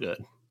 So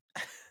good.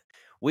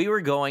 We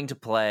were going to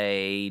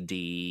play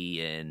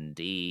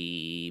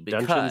D&D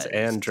because Dungeons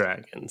and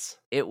Dragons.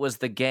 it was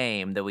the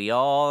game that we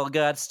all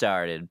got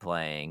started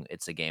playing.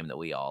 It's a game that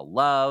we all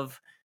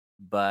love,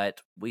 but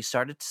we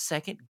started to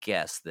second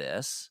guess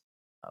this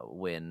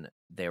when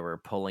they were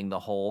pulling the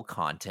whole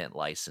content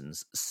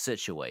license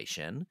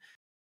situation.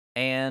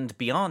 And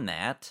beyond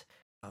that,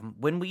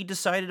 when we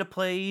decided to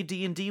play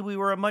D&D, we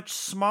were a much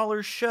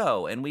smaller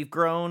show, and we've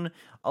grown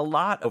a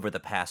lot over the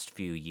past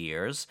few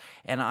years,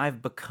 and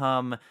I've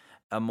become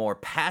a more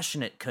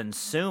passionate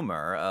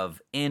consumer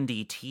of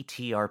indie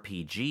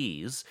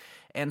TTRPGs,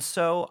 and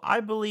so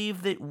I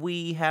believe that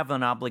we have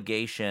an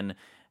obligation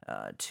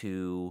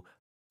to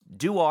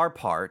do our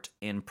part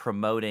in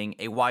promoting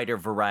a wider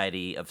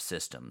variety of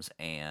systems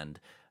and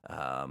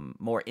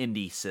more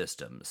indie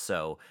systems.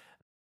 So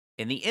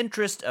in the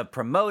interest of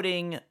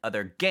promoting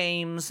other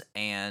games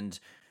and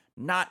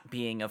not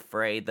being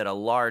afraid that a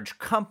large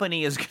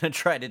company is going to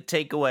try to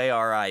take away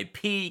our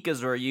IP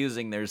because we're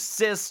using their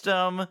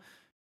system,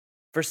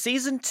 for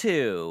season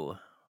 2,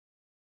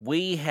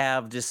 we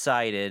have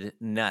decided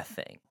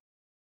nothing.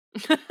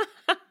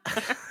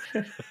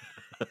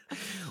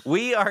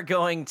 We are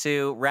going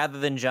to, rather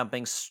than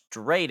jumping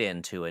straight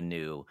into a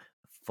new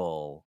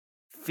full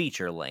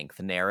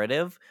feature-length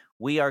narrative,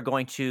 we are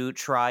going to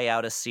try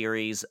out a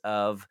series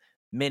of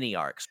mini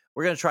arcs.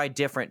 We're going to try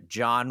different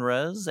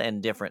genres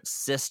and different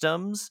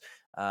systems.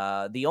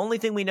 The only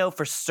thing we know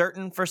for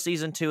certain for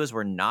season 2 is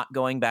we're not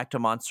going back to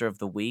Monster of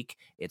the Week.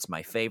 It's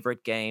my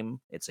favorite game.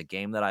 It's a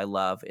game that I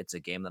love. It's a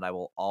game that I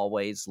will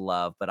always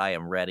love, but I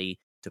am ready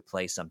to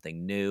play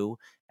something new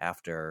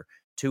after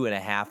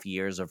 2.5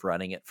 years of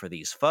running it for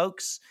these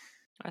folks.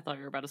 I thought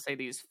you were about to say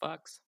these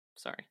fucks.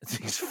 Sorry.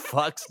 These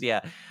fucks,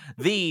 yeah.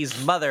 These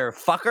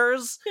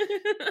motherfuckers.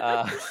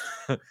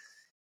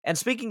 And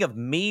speaking of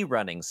me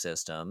running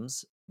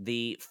systems,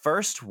 the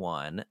first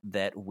one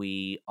that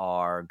we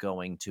are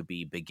going to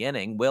be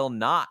beginning will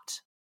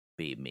not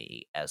be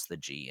me as the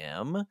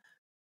GM.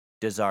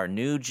 Does our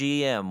new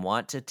GM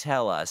want to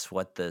tell us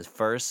what the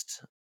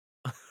first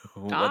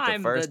I'm the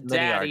mini arc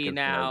daddy is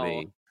now.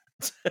 gonna be?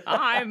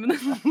 I'm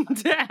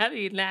the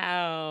daddy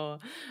now.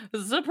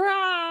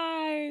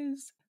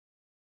 Surprise!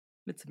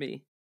 It's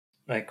me.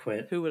 I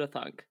quit. Who would have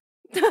thunk?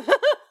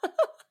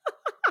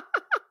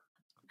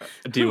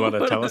 Do you want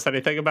to tell us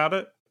anything about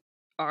it?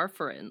 Our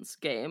friend's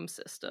game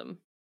system.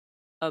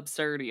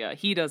 Absurdia.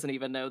 He doesn't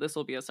even know. This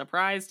will be a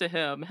surprise to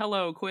him.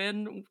 Hello,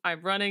 Quinn.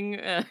 I'm running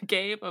a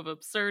game of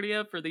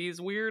Absurdia for these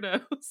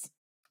weirdos.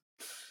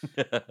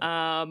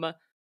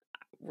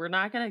 We're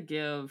not going to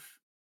give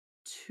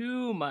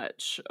too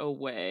much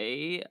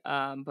away,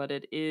 but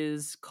it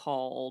is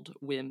called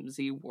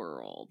Whimsy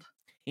World.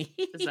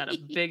 Is that a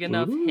big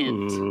enough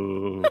hint?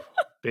 Ooh,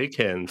 big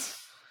hint.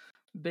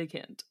 Big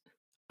hint.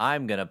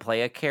 I'm gonna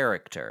play a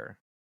character.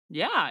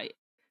 Yeah,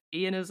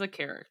 Ian is a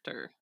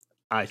character.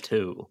 I,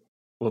 too,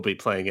 will be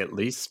playing at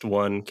least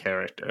one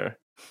character.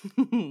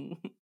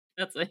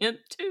 That's a hint,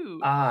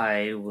 too.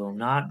 I will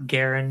not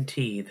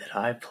guarantee that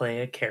I play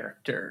a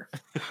character.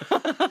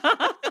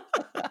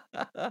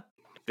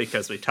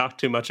 Because we talked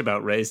too much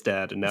about Ray's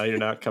dad, and now you're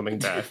not coming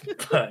back.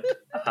 But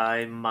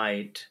I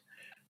might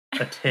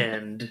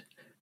attend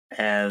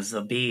as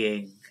a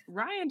being.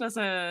 Ryan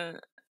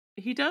doesn't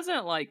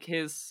like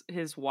his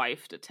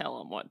wife to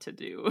tell him what to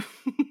do.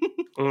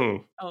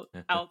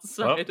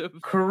 Outside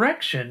of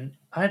Correction,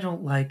 I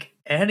don't like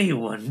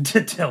anyone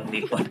to tell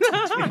me what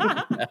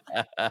to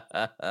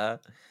do.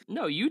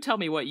 No, you tell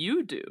me what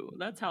you do.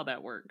 That's how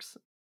that works.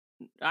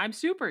 I'm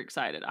super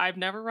excited. I've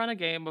never run a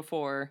game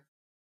before.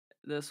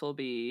 This will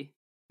be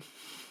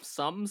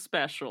something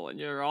special, and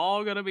you're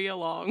all gonna be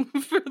along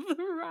for the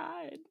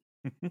ride.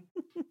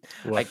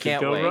 I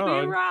can't wait. It'll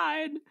be a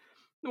ride.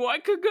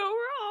 What could go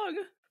wrong?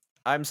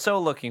 I'm so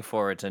looking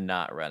forward to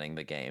not running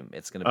the game.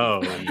 It's going to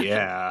be fun.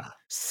 Yeah.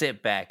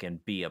 Sit back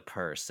and be a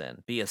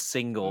person. Be a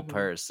single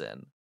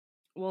person.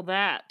 Well,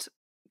 that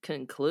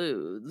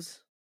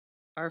concludes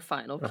our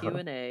final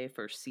Q&A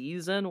for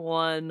season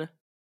 1. I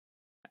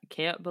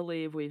can't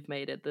believe we've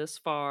made it this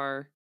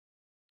far.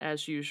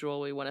 as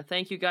usual, we want to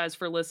thank you guys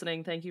for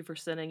listening. Thank you for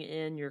sending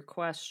in your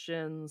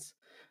questions.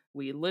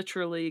 We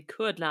literally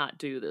could not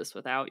do this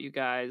without you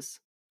guys.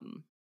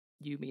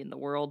 You mean the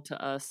world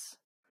to us.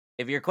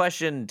 If your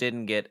question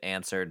didn't get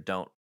answered,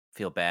 don't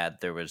feel bad.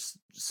 There was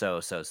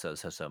so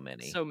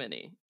many. So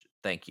many.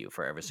 Thank you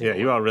for every single Yeah,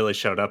 you one. all really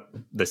showed up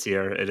this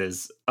year. It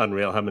is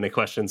unreal how many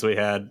questions we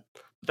had.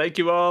 Thank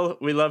you all.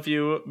 We love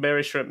you.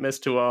 Merry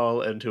Shrimpmas to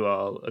all, and to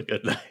all a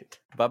good night.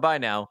 Bye-bye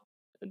now.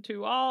 And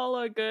to all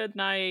a good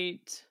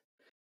night.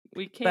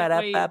 We can't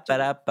wait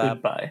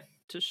Goodbye.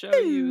 to show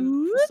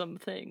you some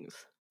things.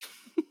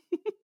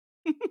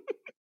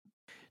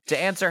 To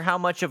answer how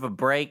much of a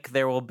break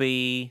there will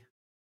be,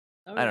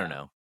 Oh, I don't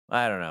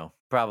know.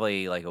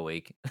 Probably like a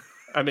week.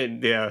 I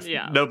mean, yeah,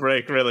 Yeah. no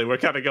break, really. We're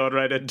kind of going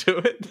right into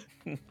it.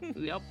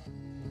 Yep.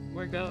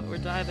 We're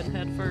diving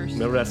head first.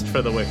 No rest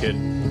for the wicked.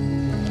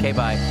 Okay,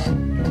 bye.